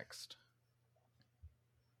happen next.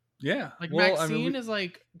 Yeah, Like well, Maxine is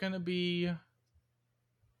like gonna be.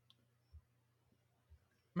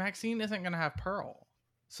 Maxine isn't gonna have Pearl,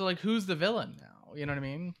 so like, who's the villain now? You know what I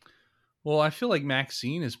mean? Well, I feel like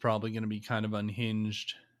Maxine is probably going to be kind of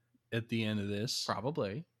unhinged at the end of this.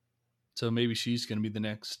 Probably. So maybe she's going to be the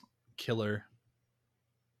next killer.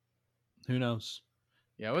 Who knows?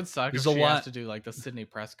 Yeah, it would suck There's if a she lot- has to do like the Sidney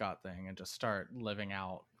Prescott thing and just start living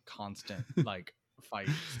out constant like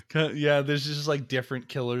fights. Yeah, there's just like different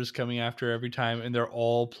killers coming after her every time, and they're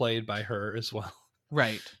all played by her as well.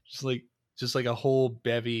 Right. Just like a whole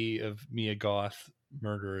bevy of Mia Goth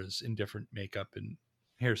murderers in different makeup and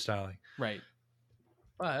hairstyling. Right.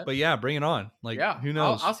 But yeah, bring it on. Like, yeah, who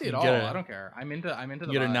knows? I'll see it You all. get I don't care. I'm into the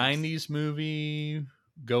You get a vibes. 90s movie,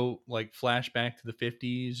 go like flashback to the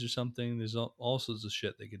 50s or something. There's all sorts of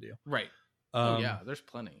shit they could do. Right. Oh yeah, there's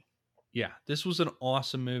plenty. Yeah, this was an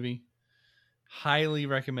awesome movie. Highly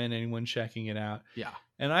recommend anyone checking it out. Yeah.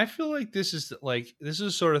 And I feel like this is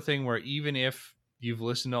the sort of thing where even if you've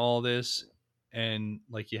listened to all this and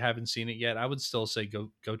like you haven't seen it yet, I would still say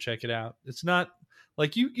go check it out. It's not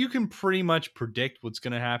like you can pretty much predict what's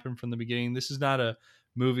going to happen from the beginning. This is not a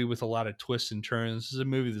movie with a lot of twists and turns. This is a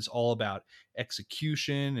movie that's all about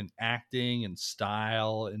execution and acting and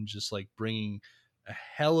style and just like bringing a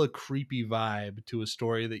hella creepy vibe to a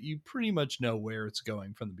story that you pretty much know where it's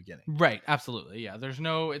going from the beginning. Right. Absolutely. Yeah.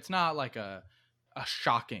 It's not like a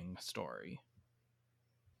shocking story.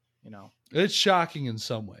 You know, It's shocking in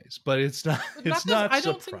some ways, but it's not. It's not. I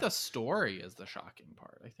don't think surprising. the story is the shocking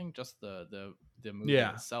part. I think just the movie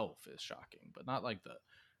itself is shocking, but not like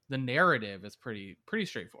the narrative is pretty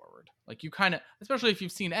straightforward. Like you kind of, especially if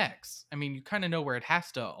you've seen X. I mean, you kind of know where it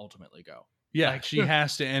has to ultimately go. Yeah, like- she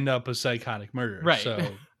has to end up a psychotic murderer. Right.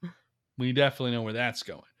 So we definitely know where that's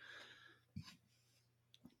going.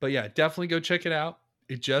 But yeah, definitely go check it out.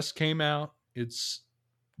 It just came out. It's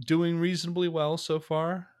doing reasonably well so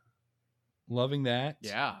far. Loving that.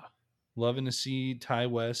 Yeah. Loving to see Ty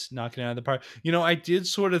West knocking it out of the park. You know, I did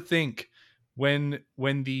sort of think when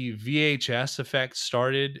the VHS effect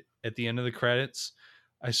started at the end of the credits,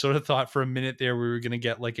 I sort of thought for a minute there we were going to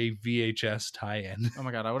get like a VHS tie-in. Oh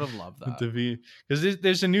my god, I would have loved that. Because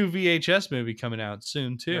there's a new VHS movie coming out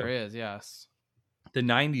soon too. There is, yes. The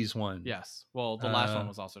 90s one. Yes. Well, the last one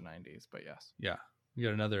was also 90s, but yes. Yeah. We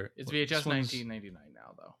got another. It's this VHS one's 1999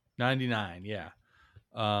 now, though. 99, yeah.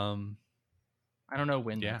 I don't know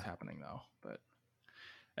when Yeah. that's happening, though, but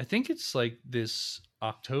I think it's like this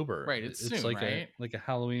October. Right, it's soon, like right? a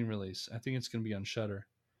Halloween release. I think it's going to be on Shudder.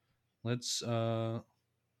 Let's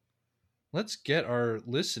get our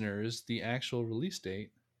listeners the actual release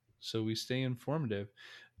date so we stay informative.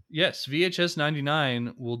 Yes, VHS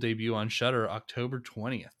 99 will debut on Shudder October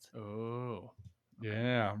 20th. oh,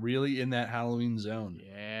 Yeah, really in that Halloween zone.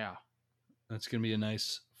 yeah. That's going to be a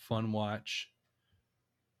nice fun watch.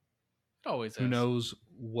 It always Who is. knows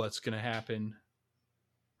what's going to happen?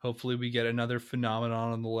 Hopefully we get another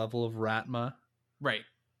phenomenon on the level of Ratma. Right.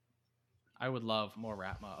 I would love more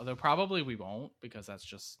Ratma, although probably we won't because that's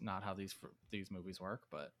just not how these movies work.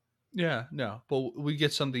 But Yeah, no, but we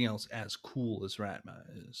get something else as cool as Ratma,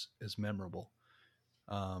 as memorable.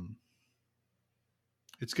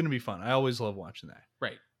 It's going to be fun. I always love watching that.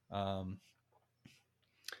 right,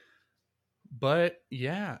 But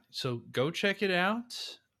yeah, so go check it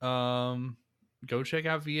out. Go check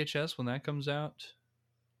out VHS when that comes out.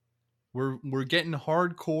 We're getting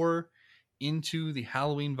hardcore into the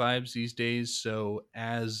Halloween vibes these days. So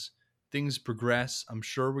as things progress, I'm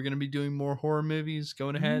sure we're going to be doing more horror movies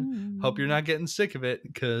going ahead. Hope you're not getting sick of it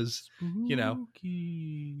because, you know,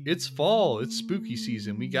 it's fall. It's spooky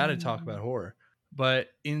season. We got to talk about horror. But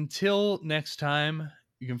until next time,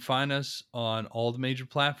 You can find us on all the major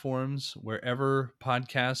platforms wherever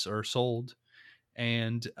podcasts are sold.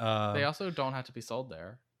 And They also don't have to be sold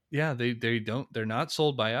there. yeah, they're not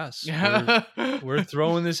sold by us. Yeah. We're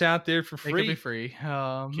throwing this out there for They free. could be free.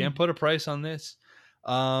 Can't put a price on this.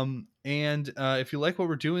 And if you like what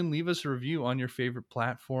we're doing, leave us a review on your favorite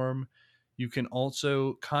platform. You can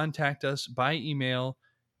also contact us by email,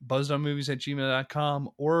 buzzedonmovies@gmail.com,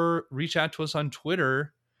 or reach out to us on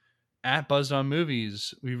Twitter at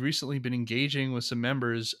buzzedonmovies. We've recently been engaging with some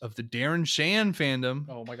members of the Darren Shan fandom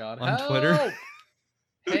Oh my god. on Twitter. Help!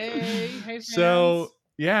 Hey, fans. So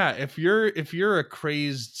yeah, if you're a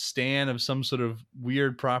crazed stan of some sort of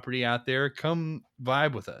weird property out there, come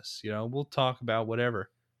vibe with us. We'll talk about whatever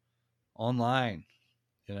online.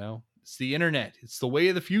 It's the internet. It's the way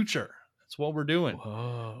of the future. That's what we're doing.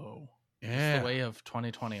 Whoa. Yeah. It's the way of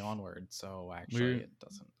 2020 onward. So actually, it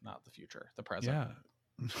doesn't. Not the future. The present.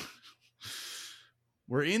 Yeah.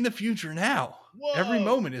 We're in the future now. Whoa. Every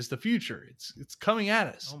moment is the future. It's coming at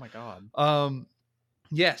us. Oh my god.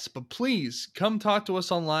 Yes, but please come talk to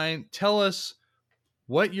us online. Tell us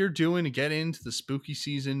what you're doing to get into the spooky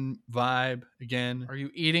season vibe again. Are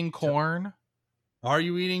you eating corn? Are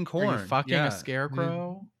you eating corn? Are you fucking Yeah. a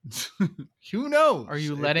scarecrow? Who knows? Are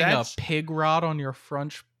you If letting a that's- pig rot on your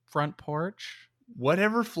front porch?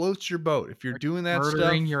 whatever floats your boat? If you're doing that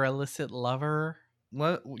Murdering stuff, your illicit lover?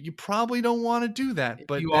 you probably don't want to do that.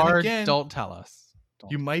 But If you then are, again, don't tell us.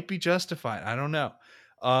 you might be justified. I don't know.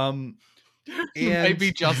 You might be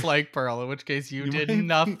and- just like Pearl, in which case you You did might be-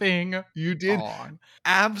 nothing You did wrong.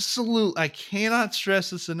 absolute. I cannot stress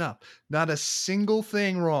this enough. Not a single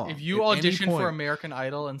thing wrong. If you at any auditioned for point. American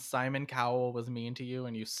Idol and Simon Cowell was mean to you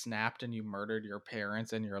and you snapped and you murdered your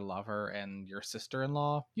parents and your lover and your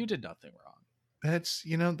sister-in-law, you did nothing wrong.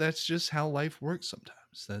 that's just how life works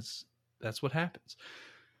sometimes. That's what happens.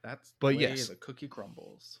 That's But the way yes. the cookie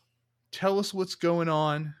crumbles. Tell us what's going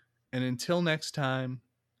on, and until next time,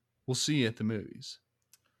 we'll see you at the movies.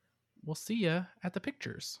 We'll see ya at the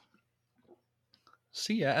pictures.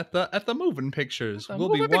 See ya at the moving pictures. At the We'll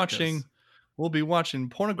be moving watching pictures. We'll be watching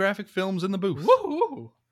pornographic films in the booth. Woohoo!